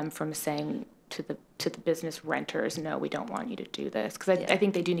them from saying to the business renters, no, we don't want you to do this. Because I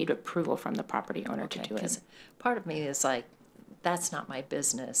think they do need approval from the property owner to do it. Part of me is like, that's not my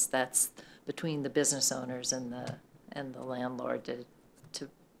business. That's between the business owners and the landlord to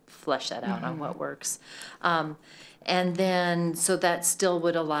flesh that out on what works. And then, so that still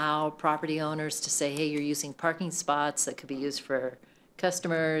would allow property owners to say, hey, you're using parking spots that could be used for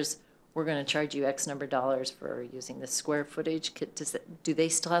customers. We're going to charge you X number of dollars for using the square footage. Do they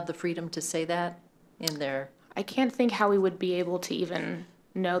still have the freedom to say that in their? I can't think how we would be able to even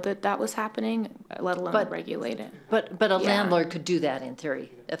know that was happening, let alone regulate it. But a landlord could do that in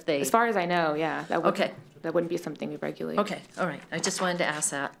theory if they. As far as I know, yeah. That wouldn't be something we regulate. Okay, all right. I just wanted to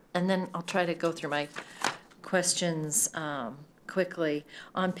ask that. And then I'll try to go through my questions quickly.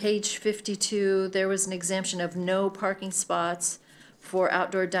 On page 52, there was an exemption of no parking spots for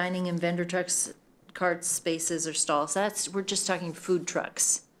outdoor dining and vendor trucks, cart spaces, or stalls. We're just talking food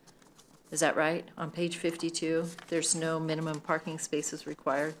trucks. Is that right? On page 52, there's no minimum parking spaces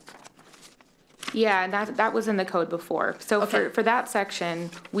required? Yeah, and that was in the code before. So for that section,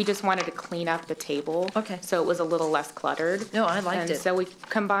 we just wanted to clean up the table. Okay. So it was a little less cluttered. No, I liked it. So we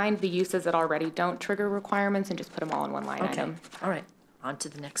combined the uses that already don't trigger requirements and just put them all in one line item. All right. On to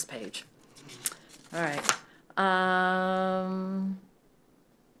the next page. All right.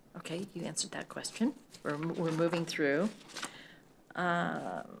 Okay, you answered that question. We're moving through.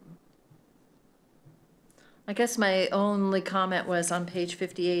 I guess my only comment was on page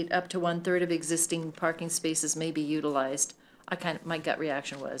 58, up to 1/3 of existing parking spaces may be utilized. My gut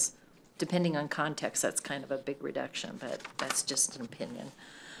reaction was, depending on context, that's kind of a big reduction, but that's just an opinion.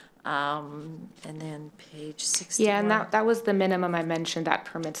 And then page 61. Yeah, and that was the minimum I mentioned that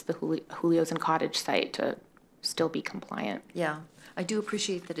permits the Julio's and Cottage site to still be compliant. Yeah, I do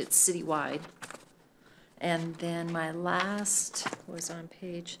appreciate that it's citywide. And then my last was on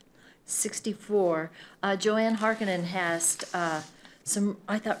page 64. Joanne Harkinen has some,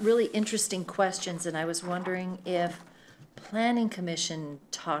 I thought, really interesting questions, and I was wondering if Planning Commission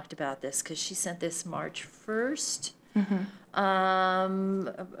talked about this, because she sent this March 1st.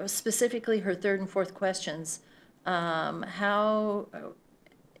 Specifically, her third and fourth questions. How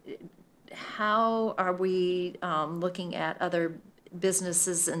are we looking at other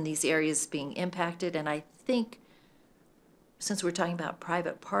businesses in these areas being impacted? And I think, since we're talking about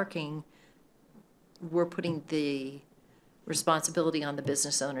private parking, we're putting the responsibility on the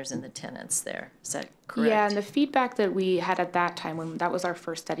business owners and the tenants there. Is that correct? Yeah, and the feedback that we had at that time, when that was our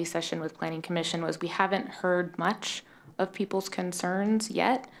first study session with Planning Commission, was we haven't heard much of people's concerns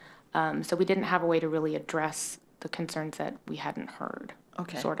yet. So we didn't have a way to really address the concerns that we hadn't heard,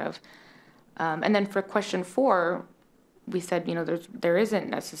 sort of. And then for question 4, we said, you know, there isn't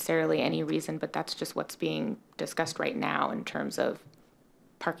necessarily any reason, but that's just what's being discussed right now in terms of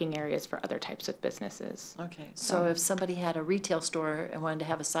parking areas for other types of businesses. Okay, so if somebody had a retail store and wanted to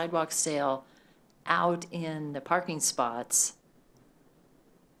have a sidewalk sale out in the parking spots,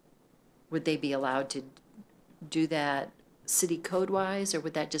 would they be allowed to do that city code-wise, or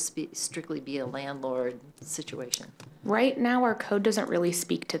would that just be strictly be a landlord situation? Right now, our code doesn't really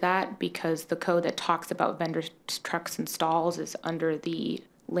speak to that, because the code that talks about vendors, trucks, and stalls is under the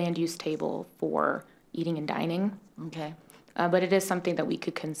land use table for eating and dining. Okay. But it is something that we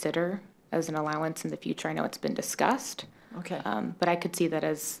could consider as an allowance in the future. I know it's been discussed. Okay. But I could see that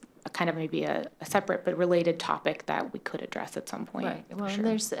as a kind of maybe a separate but related topic that we could address at some point. Right. Well, sure.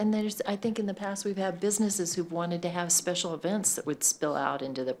 and there's I think in the past we've had businesses who've wanted to have special events that would spill out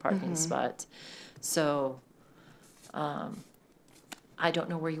into the parking spots. So I don't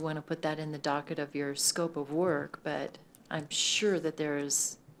know where you want to put that in the docket of your scope of work, but I'm sure that there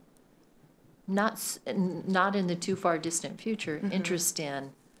is not in the too far distant future interest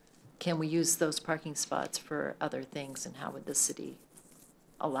in, can we use those parking spots for other things, and how would the city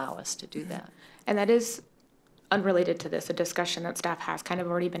allow us to do that? And that is unrelated to this. A discussion that staff has kind of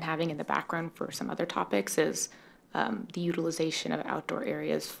already been having in the background for some other topics is the utilization of outdoor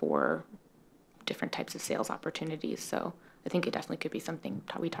areas for different types of sales opportunities. So I think it definitely could be something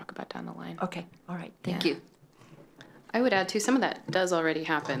we talk about down the line. Okay, all right, thank you. I would add too, some of that does already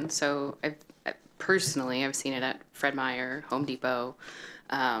happen. So personally, I've seen it at Fred Meyer, Home Depot.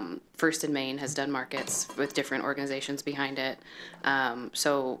 First in Maine has done markets with different organizations behind it.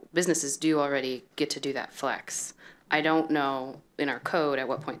 So businesses do already get to do that flex. I don't know in our code at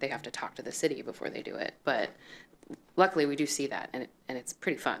what point they have to talk to the city before they do it, but luckily we do see that, and it's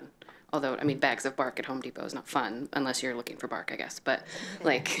pretty fun. Although, I mean, bags of bark at Home Depot is not fun unless you're looking for bark, I guess. But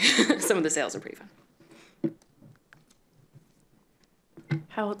like some of the sales are pretty fun.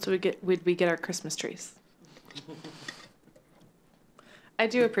 How else would we get our Christmas trees? I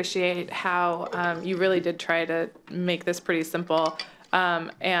do appreciate how you really did try to make this pretty simple.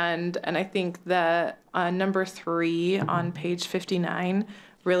 And I think that number 3 on page 59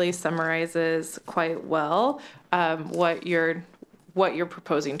 really summarizes quite well what you're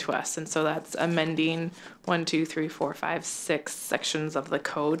proposing to us. And so that's amending 1, 2, 3, 4, 5, 6 sections of the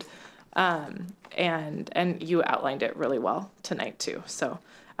code. And you outlined it really well tonight too. So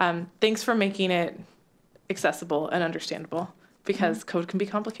thanks for making it accessible and understandable, because code can be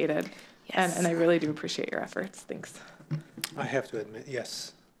complicated. Yes. And I really do appreciate your efforts. Thanks. I have to admit,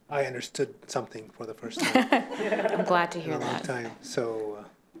 yes, I understood something for the first time. I'm glad to hear in a long that. time. So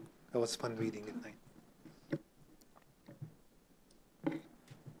that was fun reading at night.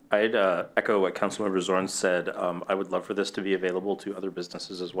 I'd echo what Councilmember Zorn said. I would love for this to be available to other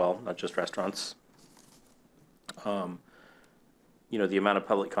businesses as well, not just restaurants. You know, the amount of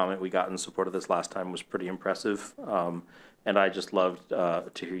public comment we got in support of this last time was pretty impressive. And I just loved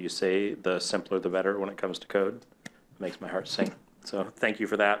to hear you say the simpler the better when it comes to code. It makes my heart sing. So thank you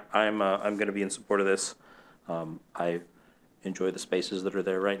for that. I'm going to be in support of this. I enjoy the spaces that are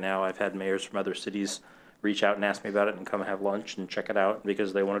there right now. I've had mayors from other cities reach out and ask me about it and come have lunch and check it out,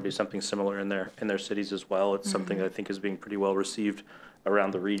 because they want to do something similar in their cities as well. It's something that I think is being pretty well received around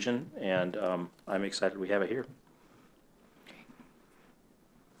the region, and I'm excited we have it here.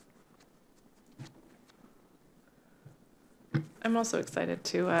 I'm also excited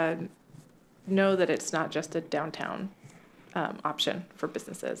to know that it's not just a downtown option for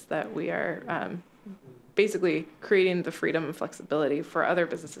businesses, that we are basically creating the freedom and flexibility for other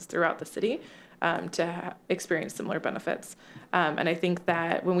businesses throughout the city to experience similar benefits. And I think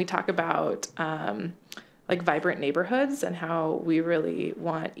that when we talk about like vibrant neighborhoods and how we really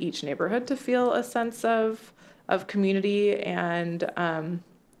want each neighborhood to feel a sense of community and I'm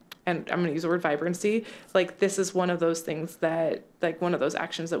going to use the word vibrancy, like this is one of those things that, like one of those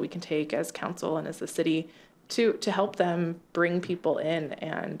actions that we can take as council and as the city to help them bring people in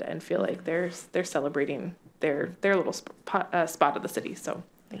and feel like they're celebrating their little spot of the city. So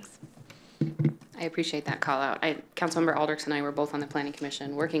thanks. I appreciate that call out. Councilmember Aldrich and I were both on the Planning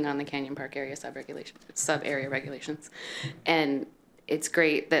Commission working on the Canyon Park area sub-area regulations. And it's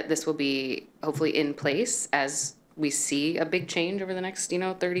great that this will be hopefully in place as we see a big change over the next,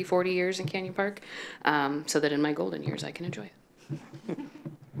 30, 40 years in Canyon Park, so that in my golden years I can enjoy it.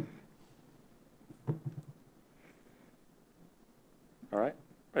 All right,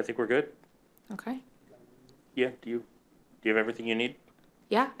 I think we're good. Okay. Yeah, do you have everything you need?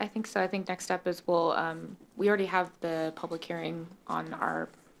 Yeah, I think so. I think next step is we already have the public hearing on our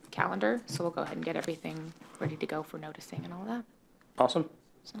calendar, so we'll go ahead and get everything ready to go for noticing and all that. Awesome.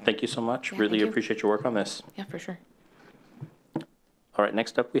 Thank you so much. Yeah, really appreciate your work on this. Yeah, for sure. All right,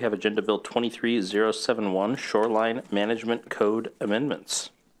 next up we have Agenda Bill 23071, Shoreline Management Code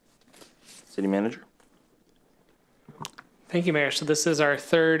Amendments. City Manager. Thank you, Mayor. So this is our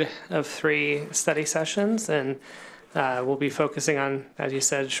third of 3 study sessions, and we'll be focusing on, as you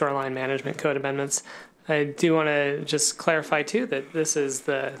said, shoreline management code amendments. I do want to just clarify, too, that this is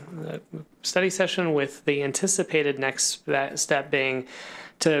the study session with the anticipated next step being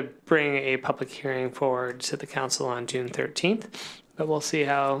to bring a public hearing forward to the council on June 13th. But we'll see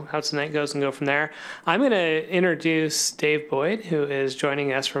how tonight goes and go from there. I'm going to introduce Dave Boyd, who is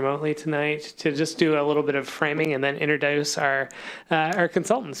joining us remotely tonight, to just do a little bit of framing and then introduce our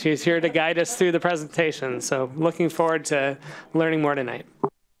consultants who's here to guide us through the presentation. So looking forward to learning more tonight.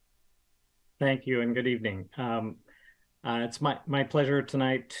 Thank you and good evening. It's my pleasure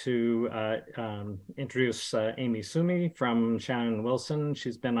tonight to introduce Amy Sumi from Shannon Wilson.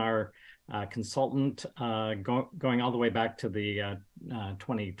 She's been our consultant going all the way back to the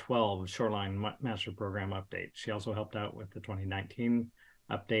 2012 Shoreline Master Program update. She also helped out with the 2019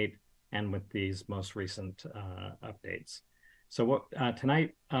 update and with these most recent updates. So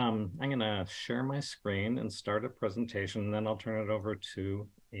tonight, I'm going to share my screen and start a presentation, and then I'll turn it over to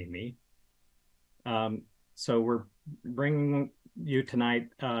Amy. So we're bringing you tonight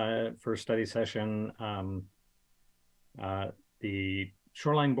for study session the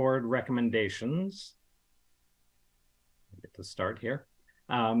Shoreline Board recommendations. I'll get to start here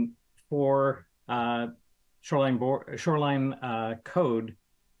for Shoreline Code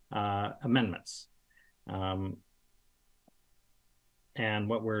amendments. And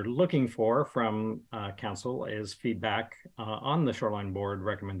what we're looking for from Council is feedback on the Shoreline Board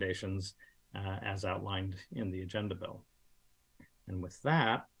recommendations as outlined in the agenda bill. And with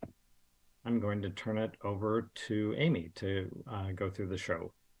that, I'm going to turn it over to Amy to go through the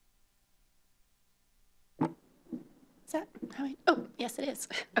show. Is that how oh, yes, it is.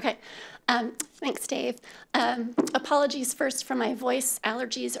 Okay. Thanks, Dave. Apologies first for my voice.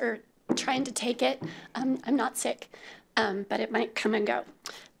 Allergies are trying to take it. I'm not sick, but it might come and go.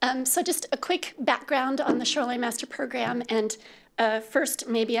 So just a quick background on the Shoreline Master Program, and first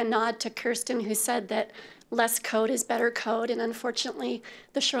maybe a nod to Kirsten, who said that less code is better code, and unfortunately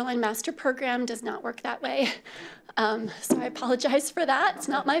the Shoreline Master Program does not work that way. So I apologize for that. It's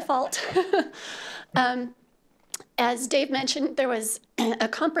not my fault. As Dave mentioned, there was a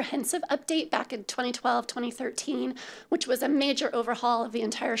comprehensive update back in 2012, 2013, which was a major overhaul of the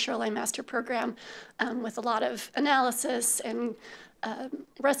entire Shoreline Master Program with a lot of analysis and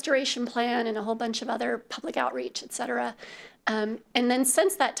restoration plan and a whole bunch of other public outreach, et cetera. And then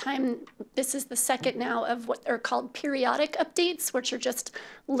since that time, this is the second now of what are called periodic updates, which are just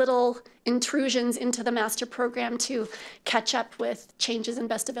little intrusions into the master program to catch up with changes in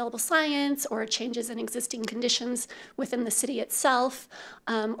best available science or changes in existing conditions within the city itself,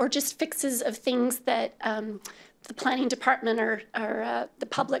 or just fixes of things that the planning department or the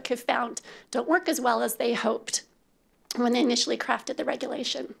public have found don't work as well as they hoped when they initially crafted the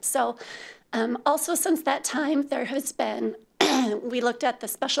regulation. So also since that time, there has been we looked at the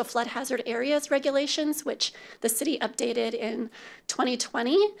special flood hazard areas regulations, which the city updated in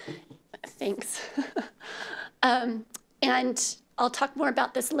 2020. Thanks. And I'll talk more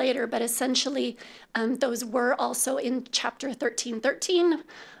about this later, but essentially those were also in Chapter 1313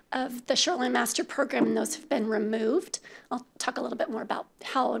 of the Shoreline Master Program, and those have been removed. I'll talk a little bit more about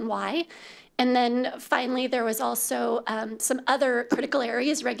how and why. And then finally, there was also some other critical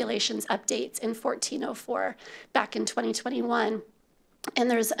areas regulations updates in 1404 back in 2021.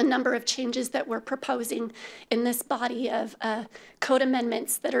 And there's a number of changes that we're proposing in this body of code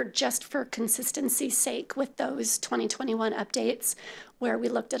amendments that are just for consistency's sake with those 2021 updates, where we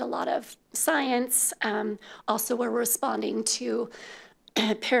looked at a lot of science. Also, we're responding to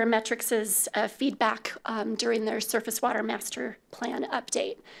Parametrics' feedback during their Surface Water Master Plan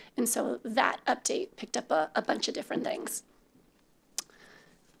update. And so that update picked up a bunch of different things.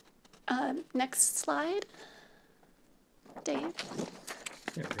 Next slide, Dave.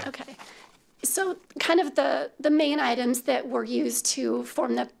 Okay. So kind of the main items that were used to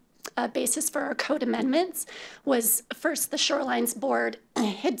form the basis for our code amendments was, first, the Shorelines Board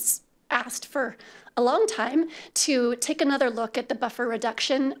had asked for a long time to take another look at the buffer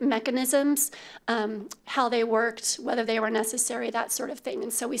reduction mechanisms, how they worked, whether they were necessary, that sort of thing.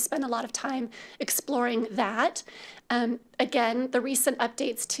 And so we spent a lot of time exploring that. Again, the recent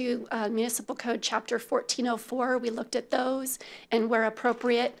updates to Municipal Code Chapter 1404, we looked at those and where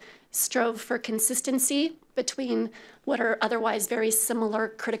appropriate, strove for consistency between what are otherwise very similar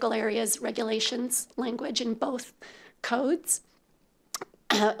critical areas regulations language in both codes.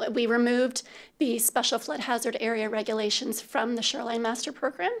 We removed the special flood hazard area regulations from the Shoreline Master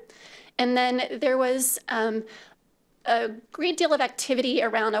Program. And then there was a great deal of activity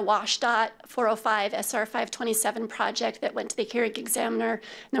around a WSDOT 405 SR 527 project that went to the hearing examiner. And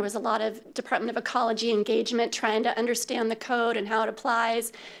there was a lot of Department of Ecology engagement trying to understand the code and how it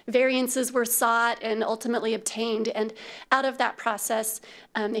applies. Variances were sought and ultimately obtained. And out of that process,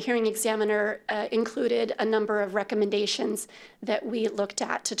 the hearing examiner included a number of recommendations that we looked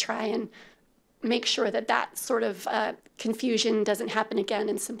at to try and make sure that that sort of confusion doesn't happen again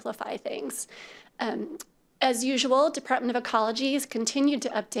and simplify things. As usual, Department of Ecology has continued to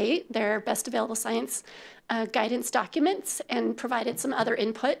update their best available science guidance documents and provided some other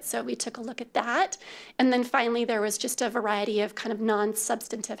input, so we took a look at that. And then finally, there was just a variety of kind of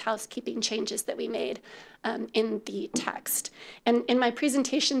non-substantive housekeeping changes that we made in the text. And in my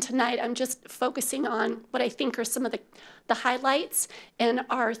presentation tonight, I'm just focusing on what I think are some of the highlights and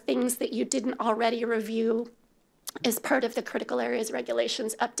are things that you didn't already review as part of the critical areas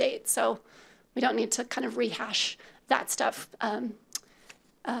regulations update. So we don't need to kind of rehash that stuff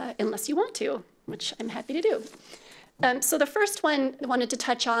unless you want to, which I'm happy to do. So the first one I wanted to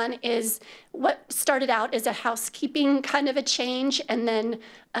touch on is what started out as a housekeeping kind of a change and then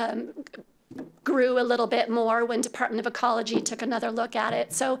grew a little bit more when Department of Ecology took another look at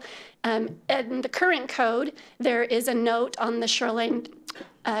it. So in the current code, there is a note on the shoreline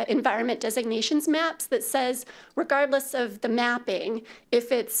environment designations maps that says, regardless of the mapping,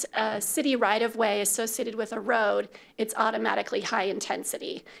 if it's a city right-of-way associated with a road, it's automatically high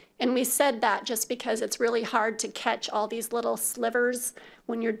intensity. And we said that just because it's really hard to catch all these little slivers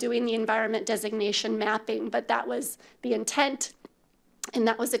when you're doing the environment designation mapping, but that was the intent. And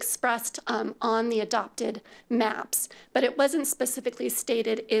that was expressed on the adopted maps. But it wasn't specifically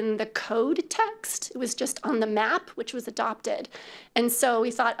stated in the code text. It was just on the map, which was adopted. And so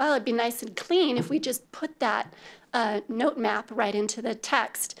we thought, oh, it'd be nice and clean if we just put that note map right into the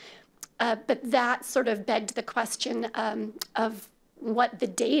text. But that sort of begged the question of what the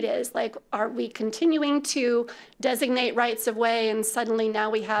date is. Like, are we continuing to designate rights of way and suddenly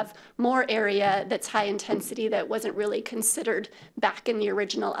now we have more area that's high intensity that wasn't really considered back in the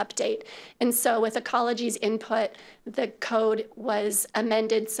original update? And so with Ecology's input, the code was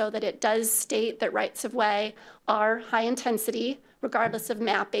amended so that it does state that rights of way are high intensity regardless of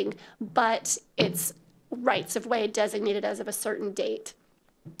mapping, but it's rights of way designated as of a certain date.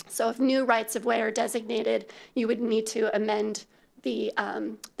 So if new rights of way are designated, you would need to amend the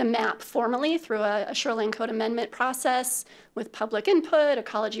map formally through a shoreline code amendment process with public input,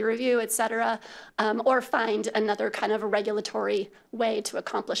 ecology review, et cetera, or find another kind of a regulatory way to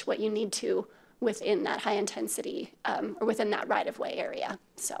accomplish what you need to within that high intensity or within that right-of-way area.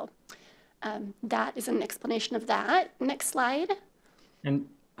 So that is an explanation of that. Next slide. And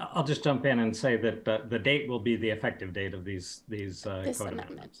I'll just jump in and say that the date will be the effective date of these code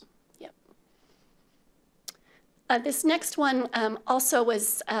amendments. This next one also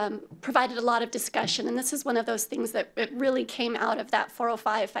was provided a lot of discussion, and this is one of those things that it really came out of that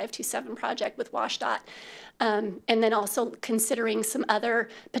 405-527 project with WashDOT, and then also considering some other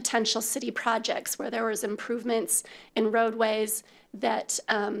potential city projects where there was improvements in roadways that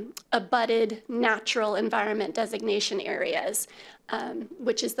abutted natural environment designation areas,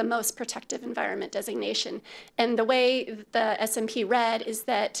 which is the most protective environment designation. And the way the SMP read is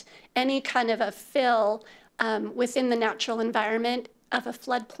that any kind of a fill within the natural environment of a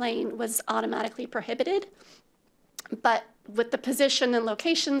floodplain was automatically prohibited. But with the position and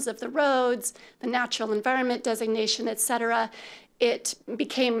locations of the roads, the natural environment designation, et cetera, it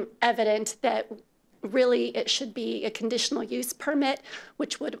became evident that really it should be a conditional use permit,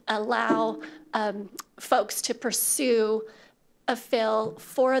 which would allow folks to pursue a fill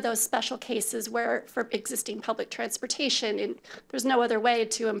for those special cases where for existing public transportation, and there's no other way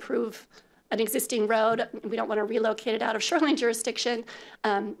to improve an existing road. We don't want to relocate it out of shoreline jurisdiction,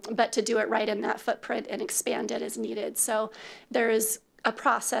 but to do it right in that footprint and expand it as needed. So there is a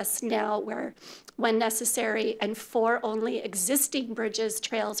process now where, when necessary, and for only existing bridges,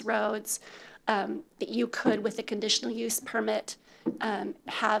 trails, roads, that you could, with a conditional use permit,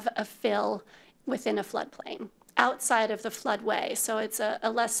 have a fill within a floodplain outside of the floodway. So it's a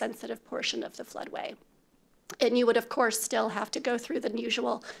less sensitive portion of the floodway. And you would, of course, still have to go through the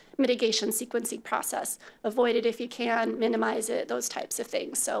usual mitigation sequencing process. Avoid it if you can, minimize it, those types of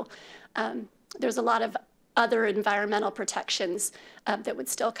things. So there's a lot of other environmental protections that would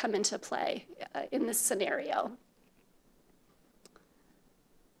still come into play in this scenario.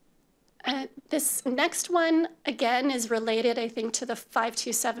 This next one, again, is related, I think, to the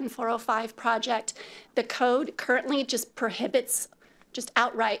 527-405 project. The code currently just prohibits just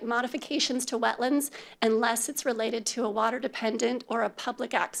outright modifications to wetlands unless it's related to a water dependent or a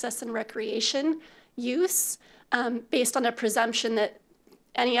public access and recreation use, based on a presumption that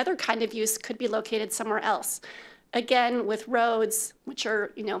any other kind of use could be located somewhere else. Again, with roads, which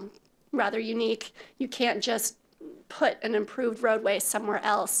are, rather unique, you can't just put an improved roadway somewhere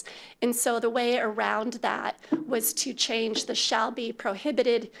else. And so the way around that was to change the shall be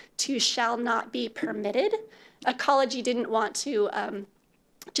prohibited to shall not be permitted. Ecology didn't want to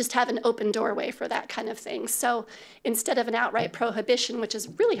just have an open doorway for that kind of thing. So instead of an outright prohibition, which is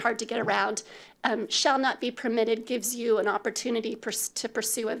really hard to get around, shall not be permitted gives you an opportunity to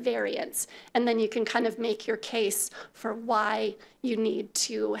pursue a variance. And then you can kind of make your case for why you need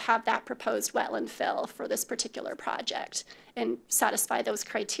to have that proposed wetland fill for this particular project and satisfy those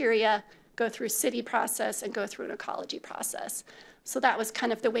criteria, go through city process and go through an ecology process. So that was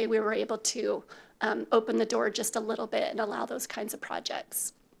kind of the way we were able to open the door just a little bit and allow those kinds of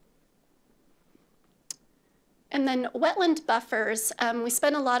projects. And then wetland buffers. We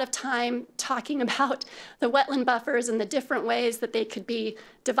spent a lot of time talking about the wetland buffers and the different ways that they could be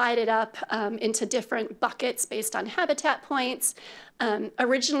divided up into different buckets based on habitat points.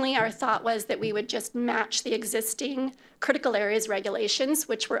 Originally, our thought was that we would just match the existing critical areas regulations,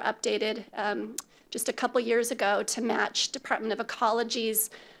 which were updated just a couple years ago to match Department of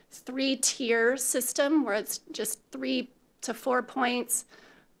Ecology's 3-tier system, where it's just 3 to 4 points,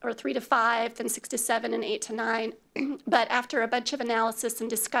 or 3 to 5, then 6 to 7, and 8 to 9. But after a bunch of analysis and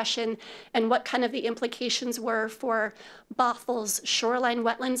discussion and what kind of the implications were for Bothell's shoreline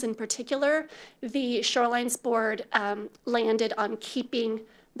wetlands in particular, the Shorelines Board landed on keeping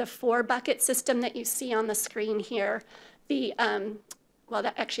the 4-bucket system that you see on the screen here. I'll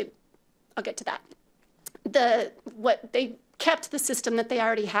get to that. They kept the system that they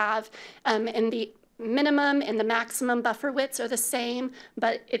already have, and the minimum and the maximum buffer widths are the same,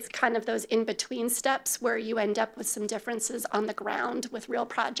 but it's kind of those in-between steps where you end up with some differences on the ground with real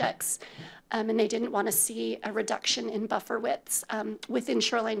projects, and they didn't want to see a reduction in buffer widths within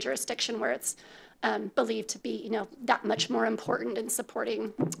shoreline jurisdiction where it's believed to be, that much more important in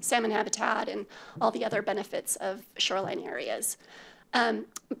supporting salmon habitat and all the other benefits of shoreline areas.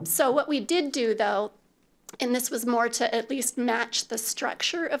 So what we did do, though, and this was more to at least match the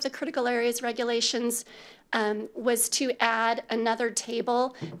structure of the critical areas regulations, was to add another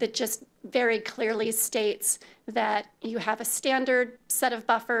table that just very clearly states that you have a standard set of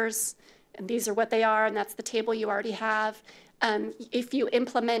buffers, and these are what they are, and that's the table you already have. If you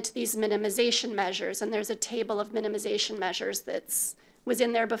implement these minimization measures, and there's a table of minimization measures was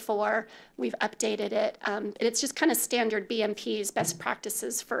in there before, we've updated it. And it's just kind of standard BMPs, best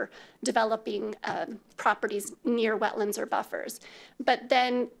practices for developing properties near wetlands or buffers. But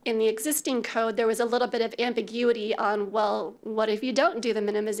then in the existing code, there was a little bit of ambiguity on, well, what if you don't do the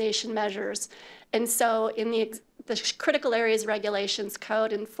minimization measures? And so in the critical areas regulations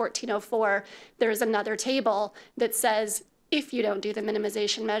code in 1404, there's another table that says, if you don't do the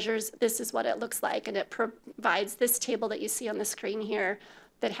minimization measures, this is what it looks like. And it provides this table that you see on the screen here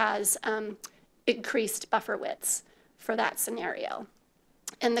that has increased buffer widths for that scenario.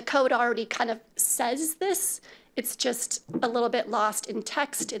 And the code already kind of says this. It's just a little bit lost in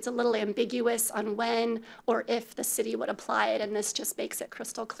text. It's a little ambiguous on when or if the city would apply it, and this just makes it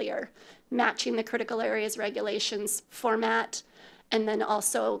crystal clear, matching the critical areas regulations format, and then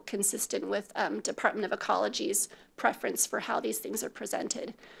also consistent with Department of Ecology's preference for how these things are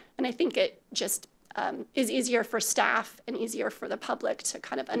presented. And I think it just is easier for staff and easier for the public to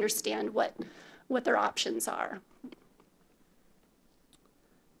kind of understand what their options are.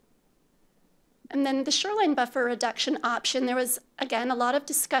 And then the shoreline buffer reduction option, there was, again, a lot of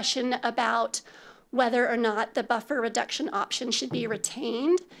discussion about whether or not the buffer reduction option should be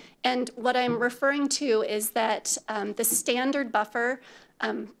retained. And what I'm referring to is that the standard buffer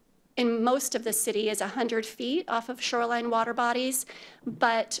in most of the city is 100 feet off of shoreline water bodies,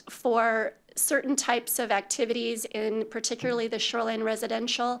 but for certain types of activities in particularly the shoreline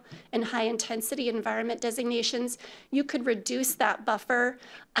residential and high intensity environment designations, you could reduce that buffer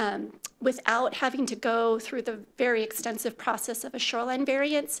without having to go through the very extensive process of a shoreline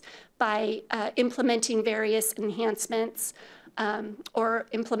variance by implementing various enhancements or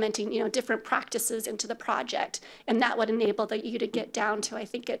implementing different practices into the project. And that would enable you to get down to, I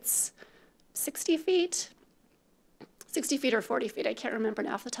think it's 60 feet. 60 feet or 40 feet, I can't remember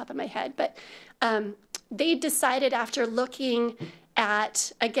now off the top of my head, but they decided after looking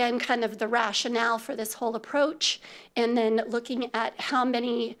at, again, kind of the rationale for this whole approach, and then looking at how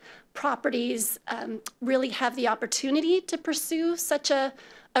many properties really have the opportunity to pursue such a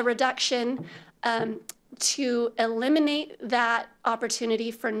reduction, to eliminate that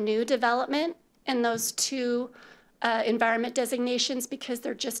opportunity for new development in those two environment designations, because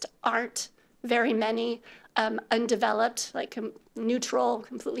there just aren't very many undeveloped, like neutral,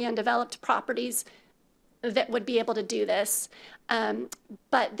 completely undeveloped properties that would be able to do this.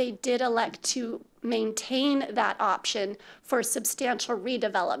 But they did elect to maintain that option for substantial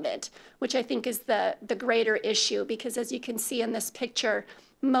redevelopment, which I think is the greater issue, because as you can see in this picture,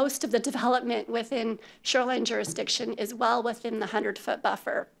 most of the development within shoreline jurisdiction is well within the 100-foot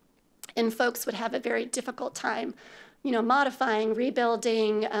buffer. And folks would have a very difficult time modifying,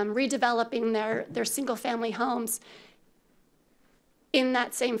 rebuilding, redeveloping their single-family homes in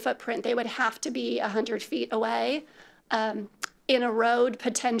that same footprint. They would have to be 100 feet away in a road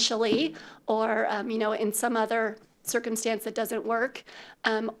potentially, or in some other circumstance that doesn't work,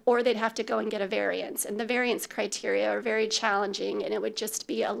 or they'd have to go and get a variance. And the variance criteria are very challenging, and it would just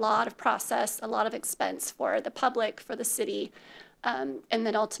be a lot of process, a lot of expense for the public, for the city, and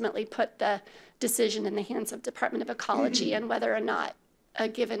then ultimately put the decision in the hands of Department of Ecology and whether or not a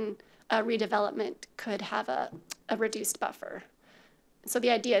given redevelopment could have a reduced buffer. So the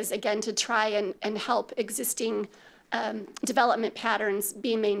idea is, again, to try and help existing development patterns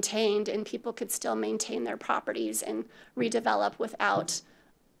be maintained, and people could still maintain their properties and redevelop without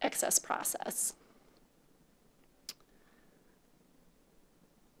excess process.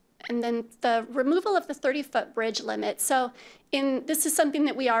 And then the removal of the 30-foot bridge limit. So this is something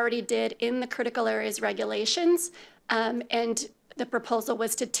that we already did in the critical areas regulations, and the proposal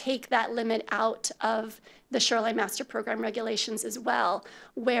was to take that limit out of the Shoreline Master Program regulations as well,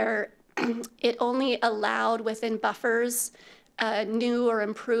 where it only allowed within buffers new or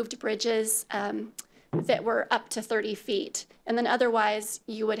improved bridges that were up to 30 feet. And then otherwise,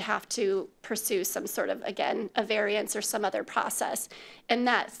 you would have to pursue some sort of, again, a variance or some other process. And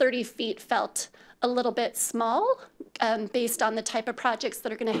that 30 feet felt a little bit small based on the type of projects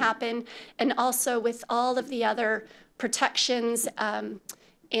that are going to happen, and also with all of the other protections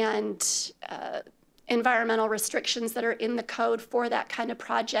and environmental restrictions that are in the code for that kind of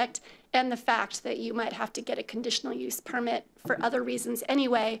project, and the fact that you might have to get a conditional use permit for other reasons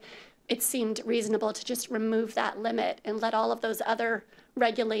anyway. It seemed reasonable to just remove that limit and let all of those other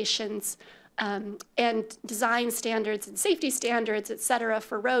regulations and design standards and safety standards, et cetera,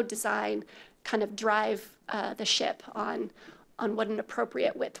 for road design kind of drive the ship on what an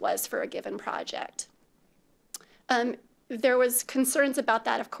appropriate width was for a given project. There was concerns about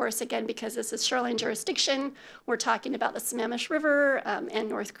that, of course, again, because this is shoreline jurisdiction. We're talking about the Snohomish River and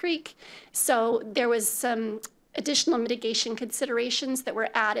North Creek. So there was some additional mitigation considerations that were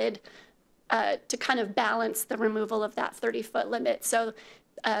added to kind of balance the removal of that 30-foot limit. So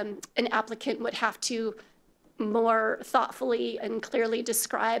an applicant would have to more thoughtfully and clearly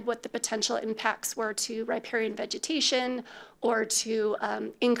describe what the potential impacts were to riparian vegetation or to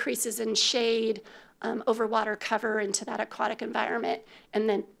increases in shade overwater cover into that aquatic environment, and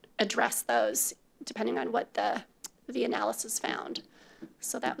then address those depending on what the analysis found.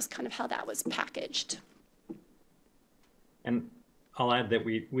 So that was kind of how that was packaged. And I'll add that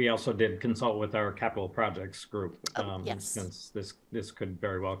we also did consult with our capital projects group, yes. since this could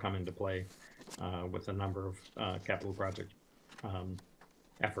very well come into play with a number of capital project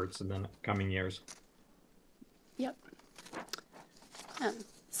efforts in the coming years. Yep.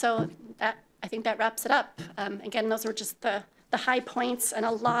 So I think that wraps it up. Again, those were just the high points, and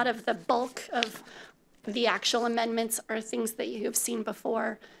a lot of the bulk of the actual amendments are things that you have seen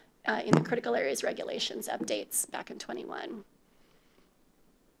before in the critical areas regulations updates back in 21.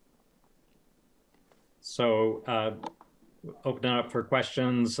 So open it up for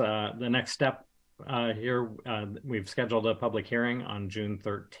questions. The next step here, we've scheduled a public hearing on June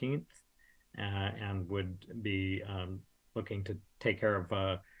 13th and would be looking to take care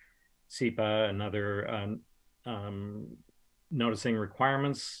of SEPA and other noticing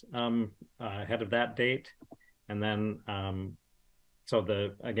requirements ahead of that date. And then, so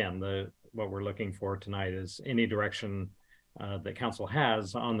what we're looking for tonight is any direction that council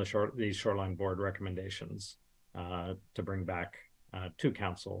has on these shoreline board recommendations to bring back to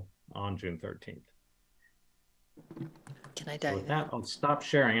council on June 13th. Can I dive in? With that, I'll stop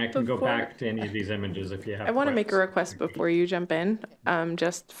sharing. I can go back to any of these images if you have. I want to make a request before you jump in,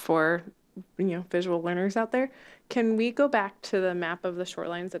 just for visual learners out there. Can we go back to the map of the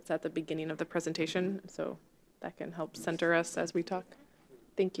shorelines that's at the beginning of the presentation, so that can help center us as we talk?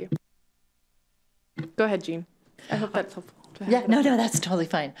 Thank you. Go ahead, Jean. I hope that's helpful. Yeah, no, that's totally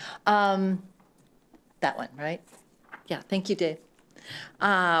fine. That one, right? Yeah, thank you, Dave.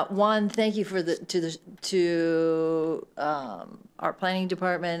 One, thank you for to our planning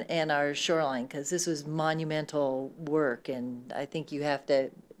department and our shoreline, because this was monumental work, and I think you have to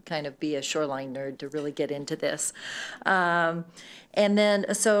kind of be a shoreline nerd to really get into this. And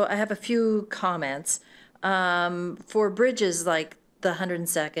then, so I have a few comments. For bridges like the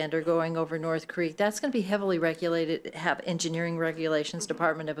 102nd or going over North Creek, that's going to be heavily regulated, have engineering regulations,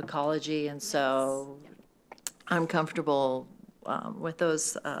 Department of Ecology, and so I'm comfortable with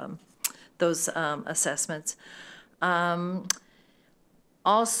those assessments.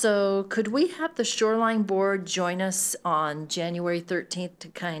 Also, could we have the Shoreline Board join us on January 13th to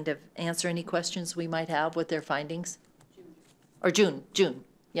kind of answer any questions we might have with their findings? Or June,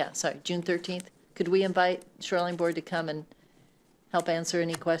 yeah, sorry, June 13th. Could we invite Shoreline Board to come and help answer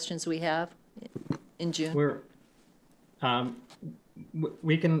any questions we have in June?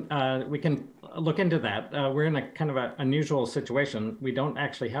 We can look into that. We're in a kind of an unusual situation. We don't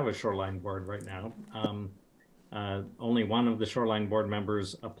actually have a Shoreline Board right now. Only one of the Shoreline Board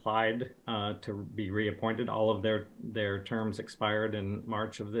members applied to be reappointed. All of their terms expired in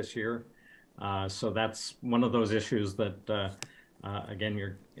March of this year. So that's one of those issues that,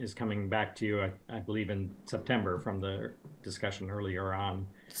 again, is coming back to you, I believe, in September from the discussion earlier on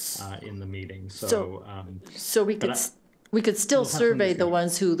in the meeting. So we could still survey the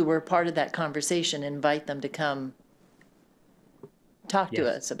ones who were part of that conversation, and invite them to come talk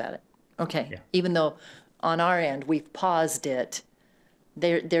to us about it. Okay, yeah. Even though on our end we've paused it,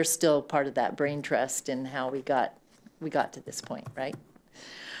 they're still part of that brain trust and how we got to this point, right?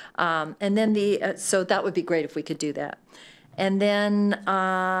 And then so that would be great if we could do that. And then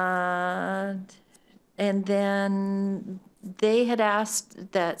they had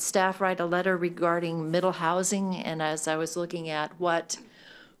asked that staff write a letter regarding middle housing, and as I was looking at what,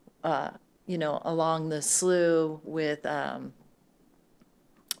 along the slough with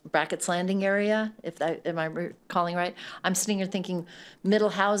Brackett's Landing area, am I recalling right? I'm sitting here thinking middle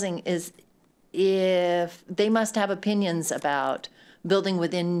housing is, if they must have opinions about building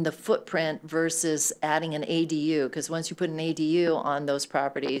within the footprint versus adding an ADU, because once you put an ADU on those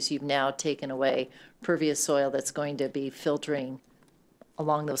properties, you've now taken away pervious soil that's going to be filtering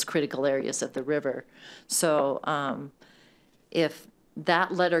along those critical areas of the river. So if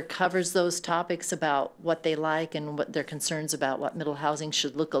that letter covers those topics about what they like and what their concerns about what middle housing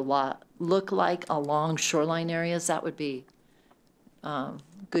should look like along shoreline areas, that would be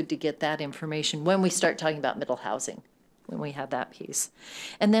good to get that information when we start talking about middle housing, when we have that piece.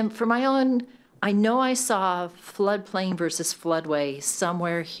 And then for my own, I know I saw floodplain versus floodway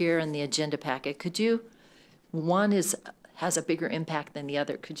somewhere here in the agenda packet. Could you, one has a bigger impact than the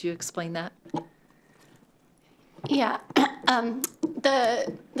other. Could you explain that? Yeah,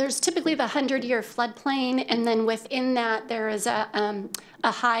 there's typically the 100-year floodplain, and then within that there is a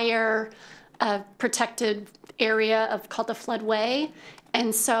higher protected area called the floodway.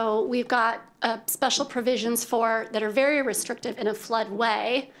 And so we've got special provisions that are very restrictive in a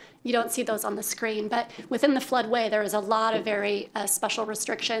floodway, You don't see those on the screen, but within the floodway, there is a lot of very special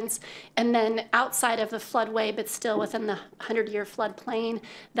restrictions. And then outside of the floodway, but still within the 100-year floodplain,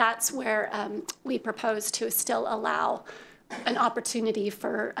 that's where we propose to still allow an opportunity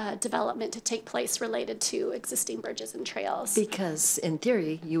for development to take place related to existing bridges and trails. Because in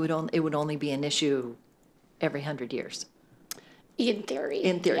theory, it would only be an issue every 100 years. In theory.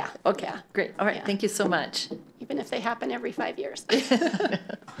 In theory. Yeah. Okay, Yeah. great. All right, Yeah. thank you so much. Even if they happen every 5 years.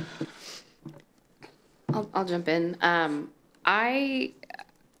 I'll jump in. I'm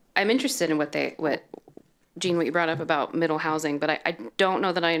interested in what Jean, what you brought up about middle housing, but I don't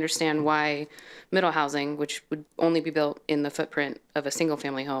know that I understand why middle housing, which would only be built in the footprint of a single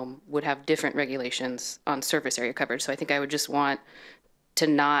family home, would have different regulations on surface area coverage. So I think I would just want to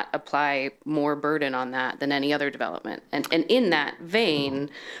not apply more burden on that than any other development. And in that vein,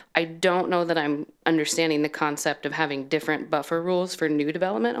 I don't know that I'm understanding the concept of having different buffer rules for new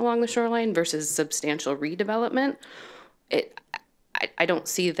development along the shoreline versus substantial redevelopment. I don't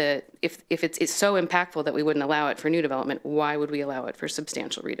see that if it's so impactful that we wouldn't allow it for new development, why would we allow it for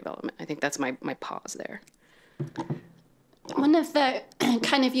substantial redevelopment? I think that's my pause there. One of the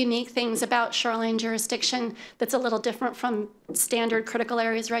kind of unique things about shoreline jurisdiction that's a little different from standard critical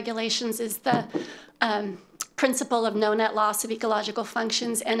areas regulations is the principle of no net loss of ecological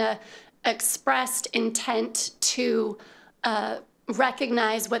functions and a expressed intent to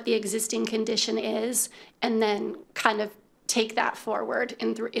recognize what the existing condition is and then kind of take that forward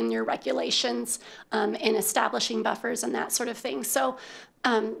in your regulations in establishing buffers and that sort of thing. So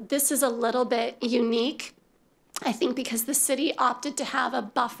this is a little bit unique, I think, because the city opted to have a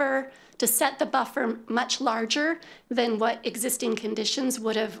buffer, to set the buffer much larger than what existing conditions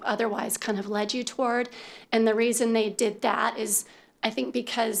would have otherwise kind of led you toward. And the reason they did that is, I think,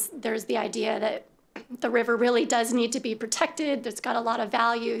 because there's the idea that the river really does need to be protected. It's got a lot of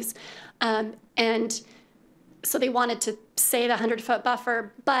values. And so they wanted to say the 100-foot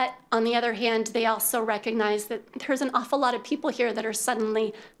buffer, but on the other hand, they also recognize that there's an awful lot of people here that are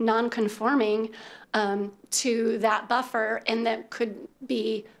suddenly non-conforming to that buffer and that could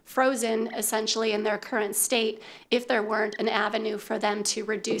be frozen essentially in their current state if there weren't an avenue for them to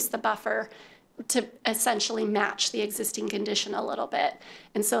reduce the buffer to essentially match the existing condition a little bit.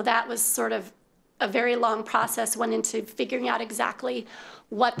 And so that was sort of a very long process, went into figuring out exactly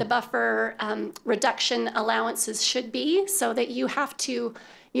what the buffer reduction allowances should be so that you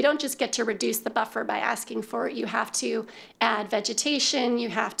don't just get to reduce the buffer by asking for it. You have to add vegetation, you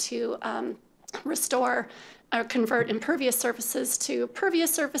have to restore or convert impervious surfaces to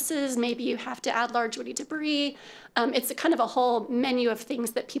pervious surfaces. Maybe you have to add large woody debris. It's a kind of a whole menu of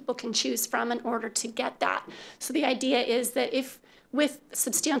things that people can choose from in order to get that. So the idea is that if with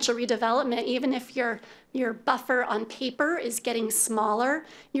substantial redevelopment, even if your buffer on paper is getting smaller,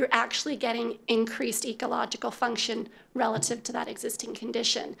 you're actually getting increased ecological function relative to that existing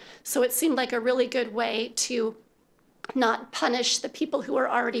condition. So it seemed like a really good way to not punish the people who are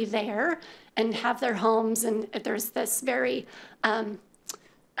already there and have their homes, and there's this very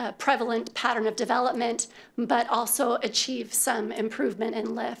prevalent pattern of development, but also achieve some improvement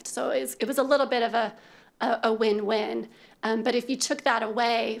and lift. So it was a little bit of a win-win. But if you took that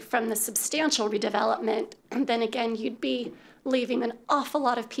away from the substantial redevelopment, then again, you'd be leaving an awful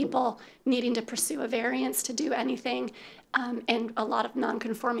lot of people needing to pursue a variance to do anything, and a lot of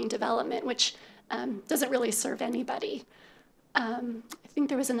non-conforming development, which doesn't really serve anybody. I think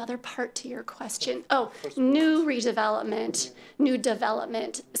there was another part to your question. Oh, new redevelopment, new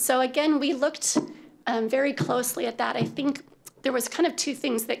development. So again, we looked very closely at that. I think there was kind of two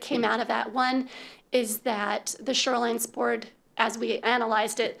things that came out of that. One is that the Shorelines Board, as we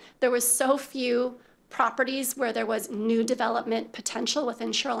analyzed it, there was so few properties where there was new development potential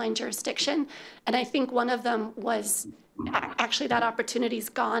within shoreline jurisdiction. And I think one of them was, actually that opportunity's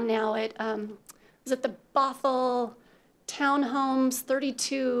gone now at, is it the Bothell Townhomes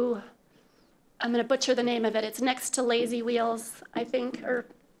 32, I'm gonna butcher the name of it. It's next to Lazy Wheels, I think, or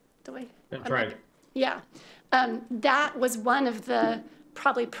the way. That's right. Yeah, that was one of the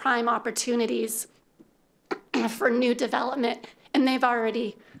probably prime opportunities for new development, and they've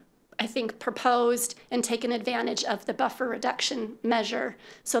already, I think, proposed and taken advantage of the buffer reduction measure.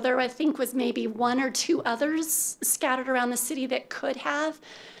 So there, I think, was maybe one or two others scattered around the city that could have.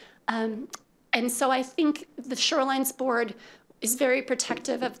 And so I think the Shorelines Board is very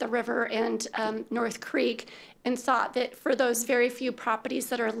protective of the river and North Creek, and thought that for those very few properties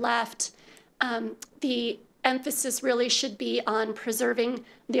that are left, the emphasis really should be on preserving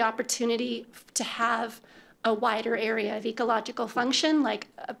the opportunity to have a wider area of ecological function, like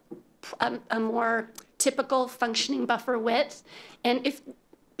a more typical functioning buffer width. And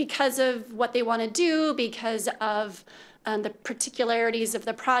because of what they want to do, because of the particularities of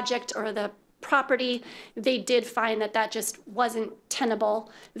the project or the property, they did find that that just wasn't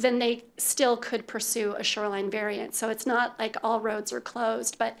tenable, then they still could pursue a shoreline variance. So it's not like all roads are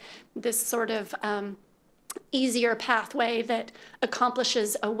closed, but this sort of easier pathway that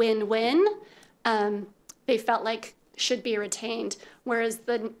accomplishes a win-win, they felt like should be retained. Whereas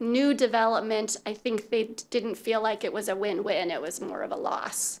the new development, I think they didn't feel like it was a win-win, it was more of a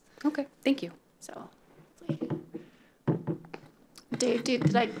loss. Okay, thank you. So, Dave,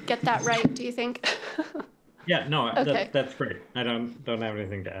 did I get that right, do you think? Yeah, no, Okay. that's great. I don't have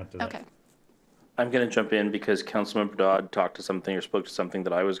anything to add to that. Okay. I'm going to jump in because Councilmember Dodd talked to something or spoke to something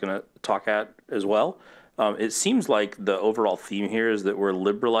that I was going to talk at as well. It seems like the overall theme here is that we're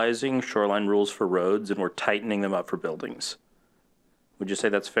liberalizing shoreline rules for roads and we're tightening them up for buildings. Would you say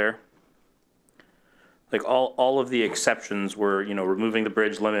that's fair? Like all of the exceptions were, removing the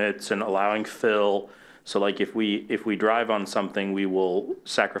bridge limits and allowing fill. So like if we drive on something, we will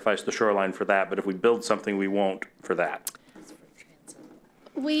sacrifice the shoreline for that. But if we build something, we won't for that.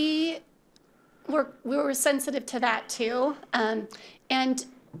 We were sensitive to that too. And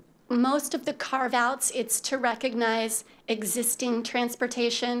most of the carve-outs, it's to recognize existing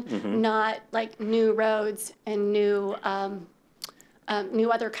transportation, not like new roads and new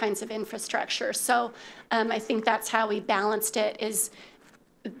other kinds of infrastructure. So I think that's how we balanced it, is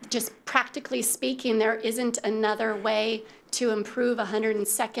just practically speaking, there isn't another way to improve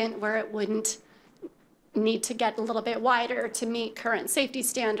 102nd where it wouldn't need to get a little bit wider to meet current safety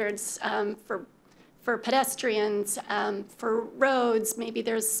standards for pedestrians, for roads, maybe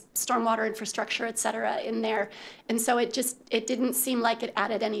there's stormwater infrastructure, et cetera, in there. And so it didn't seem like it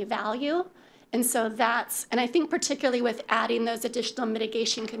added any value. And so and I think particularly with adding those additional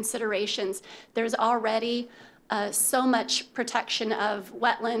mitigation considerations, there's already so much protection of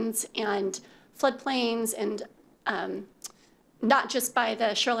wetlands and floodplains, and not just by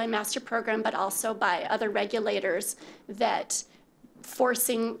the Shoreline Master Program, but also by other regulators, that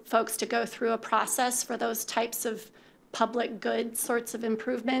forcing folks to go through a process for those types of public good sorts of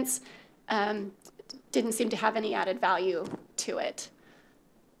improvements didn't seem to have any added value to it.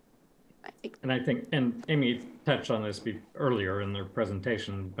 And I think, and Amy touched on this earlier in their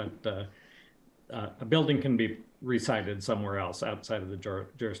presentation, but a building can be resited somewhere else outside of the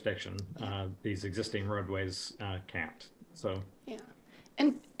jurisdiction. These existing roadways can't. So. Yeah.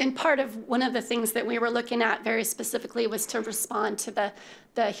 And part of one of the things that we were looking at very specifically was to respond to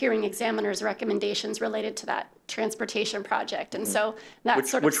the hearing examiner's recommendations related to that transportation project. And so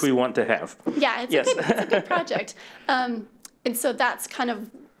that's which we want to have. Yeah, it's a good project. And so that's kind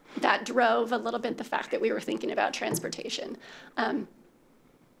of, that drove a little bit the fact that we were thinking about transportation. And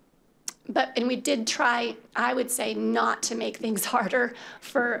we did try, I would say, not to make things harder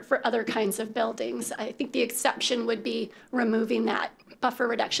for other kinds of buildings. I think the exception would be removing that buffer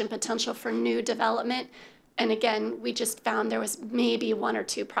reduction potential for new development. And again, we just found there was maybe one or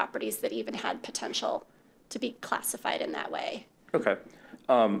two properties that even had potential to be classified in that way. Okay.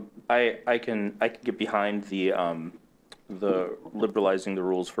 I can get behind the liberalizing the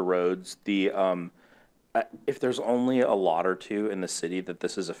rules for roads. If there's only a lot or two in the city that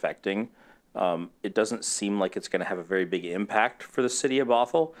this is affecting, it doesn't seem like it's going to have a very big impact for the city of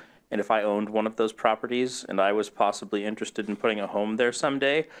Bothell. And if I owned one of those properties and I was possibly interested in putting a home there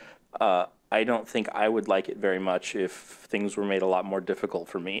someday, I don't think I would like it very much if things were made a lot more difficult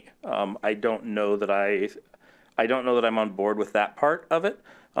for me. I don't know that I'm on board with that part of it,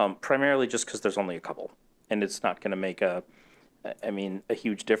 primarily just because there's only a couple, and it's not going to make a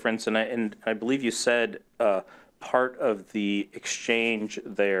huge difference. And I believe you said part of the exchange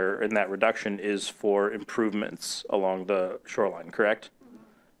there in that reduction is for improvements along the shoreline, correct?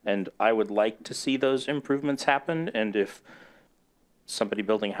 And I would like to see those improvements happen. And if somebody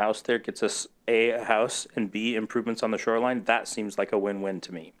building a house there gets us A, a house, and B, improvements on the shoreline, that seems like a win-win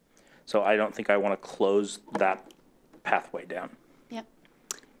to me. So I don't think I want to close that pathway down. Yep.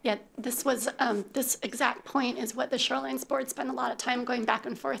 Yeah, this was, this exact point is what the Shorelines Board spent a lot of time going back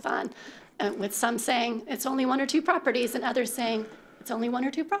and forth on, with some saying it's only one or two properties and others saying it's only one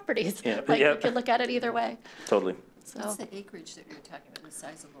or two properties. Yeah, like you could look at it either way. Totally. So. What's the acreage that you're talking about, the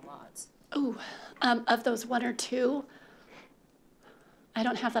size of the lots? Ooh, of those one or two, I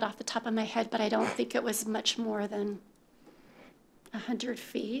don't have that off the top of my head, but I don't think it was much more than 100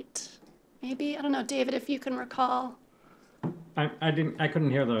 feet, maybe. I don't know, David, if you can recall. I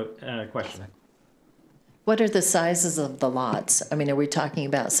couldn't hear the question. What are the sizes of the lots? I mean, are we talking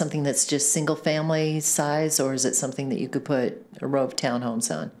about something that's just single family size, or is it something that you could put a row of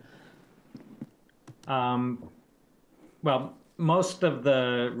townhomes on? Well, most of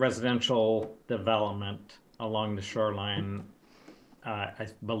the residential development along the shoreline, I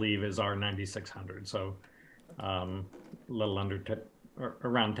believe, is our 9,600. So a little under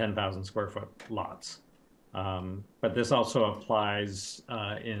around 10,000 square foot lots. But this also applies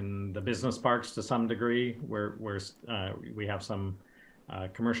in the business parks to some degree, where we have some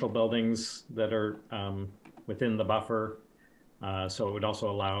commercial buildings that are within the buffer. So it would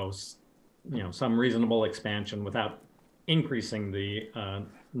also allow, some reasonable expansion without increasing the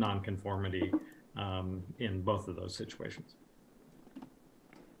nonconformity in both of those situations.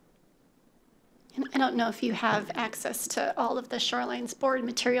 And I don't know if you have access to all of the Shorelines Board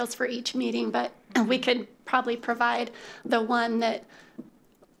materials for each meeting, but we could probably provide the one that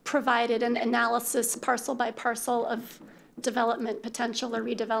provided an analysis parcel by parcel of development potential or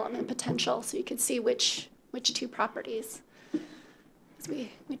redevelopment potential, so you could see which two properties.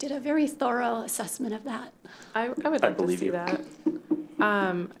 We did a very thorough assessment of that. I would like to see that.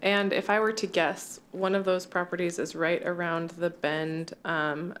 And if I were to guess, one of those properties is right around the bend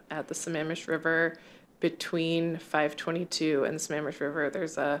at the Snohomish River, between 522 and the Snohomish River.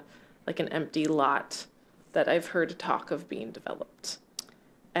 There's an empty lot that I've heard talk of being developed.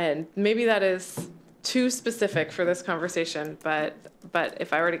 And maybe that is too specific for this conversation, but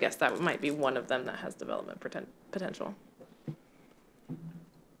if I were to guess, that might be one of them that has development potential.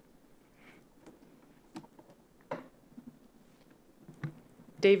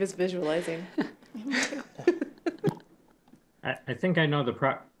 Dave is visualizing. I think I know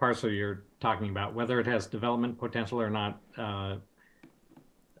the parcel you're talking about, whether it has development potential or not.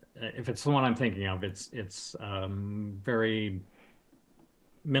 If it's the one I'm thinking of, it's very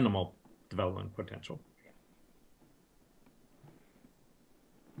minimal development potential.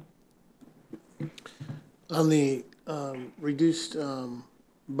 On the reduced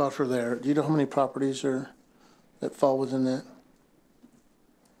buffer there, do you know how many properties that fall within that?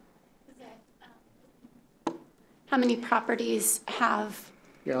 How many properties have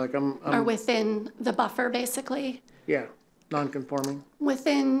are within the buffer, basically? Yeah, non-conforming.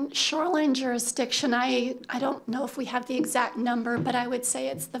 Within shoreline jurisdiction, I don't know if we have the exact number, but I would say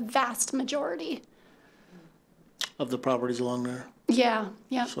it's the vast majority. Of the properties along there? Yeah,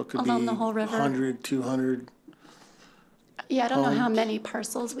 So it could along be the whole river. 100, 200? Yeah, I don't know how many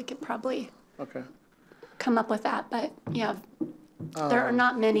parcels. We could probably come up with that, but yeah, there are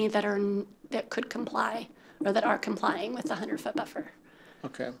not many that could comply or that are complying with the 100-foot buffer.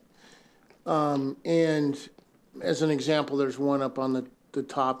 Okay. And as an example, there's one up on the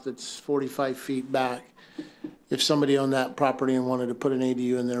top that's 45 feet back. If somebody owned that property and wanted to put an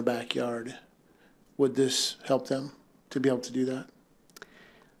ADU in their backyard, would this help them to be able to do that?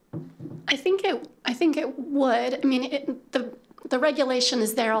 I think it would. I mean, the regulation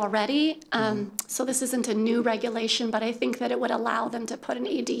is there already, so this isn't a new regulation, but I think that it would allow them to put an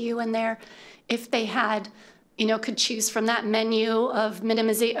ADU in there if they had, could choose from that menu of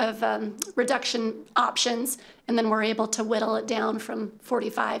reduction options, and then we're able to whittle it down from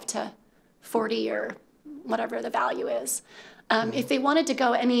 45 to 40 or whatever the value is. If they wanted to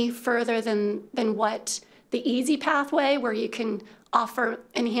go any further than what the easy pathway, where you can offer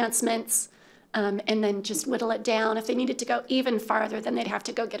enhancements and then just whittle it down, if they needed to go even farther, then they'd have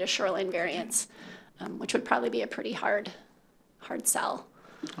to go get a shoreline variance, which would probably be a pretty hard sell.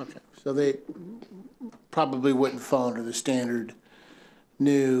 Okay, so they probably wouldn't fall under the standard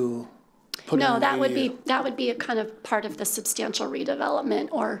new. No, that would be a kind of part of the substantial redevelopment,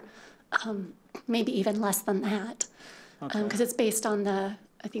 or maybe even less than that, because it's based on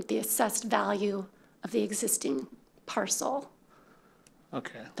I think the assessed value of the existing parcel.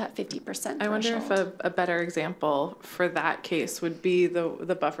 Okay. That 50% threshold. I wonder if a better example for that case would be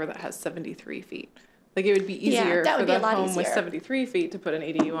the buffer that has 73 feet. Like, it would be easier for the home with 73 feet to put an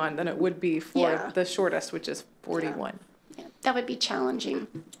ADU on than it would be for the shortest, which is 41. Yeah, that would be challenging,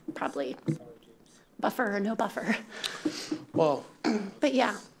 probably. Buffer or no buffer. Well. But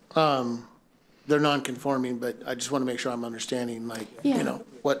yeah. They're non-conforming, but I just want to make sure I'm understanding,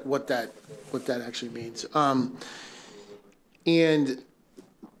 what that actually means. And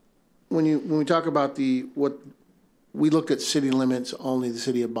when we talk about what we looked at city limits, only the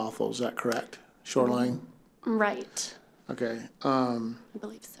city of Bothell, is that correct? Shoreline? Right. Okay. I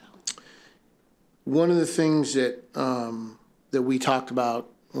believe so. One of the things that we talked about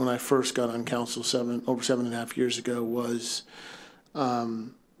when I first got on council over 7.5 years ago was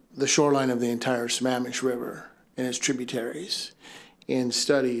the shoreline of the entire Snohomish River and its tributaries and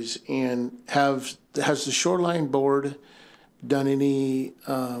studies. And has the Shoreline Board done any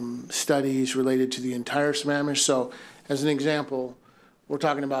studies related to the entire Snohomish? So as an example, we're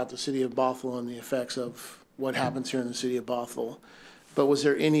talking about the city of Bothell and the effects of what happens here in the city of Bothell. But was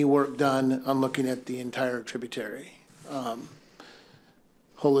there any work done on looking at the entire tributary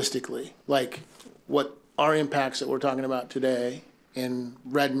holistically? Like what our impacts that we're talking about today in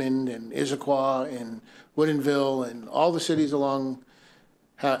Redmond and Issaquah and Woodinville and all the cities along,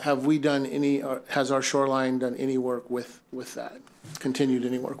 have we done any, or has our shoreline done any work with that, continued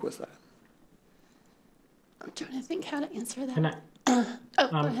any work with that? I'm trying to think how to answer that. Can I, go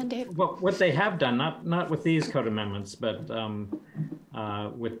ahead, Dave. Well, what they have done, not with these code amendments, but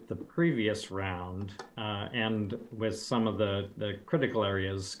with the previous round and with some of the critical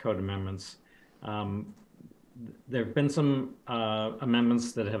areas code amendments, there have been some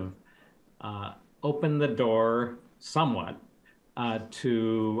amendments that have opened the door somewhat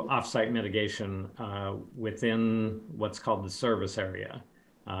to offsite mitigation within what's called the service area.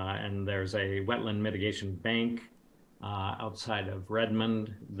 And there's a wetland mitigation bank outside of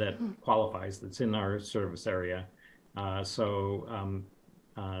Redmond that qualifies, that's in our service area. So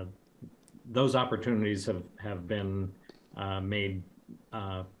those opportunities have been made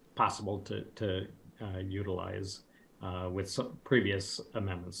possible to utilize with some previous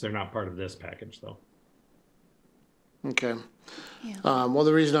amendments. They're not part of this package, though. Okay. Yeah. Well,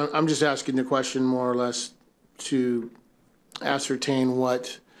 the reason I'm just asking the question more or less to ascertain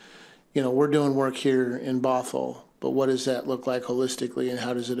what, we're doing work here in Bothell, but what does that look like holistically and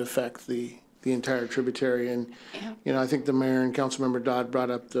how does it affect the entire tributary? And, I think the mayor and Councilmember Dodd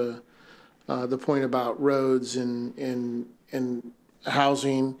brought up the point about roads and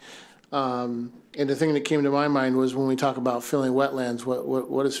housing. And the thing that came to my mind was when we talk about filling wetlands,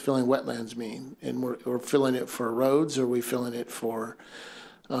 what does filling wetlands mean? And we're filling it for roads, or are we filling it for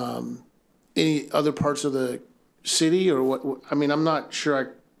any other parts of the city, or what? I mean, I'm not sure I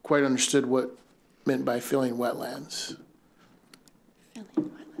quite understood what meant by filling wetlands.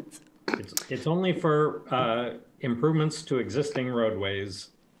 It's only for improvements to existing roadways,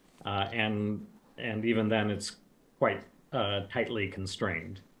 and even then it's quite tightly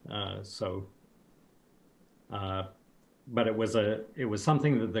constrained. But it was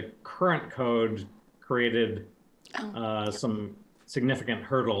something that the current code created some significant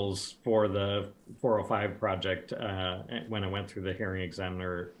hurdles for the 405 project when it went through the hearing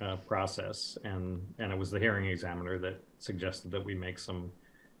examiner process, and it was the hearing examiner that suggested that we make some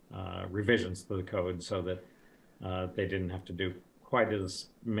revisions to the code so that they didn't have to do quite as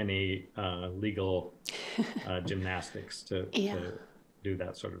many legal gymnastics to do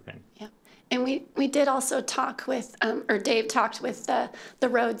that sort of thing. Yeah. And we did also talk with, or Dave talked with the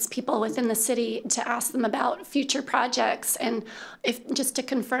roads people within the city to ask them about future projects, and just to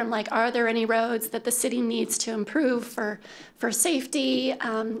confirm, like, are there any roads that the city needs to improve for safety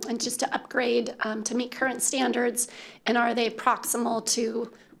and just to upgrade to meet current standards, and are they proximal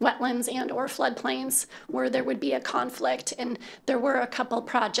to wetlands and or floodplains where there would be a conflict? And there were a couple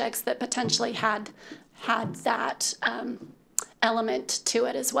projects that potentially had that element to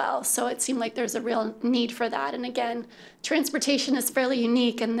it as well. So it seemed like there's a real need for that. And again, transportation is fairly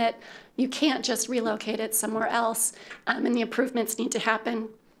unique in that you can't just relocate it somewhere else, and the improvements need to happen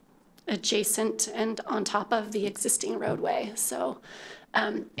adjacent and on top of the existing roadway. So,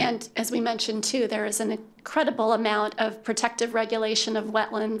 and as we mentioned too, there is an incredible amount of protective regulation of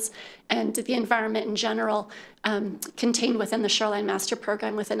wetlands and the environment in general contained within the Shoreline Master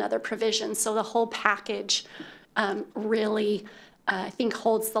Program within other provisions. So the whole package really, I think,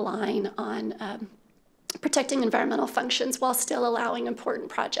 holds the line on protecting environmental functions while still allowing important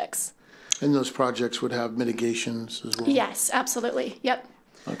projects. And those projects would have mitigations as well? Yes, absolutely. Yep.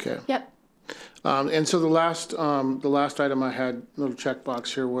 Okay. Yep. And so the last item I had, little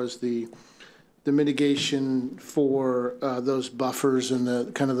checkbox here, was the mitigation for those buffers and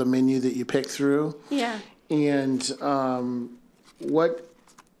the kind of the menu that you pick through. Yeah. And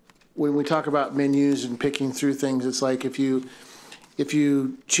when we talk about menus and picking through things, it's like if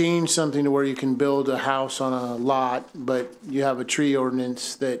you change something to where you can build a house on a lot, but you have a tree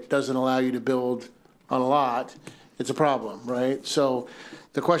ordinance that doesn't allow you to build on a lot, it's a problem, right? So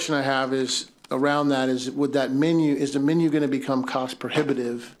the question I have is around that is, is the menu going to become cost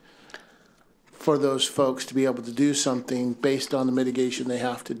prohibitive for those folks to be able to do something based on the mitigation they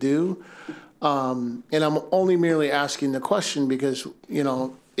have to do? And I'm only merely asking the question because,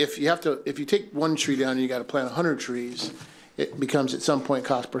 if you take one tree down and you got to plant 100 trees, it becomes at some point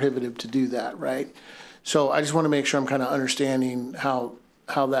cost prohibitive to do that, right? So I just want to make sure I'm kind of understanding how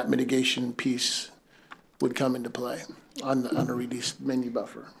that mitigation piece would come into play on a reduced menu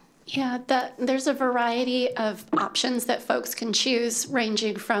buffer. Yeah, there's a variety of options that folks can choose,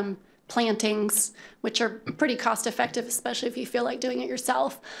 ranging from plantings, which are pretty cost effective, especially if you feel like doing it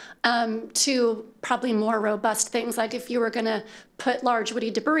yourself, to probably more robust things, like if you were going to put large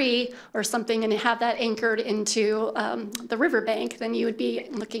woody debris or something and have that anchored into the riverbank, then you would be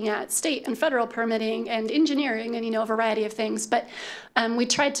looking at state and federal permitting and engineering and, a variety of things. But we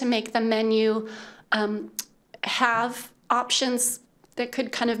tried to make the menu have options that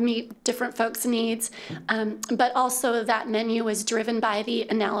could kind of meet different folks' needs. But also that menu was driven by the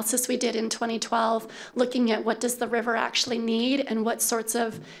analysis we did in 2012, looking at what does the river actually need and what sorts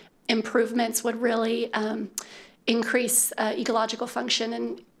of improvements would really increase ecological function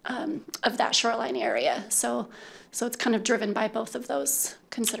and of that shoreline area. So it's kind of driven by both of those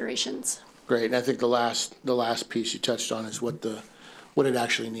considerations. Great, and I think the last piece you touched on is what it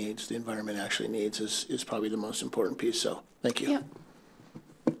actually needs, the environment actually needs is probably the most important piece, so thank you. Yeah.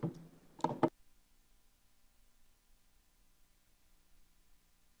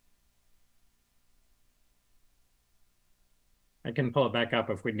 I can pull it back up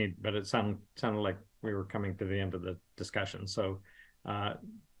if we need, but it sounded like we were coming to the end of the discussion. So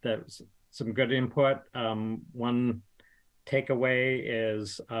that's some good input. One takeaway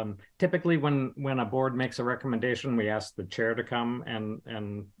is typically when a board makes a recommendation, we ask the chair to come and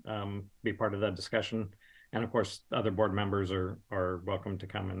be part of that discussion. And of course, other board members are welcome to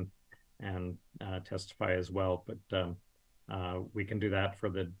come and testify as well. But we can do that for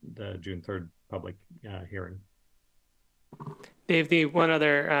the June 3rd public hearing. Dave, the one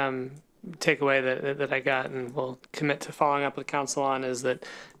other takeaway that I got, and we'll commit to following up with council on, is that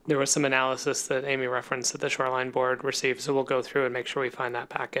there was some analysis that Amy referenced that the Shoreline Board received. So we'll go through and make sure we find that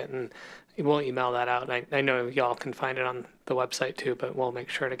packet, and we'll email that out. I know y'all can find it on the website too, but we'll make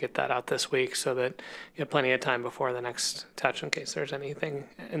sure to get that out this week so that you have plenty of time before the next touch in case there's anything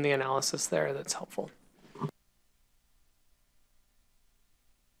in the analysis there that's helpful.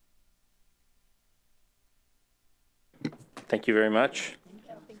 Thank you very much.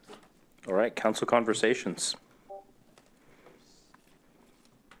 All right, council conversations. I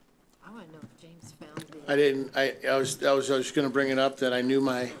want to know if James found the. I didn't. I was just going to bring it up that I knew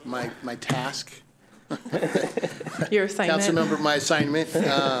my task. Your assignment. Councilmember, my assignment.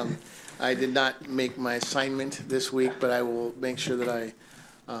 I did not make my assignment this week, but I will make sure that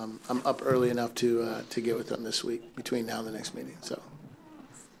I'm up early enough to get with them this week between now and the next meeting. So.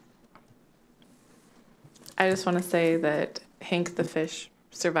 I just want to say that Hank the fish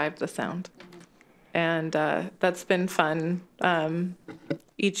survived the sound. And that's been fun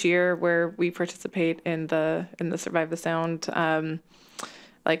each year where we participate in the Survive the Sound,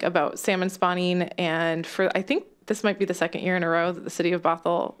 like about salmon spawning. And I think this might be the second year in a row that the city of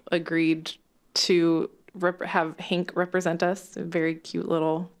Bothell agreed to have Hank represent us, a very cute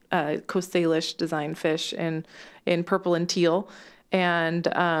little Coast Salish design fish in purple and teal. And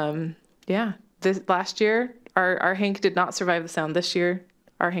yeah. This last year, our Hank did not survive the sound. This year,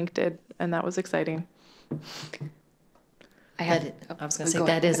 our Hank did, and that was exciting. I was going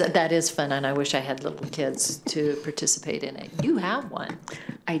to say that is fun, and I wish I had little kids to participate in it. You have one.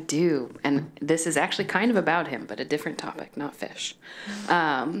 I do, and this is actually kind of about him, but a different topic, not fish.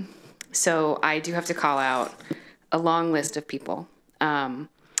 So I do have to call out a long list of people. Shelton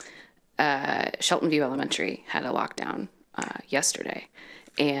View Elementary had a lockdown yesterday.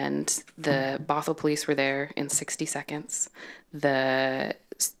 And the Bothell police were there in 60 seconds. The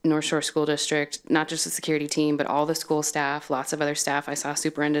North Shore School District, not just the security team, but all the school staff, lots of other staff. I saw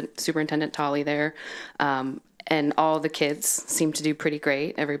Superintendent Tolley there. And all the kids seemed to do pretty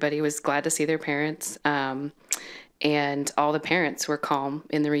great. Everybody was glad to see their parents. And all the parents were calm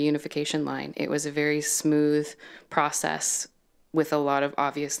in the reunification line. It was a very smooth process with a lot of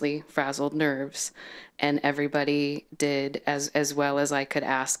obviously frazzled nerves. And everybody did as well as I could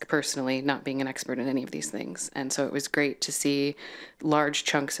ask personally, not being an expert in any of these things. And so it was great to see large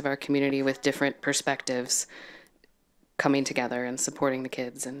chunks of our community with different perspectives coming together and supporting the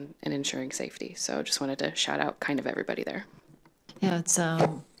kids and ensuring safety. So just wanted to shout out kind of everybody there. Yeah, it's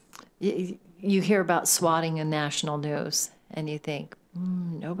you hear about swatting in national news and you think,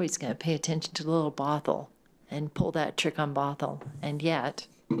 nobody's going to pay attention to little Bothell and pull that trick on Bothell. And yet,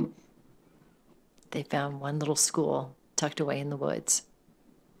 they found one little school tucked away in the woods.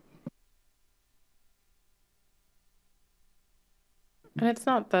 And it's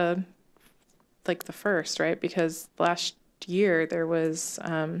not the first, right? Because last year there was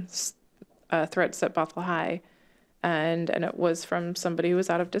threats at Bothell High, and it was from somebody who was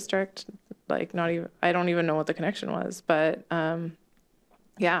out of district. Like not even, I don't even know what the connection was, but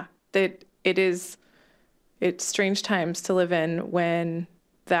yeah, it's strange times to live in when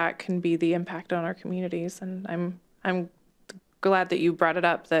that can be the impact on our communities. And I'm glad that you brought it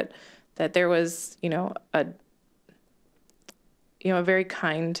up, that that there was, a very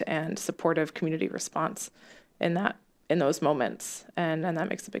kind and supportive community response in those moments, and that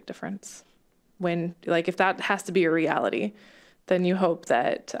makes a big difference. When, if that has to be a reality, then you hope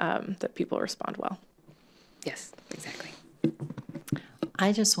that that people respond well. Yes, exactly.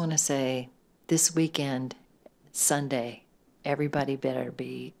 I just want to say, this weekend, Sunday, everybody better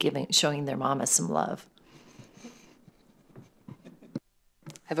be showing their mama some love.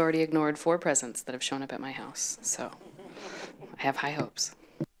 I've already ignored 4 presents that have shown up at my house, so I have high hopes.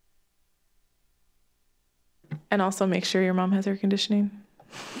 And also make sure your mom has air conditioning.